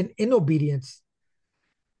affection in obedience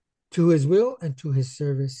to his will and to his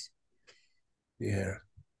service. yeah,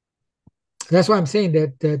 That's why I'm saying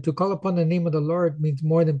that to call upon the name of the Lord means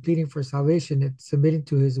more than pleading for salvation. It's submitting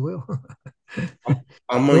to his will.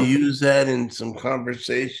 I'm gonna use that in some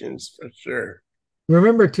conversations for sure.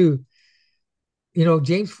 Remember to,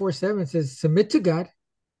 James 4:7 says, submit to God,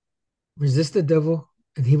 resist the devil,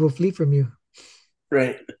 and he will flee from you.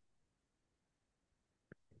 Right.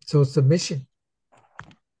 So submission,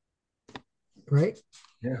 right?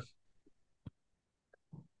 Yeah.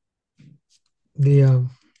 The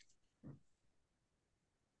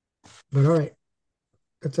but all right,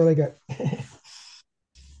 that's all I got.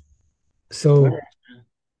 So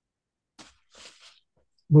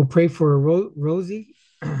we'll pray for Rosie,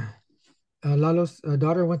 Lalo's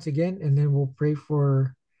daughter once again, and then we'll pray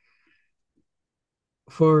for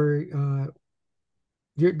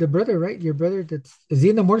your the brother, right? Your brother that's is he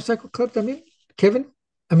in the motorcycle club? I mean, Kevin.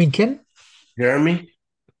 I mean Ken. Jeremy?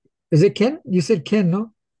 Is it Ken? You said Ken,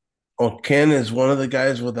 no? Oh, Ken is one of the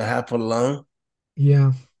guys with a half a lung.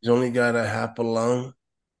 Yeah, He's only got a half a lung.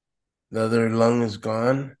 The other lung is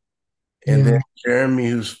gone. And then yeah. Jeremy,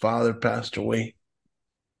 whose father passed away.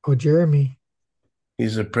 Oh, Jeremy.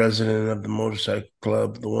 He's the president of the motorcycle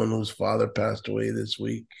club, the one whose father passed away this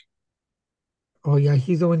week. Oh, yeah.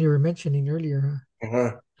 He's the one you were mentioning earlier, huh?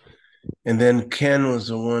 Uh-huh. And then Ken was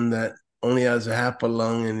the one that only has a half a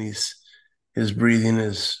lung, and his breathing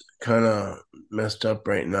is kind of messed up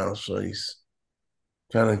right now. So he's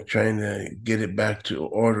kind of trying to get it back to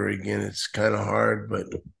order again. It's kind of hard, but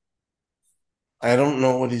I don't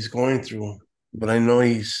know what he's going through. But I know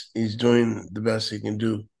he's doing the best he can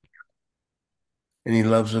do, and he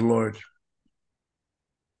loves the Lord.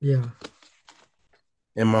 Yeah,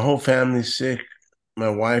 And my whole family's sick. My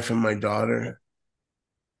wife and my daughter.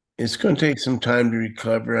 It's going to take some time to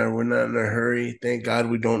recover, and we're not in a hurry. Thank God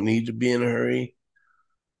we don't need to be in a hurry.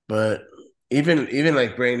 But even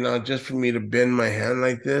like right now, just for me to bend my hand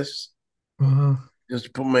like this, uh-huh. just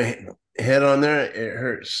to put my head on there, it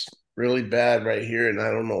hurts really bad right here, and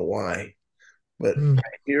I don't know why. But Mm,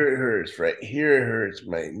 right here it hurts. Right here it hurts.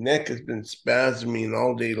 My neck has been spasming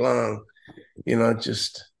all day long.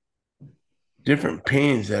 Just different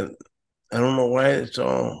pains that I don't know why it's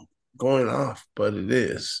all going off, but it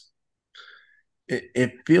is.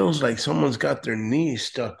 It feels like someone's got their knee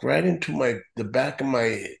stuck right into the back of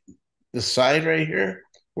the side right here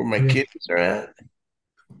where my yeah. kidneys are at.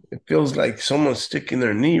 It feels like someone's sticking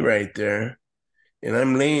their knee right there, and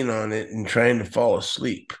I'm laying on it and trying to fall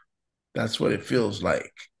asleep. That's what it feels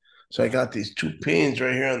like. So I got these two pains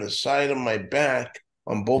right here on the side of my back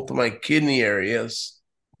on both of my kidney areas.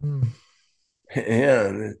 Mm, Yeah,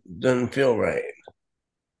 and it doesn't feel right.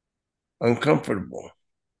 Uncomfortable.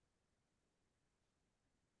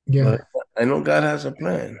 yeah. But I know God has a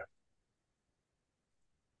plan.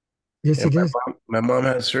 Yes, And it is. my mom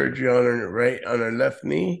had surgery on her left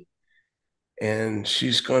knee, and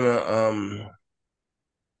she's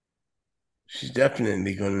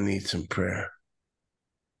definitely gonna need some prayer.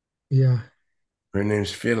 Yeah, Her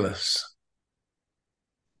name's Phyllis.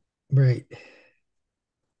 right.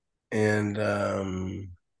 And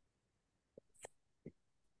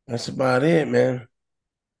that's about it, man.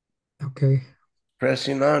 Okay.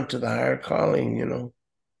 Pressing on to the higher calling,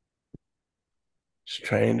 just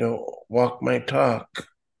trying to walk my talk.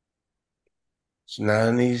 It's not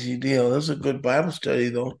an easy deal. This is a good Bible study,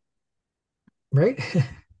 though. Right?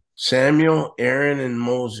 Samuel, Aaron, and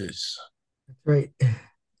Moses, Right.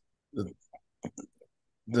 the,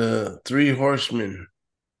 the three horsemen.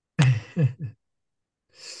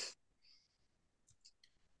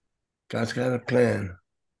 God's got a plan.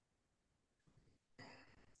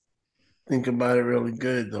 Think about it really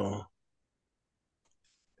good, though.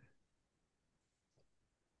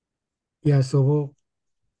 Yeah, so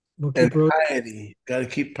we'll And keep rolling, piety. Got to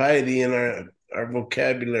keep piety in our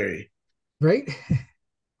vocabulary. right?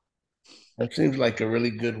 That seems like a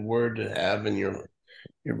really good word to have in your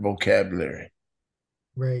vocabulary.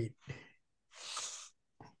 Right.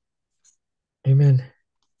 Amen.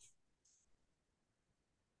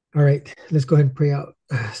 All right, let's go ahead and pray out.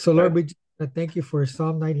 So, Right. Lord, we just thank you for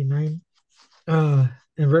Psalm 99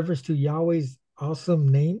 in reference to Yahweh's awesome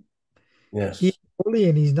name. He's Yes. holy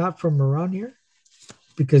and he's not from around here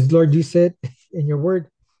because, Lord, you said in your word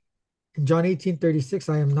in John 18:36,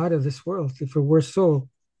 I am not of this world. If it were so,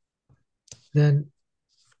 then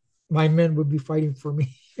my men would be fighting for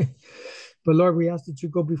me. But, Lord, we ask that you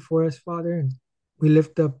go before us, Father, and we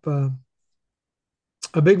lift up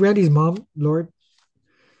a big Randy's mom, Lord.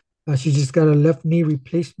 She just got a left knee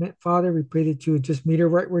replacement, Father. We pray that you would just meet her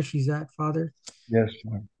right where she's at, Father. Yes,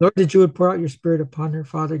 Lord. Lord, that you would pour out your spirit upon her,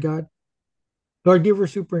 Father God. Lord, give her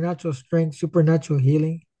supernatural strength, supernatural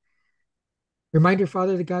healing. Remind her,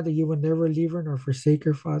 Father God, that you will never leave her nor forsake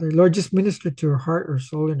her, Father. Lord, just minister to her heart, her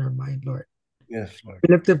soul, and her mind, Lord. Yes, Lord.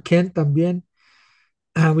 We lift up Ken también.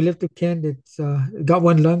 We lift up Ken that's got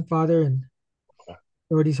one lung, Father, and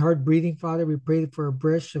Lord, he's hard breathing, Father. We pray for a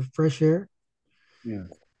breath of fresh air. Yes.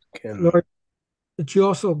 Ken, Lord, Lord. that you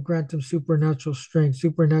also grant them supernatural strength,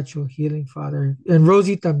 supernatural healing, Father. And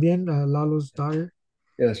Rosie también, Lalo's daughter,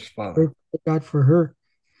 Yes, pray, Father. God, for her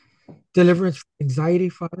deliverance from anxiety,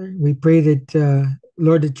 Father. We pray that,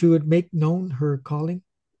 Lord, that you would make known her calling.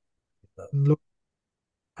 And Lord,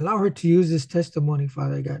 allow her to use this testimony,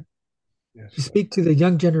 Father God, Yes, to Lord. speak to the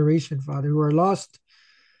young generation, Father, who are lost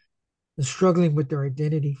and struggling with their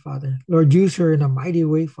identity, Father. Lord, use her in a mighty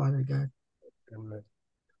way, Father God. Amen.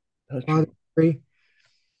 Touch her. Father, pray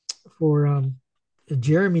for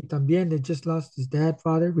Jeremy también that just lost his dad,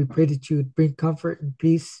 Father. We pray that you would bring comfort and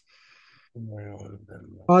peace.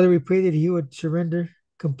 Father, we pray that he would surrender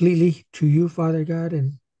completely to you, Father God,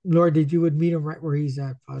 and Lord, that you would meet him right where he's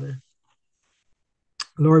at, Father.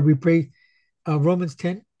 Lord, we pray Romans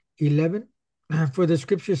 10:11. For the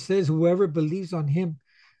scripture says, whoever believes on him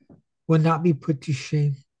will not be put to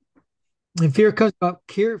shame. And fear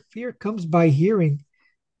comes by hearing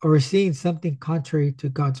or seeing something contrary to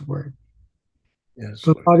God's word. Yes,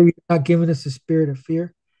 But Lord. Father, you've not given us a spirit of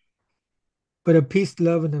fear, but of peace,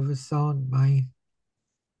 love, and of a sound mind.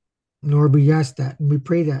 Lord, we ask that and we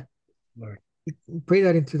pray that. Lord, We pray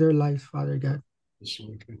that into their lives, Father God. this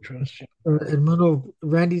Lord, we trust you. Hermano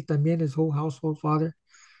Randy también, his whole household, Father.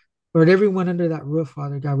 Lord, everyone under that roof,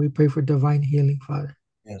 Father God, we pray for divine healing, Father.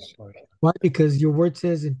 Yes, Lord. Why? Because your word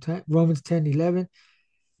says in Romans 10:11,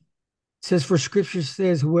 says, for scripture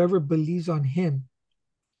says, whoever believes on him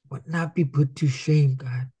would not be put to shame,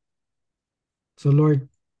 God. So, Lord,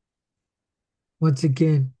 once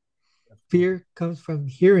again, fear comes from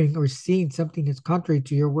hearing or seeing something that's contrary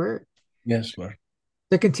to your word. Yes, Lord.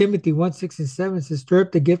 2 Timothy 1:6 and 7 says, stir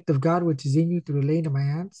up the gift of God which is in you through the laying of my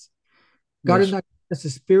hands. God has Yes. not given us a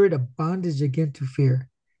spirit of bondage again to fear,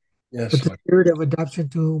 but Yes, the Lord. spirit of adoption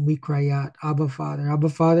to whom we cry out, Abba Father. Abba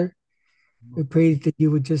Father, we pray that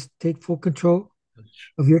you would just take full control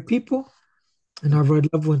of your people and of our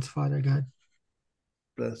loved ones, Father God.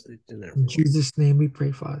 Bless each and every In one. Jesus' name we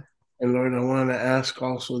pray, Father. And Lord, I want to ask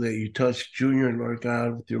also that you touch Junior, Lord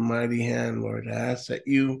God, with your mighty hand, Lord. I ask that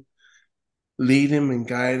you lead him and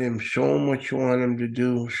guide him, show him what you want him to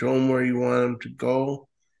do, show him where you want him to go,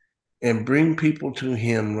 and bring people to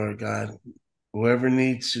him, Lord God. Whoever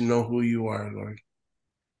needs to know who you are, Lord.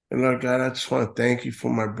 And Lord God, I just want to thank you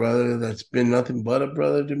for my brother that's been nothing but a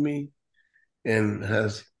brother to me and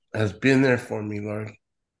has been there for me, Lord.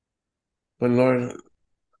 But Lord,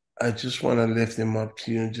 I just want to lift him up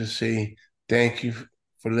to you and just say thank you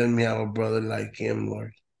for letting me have a brother like him,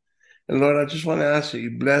 Lord. And Lord, I just want to ask that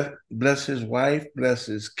you bless his wife, bless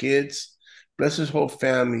his kids, bless his whole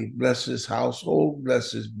family, bless his household,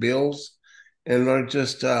 bless his bills. And Lord,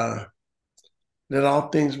 just let all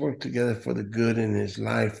things work together for the good in his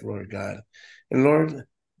life, Lord God. And Lord,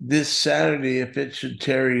 this Saturday, if it should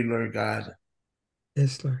tarry, Lord God,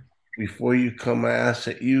 Yes, Lord. before you come, I ask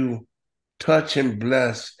that you touch and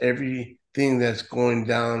bless everything that's going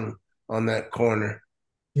down on that corner.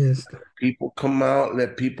 Yes, Lord. People come out,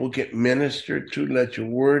 let people get ministered to, let your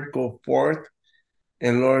word go forth.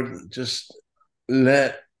 And Lord, just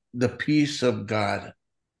let the peace of God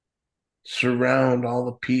surround all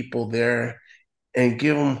the people there and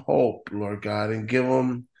give them hope, Lord God, and give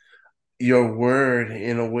them your word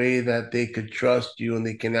in a way that they could trust you and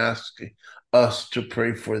they can ask us to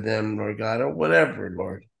pray for them, Lord God, or whatever,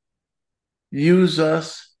 Lord. Use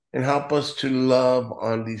us and help us to love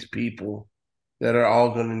on these people that are all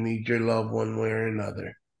going to need your love one way or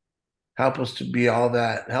another. Help us to be all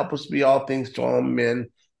that. Help us be all things to all men.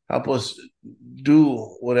 Help us do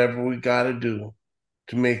whatever we got to do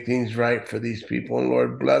to make things right for these people. And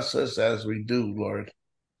Lord, bless us as we do, Lord,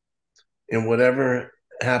 in whatever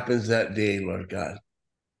happens that day, Lord God.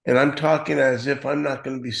 And I'm talking as if I'm not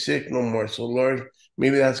going to be sick no more. So, Lord,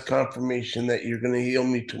 maybe that's confirmation that you're going to heal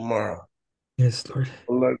me tomorrow. Yes, Lord.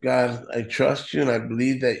 Lord God, I trust you and I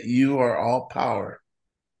believe that you are all power.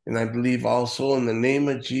 And I believe also in the name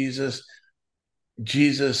of Jesus,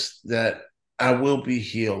 that I will be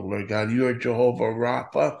healed, Lord God. You are Jehovah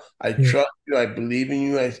Rapha. I Yes, trust you. I believe in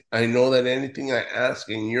you. I know that anything I ask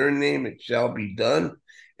in your name, it shall be done.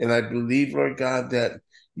 And I believe, Lord God, that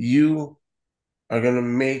you are going to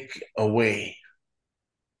make a way,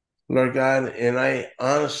 Lord God. And I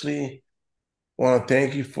honestly want to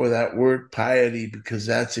thank you for that word piety because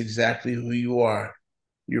that's exactly who you are.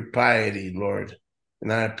 Your piety, Lord.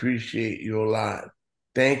 And I appreciate you a lot.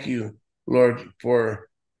 Thank you, Lord, for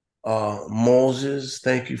Moses.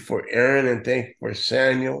 Thank you for Aaron and thank you for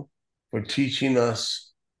Samuel for teaching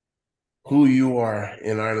us who you are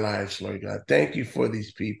in our lives, Lord God. Thank you for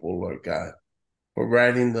these people, Lord God, for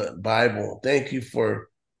writing the Bible. Thank you for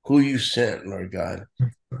who you sent, Lord God.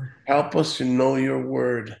 Lord. Help us to know your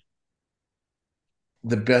word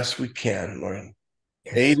the best we can, Lord.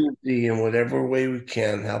 A Yes. to Z in whatever way we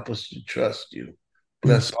can. Help us to trust you. Thank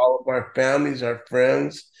Bless all of our families, our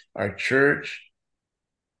friends, our church.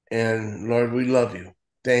 And Lord, we love you.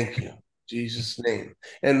 Thank you. In Jesus' name.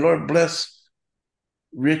 And Lord, bless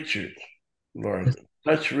Richard, you. Lord.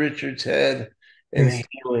 Touch Richard's head and Yes.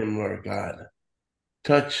 heal him, Lord God.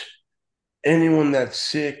 Touch anyone that's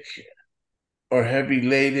sick or heavy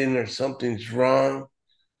laden or something's wrong.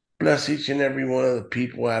 Bless each and every one of the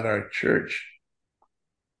people at our church.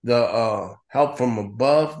 The help from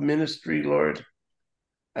above ministry, Lord.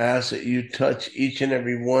 I ask that you touch each and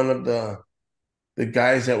every one of the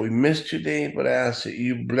guys that we missed today, but I ask that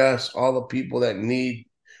you bless all the people that need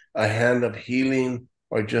a hand of healing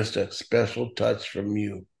or just a special touch from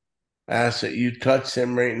you. I ask that you touch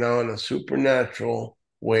them right now in a supernatural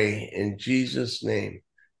way. In Jesus' name,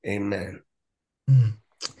 amen. Mm.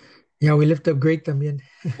 Yeah, we lift up Greg también.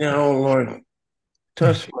 Now, Lord,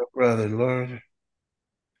 touch my brother, Lord.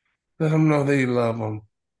 Let him know that you love him.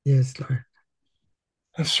 Yes, Lord.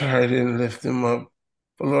 I'm sorry I didn't lift him up.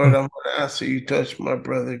 But Lord, Oh, I'm going to ask that you touch my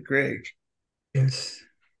brother Greg yes.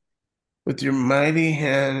 with your mighty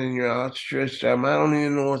hand and your outstretched arm. I don't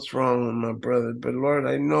even know what's wrong with my brother, but Lord,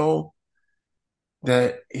 I know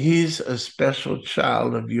that he's a special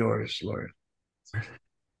child of yours, Lord.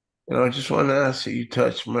 And I just want to ask that you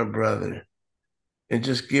touch my brother and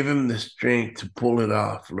just give him the strength to pull it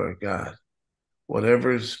off, Lord God.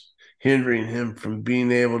 Whatever's hindering him from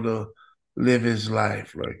being able to live his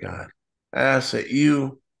life, Lord God. I ask that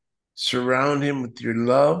you surround him with your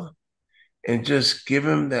love and just give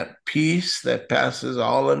him that peace that passes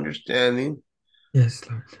all understanding Yes,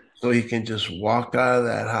 Lord. so he can just walk out of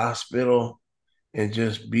that hospital and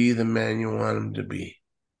just be the man you want him to be.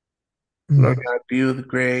 Lord Mm. God, be with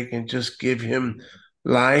Greg and just give him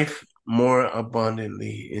life more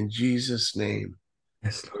abundantly. In Jesus' name,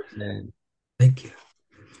 Yes, Lord. amen. Thank you.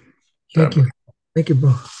 Sorry, Thank you. Thank you,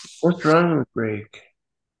 bro. what's wrong with Greg?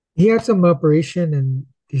 He had some operation and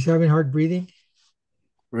he's having hard breathing.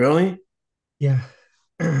 Really? Yeah.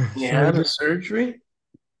 He So he had a did, surgery?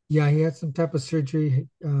 yeah, he had some type of surgery.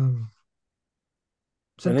 I Some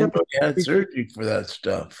didn't type know of he had surgery. surgery for that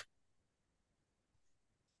stuff.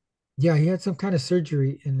 Yeah, he had some kind of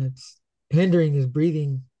surgery and it's hindering his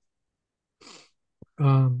breathing.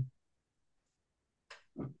 Um,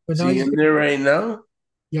 but Is now he he's in good. there right now?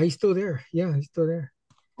 Yeah, he's still there. Yeah, he's still there.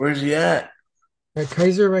 Where's he at? At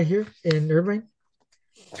Kaiser right here in Irvine.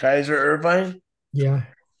 Kaiser Irvine? Yeah.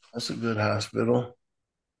 That's a good hospital.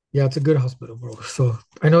 Yeah, it's a good hospital, bro. So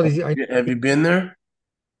I know these. Have you been there?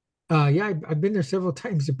 Yeah, I've been there several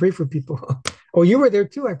times to pray for people. Oh, you were there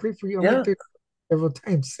too. I prayed for you. I went Yeah, there several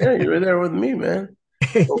times. yeah, you were there with me, man.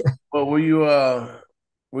 Well, were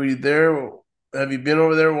you there? Have you been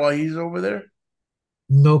over there while he's over there?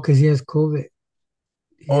 No, because he has COVID.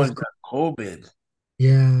 He Oh, has he's co- got COVID.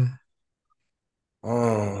 yeah.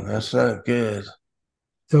 Oh, that's not good.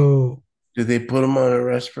 So Did they put him on a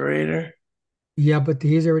respirator? yeah, but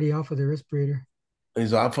he's already off of the respirator.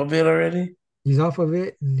 He's off of it already? He's off of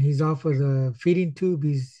it, and he's off of the feeding tube.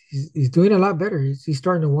 He's doing a lot better. He's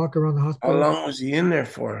starting to walk around the How hospital long was he in there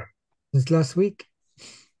for? since last week.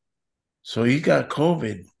 So he got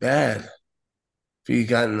COVID bad if he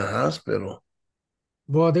got in the hospital.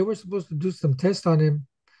 Well, they were supposed to do some tests on him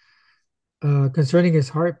concerning his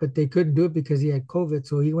heart, but they couldn't do it because he had COVID.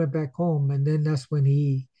 So he went back home, and then that's when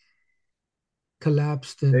he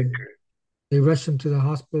collapsed, and Thicker. they rushed him to the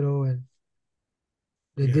hospital, and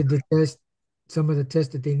they Yeah. did the test, some of the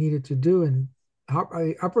tests that they needed to do, and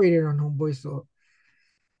I operated on homeboy. So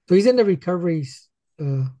he's in the recovery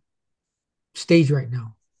uh, stage right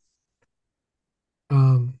now.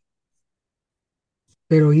 Um,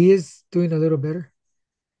 pero he is doing a little better.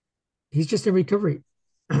 He's just in recovery.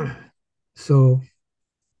 So,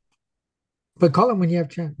 but call him when you have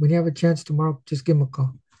chance. When you have a chance tomorrow, just give him a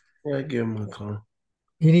call. Yeah, give him a call.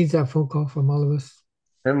 He needs that phone call from all of us.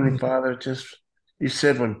 Heavenly Father, just you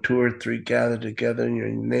said when two or three gather together in your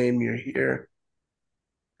name, you're here.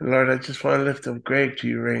 And Lord, I just want to lift up Greg to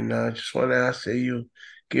you right now. I just want to ask that you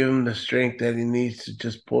give him the strength that he needs to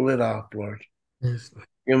just pull it off, Lord. Yes,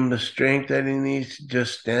 Give him the strength that he needs to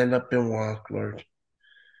just stand up and walk, Lord.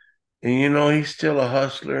 And you know, he's still a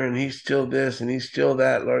hustler and he's still this and he's still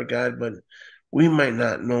that, Lord God, but we might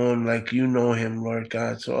not know him like you know him, Lord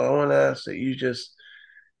God. So I want to ask that you just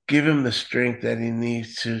give him the strength that he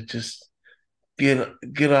needs to just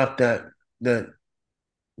get off that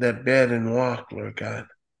that bed and walk, Lord God.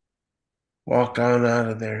 Walk on out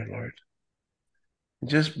of there, Lord.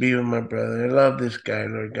 Just be with my brother. I love this guy,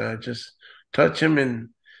 Lord God. Just touch him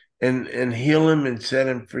and heal him and set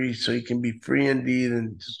him free so he can be free indeed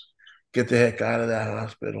and just get the heck out of that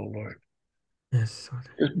hospital, Lord. Yes, Lord.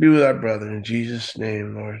 Just be with our brother in Jesus'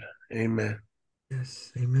 name, Lord. Amen.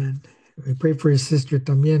 Yes, amen. We pray for his sister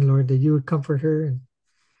también, Lord, that you would comfort her and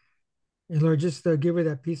Lord, just give her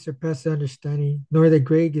that peace surpasses understanding. Lord, that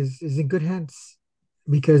Greg is in good hands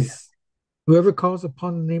Yeah. because whoever calls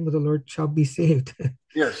upon the name of the Lord shall be saved.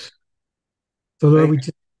 Yes. So, Lord, Thank we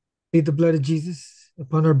just plead the blood of Jesus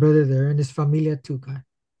upon our brother there and his familia too, God. In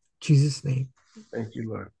Jesus' name. Thank you,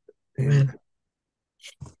 Lord. Amen. Amen.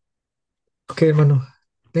 Okay, hermano.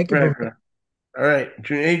 Thank you, Right, bro. bro. All right.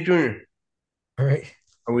 Hey, Junior, All right.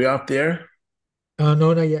 are we off there? No,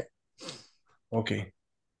 not yet. Okay.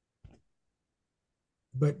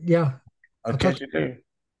 But yeah, I'll I'll talk catch to you there. you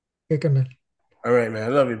later, man. All right, man. I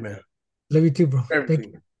love you, man. Love you too, bro. Thank you.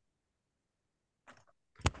 Everything.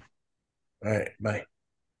 All right. Bye.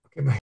 Okay, bye.